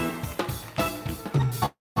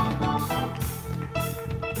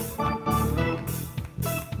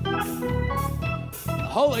 The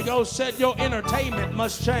Holy Ghost said your entertainment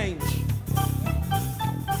must change.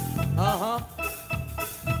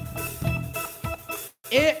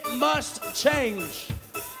 It must change.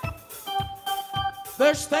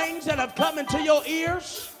 There's things that have come into your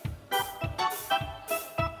ears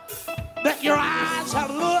that your eyes have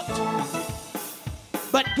looked.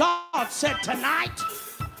 But God said tonight,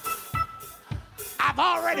 I've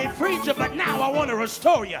already freed you, but now I want to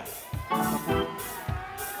restore you.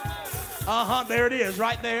 There it is,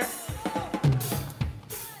 right there.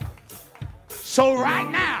 So right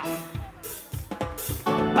now,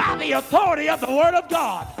 by the authority of the Word of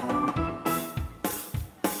God,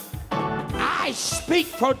 I speak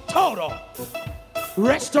for total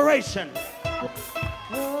restoration.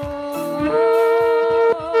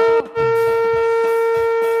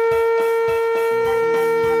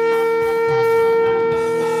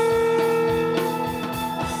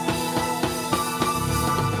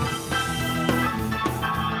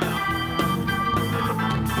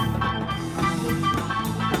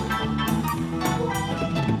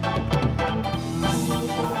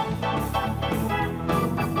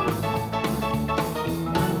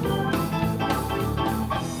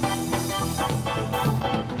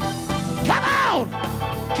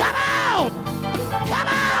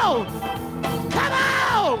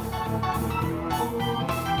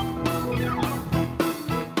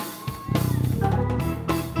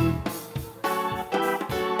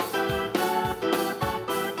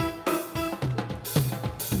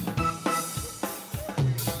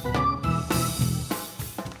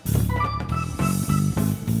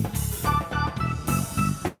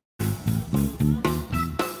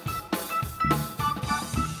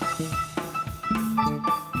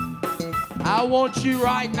 I want you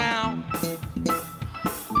right now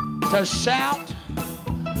to shout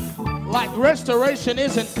like restoration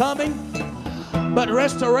isn't coming, but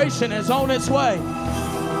restoration is on its way.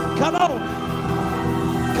 Come on.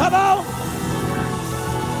 Come on.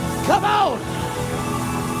 Come on.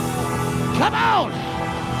 Come on.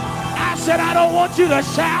 I said I don't want you to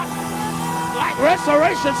shout like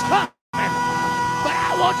restoration's coming, but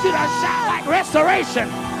I want you to shout like restoration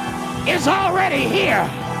is already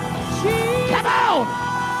here. Come on.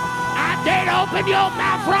 I dare to open your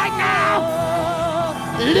mouth right now.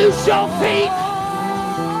 Loose your feet.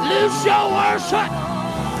 Loose your worship.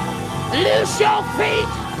 Loose your feet.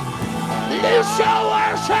 Loose your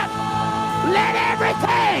worship. Let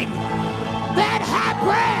everything that hath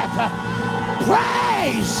breath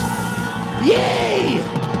praise ye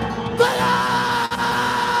the Lord.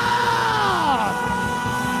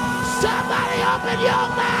 Somebody open your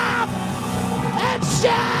mouth and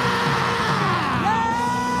shout.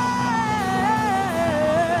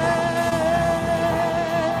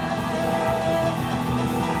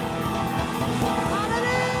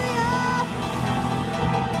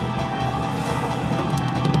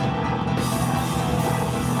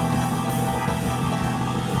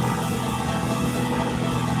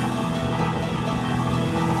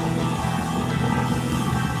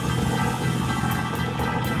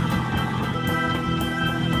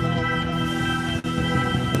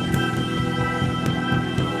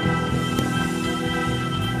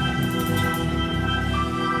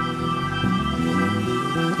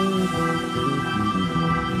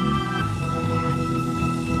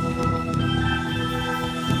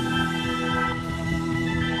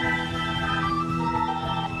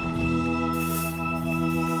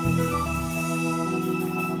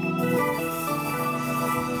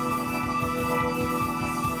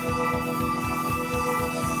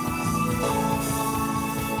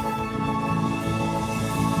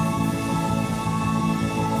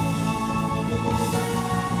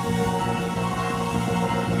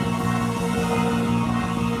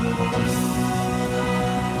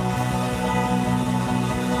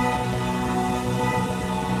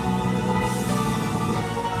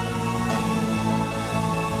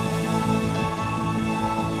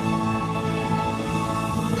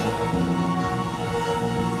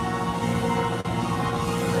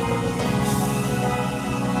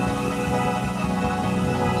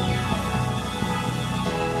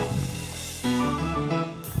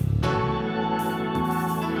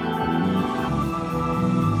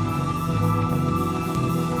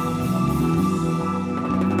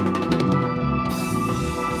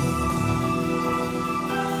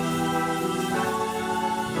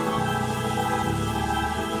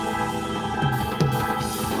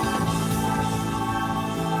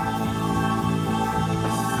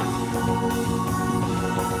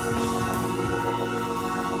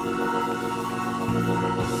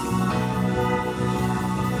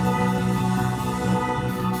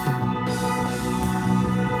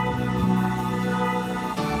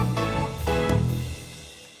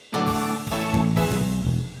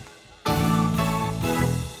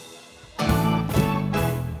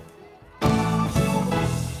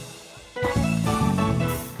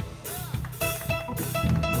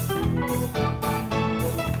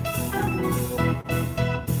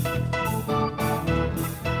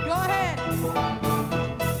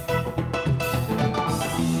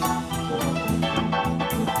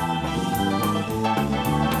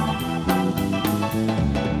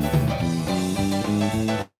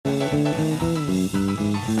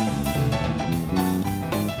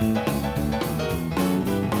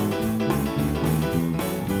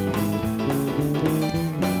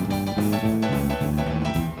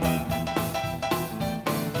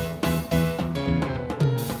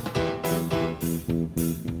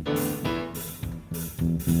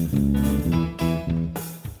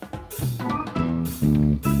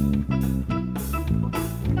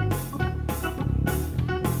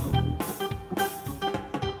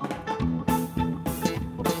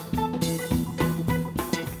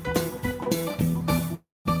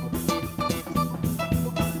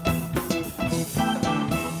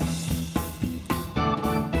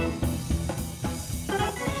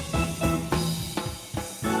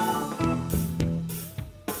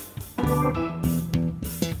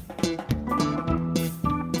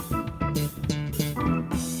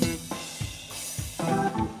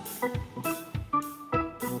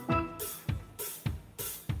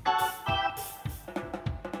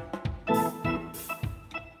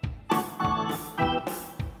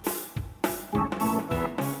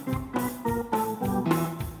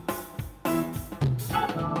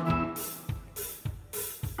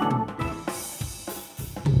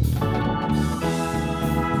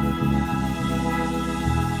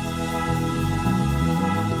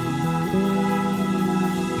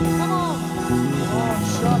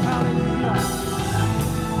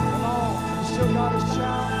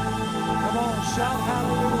 Shout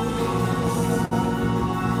hallelujah.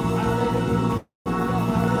 Hallelujah.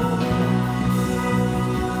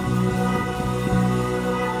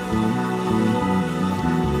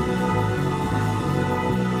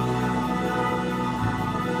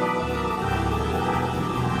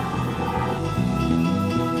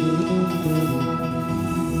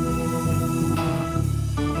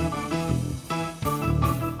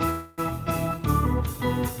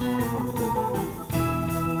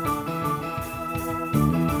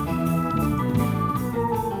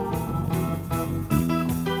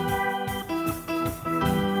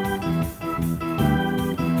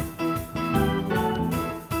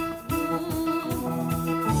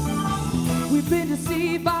 We've been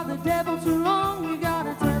deceived by the devil too long. We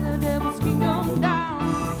gotta turn the devil's kingdom down.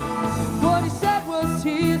 What he said was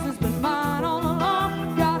his has been mine all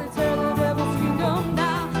along. Gotta tear the devil's kingdom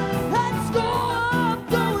down. Let's go up,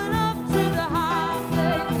 going up to the high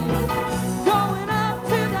places. Going up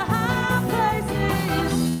to the high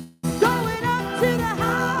places. Going up to the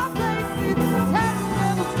high places. Tear the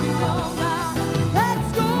devil's kingdom down. Let's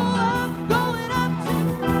go up, going up to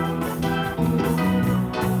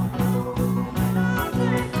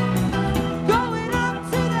going up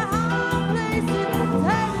to the high places,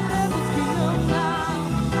 tear the devil's kingdom down.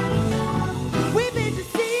 We've been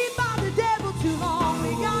deceived by the devil too long.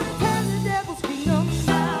 We gotta tear the devil's kingdom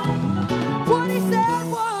down. What he said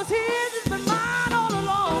was his has been mine all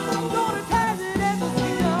along. I'm gonna tear the devil's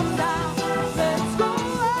kingdom down. Let's go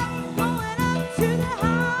up, going up to the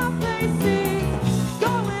high places.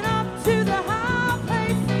 Going up to the high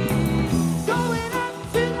places. Going up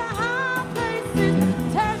to the high places.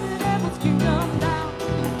 Tear the devil's kingdom down.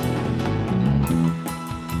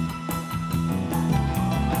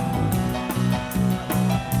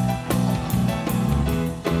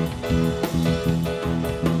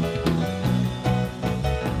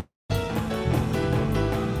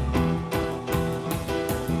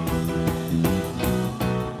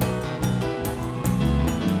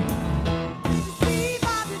 Deceived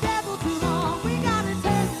by the devil too long. We gotta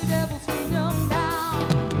tear the devil's kingdom down.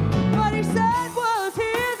 What he said was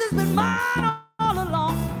his has been mine all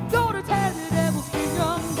along. Gonna tear the devil's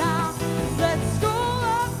kingdom down. Let's go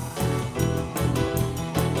up,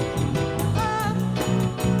 up.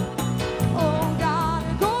 Oh,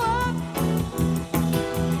 gotta go up.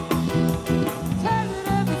 Tear the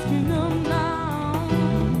devil's kingdom down.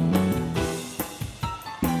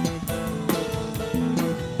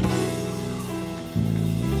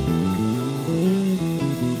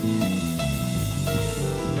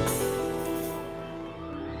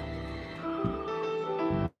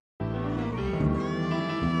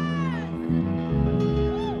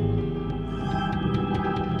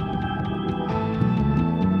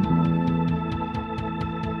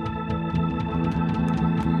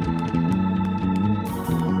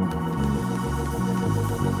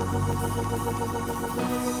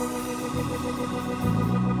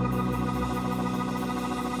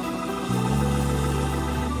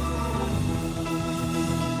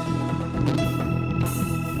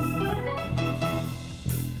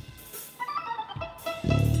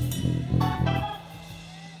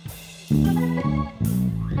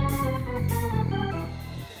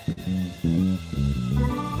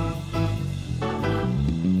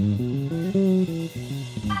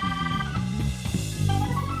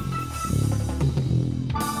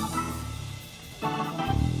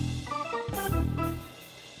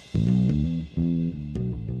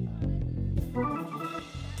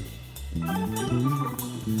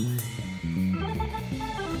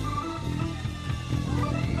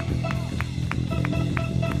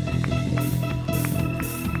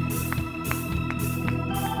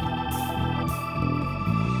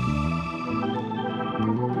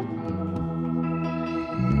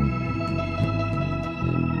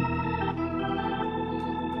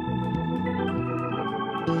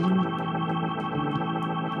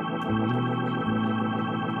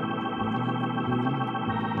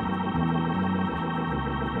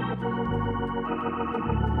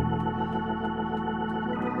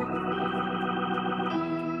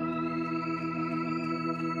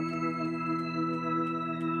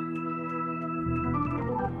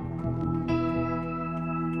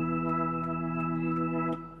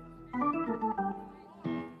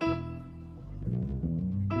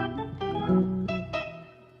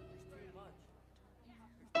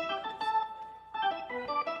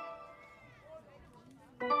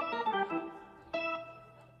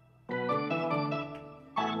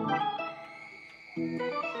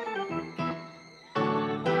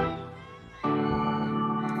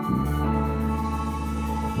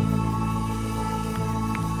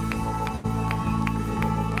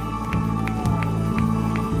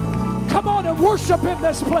 Come on and worship in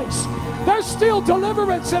this place. There's still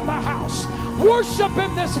deliverance in the house. Worship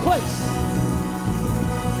in this place.